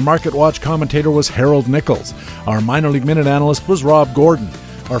 Our Market Watch commentator was Harold Nichols. Our Minor League Minute analyst was Rob Gordon.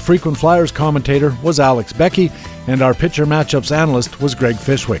 Our Frequent Flyers commentator was Alex Becky, and our Pitcher Matchups analyst was Greg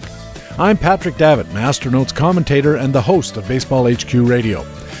Fishwick. I'm Patrick Davitt, Masternotes commentator and the host of BaseballHQ Radio.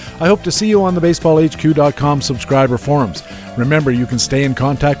 I hope to see you on the BaseballHQ.com subscriber forums. Remember, you can stay in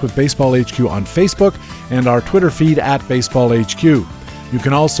contact with BaseballHQ on Facebook and our Twitter feed at BaseballHQ. You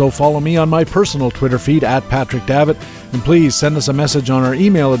can also follow me on my personal Twitter feed at Patrick Davitt, and please send us a message on our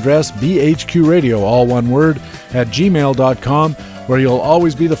email address, bhqradio, all one word, at gmail.com, where you'll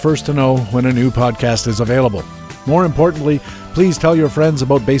always be the first to know when a new podcast is available. More importantly, please tell your friends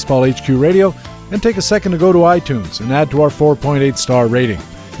about BaseballHQ Radio and take a second to go to iTunes and add to our 4.8 star rating.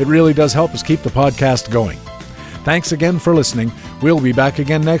 It really does help us keep the podcast going. Thanks again for listening. We'll be back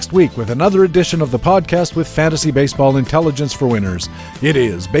again next week with another edition of the podcast with fantasy baseball intelligence for winners. It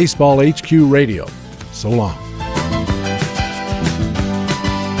is BaseballHQ Radio. So long.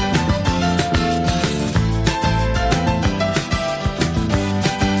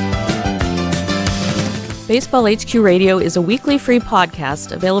 BaseballHQ Radio is a weekly free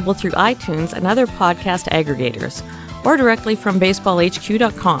podcast available through iTunes and other podcast aggregators, or directly from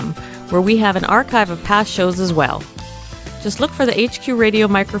BaseballHQ.com, where we have an archive of past shows as well. Just look for the HQ Radio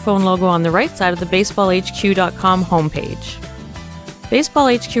microphone logo on the right side of the BaseballHQ.com homepage.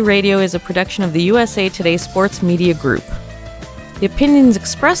 BaseballHQ Radio is a production of the USA Today Sports Media Group. The opinions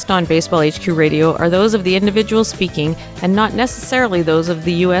expressed on BaseballHQ Radio are those of the individual speaking and not necessarily those of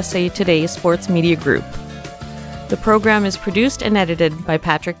the USA Today Sports Media Group. The program is produced and edited by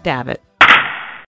Patrick Davitt.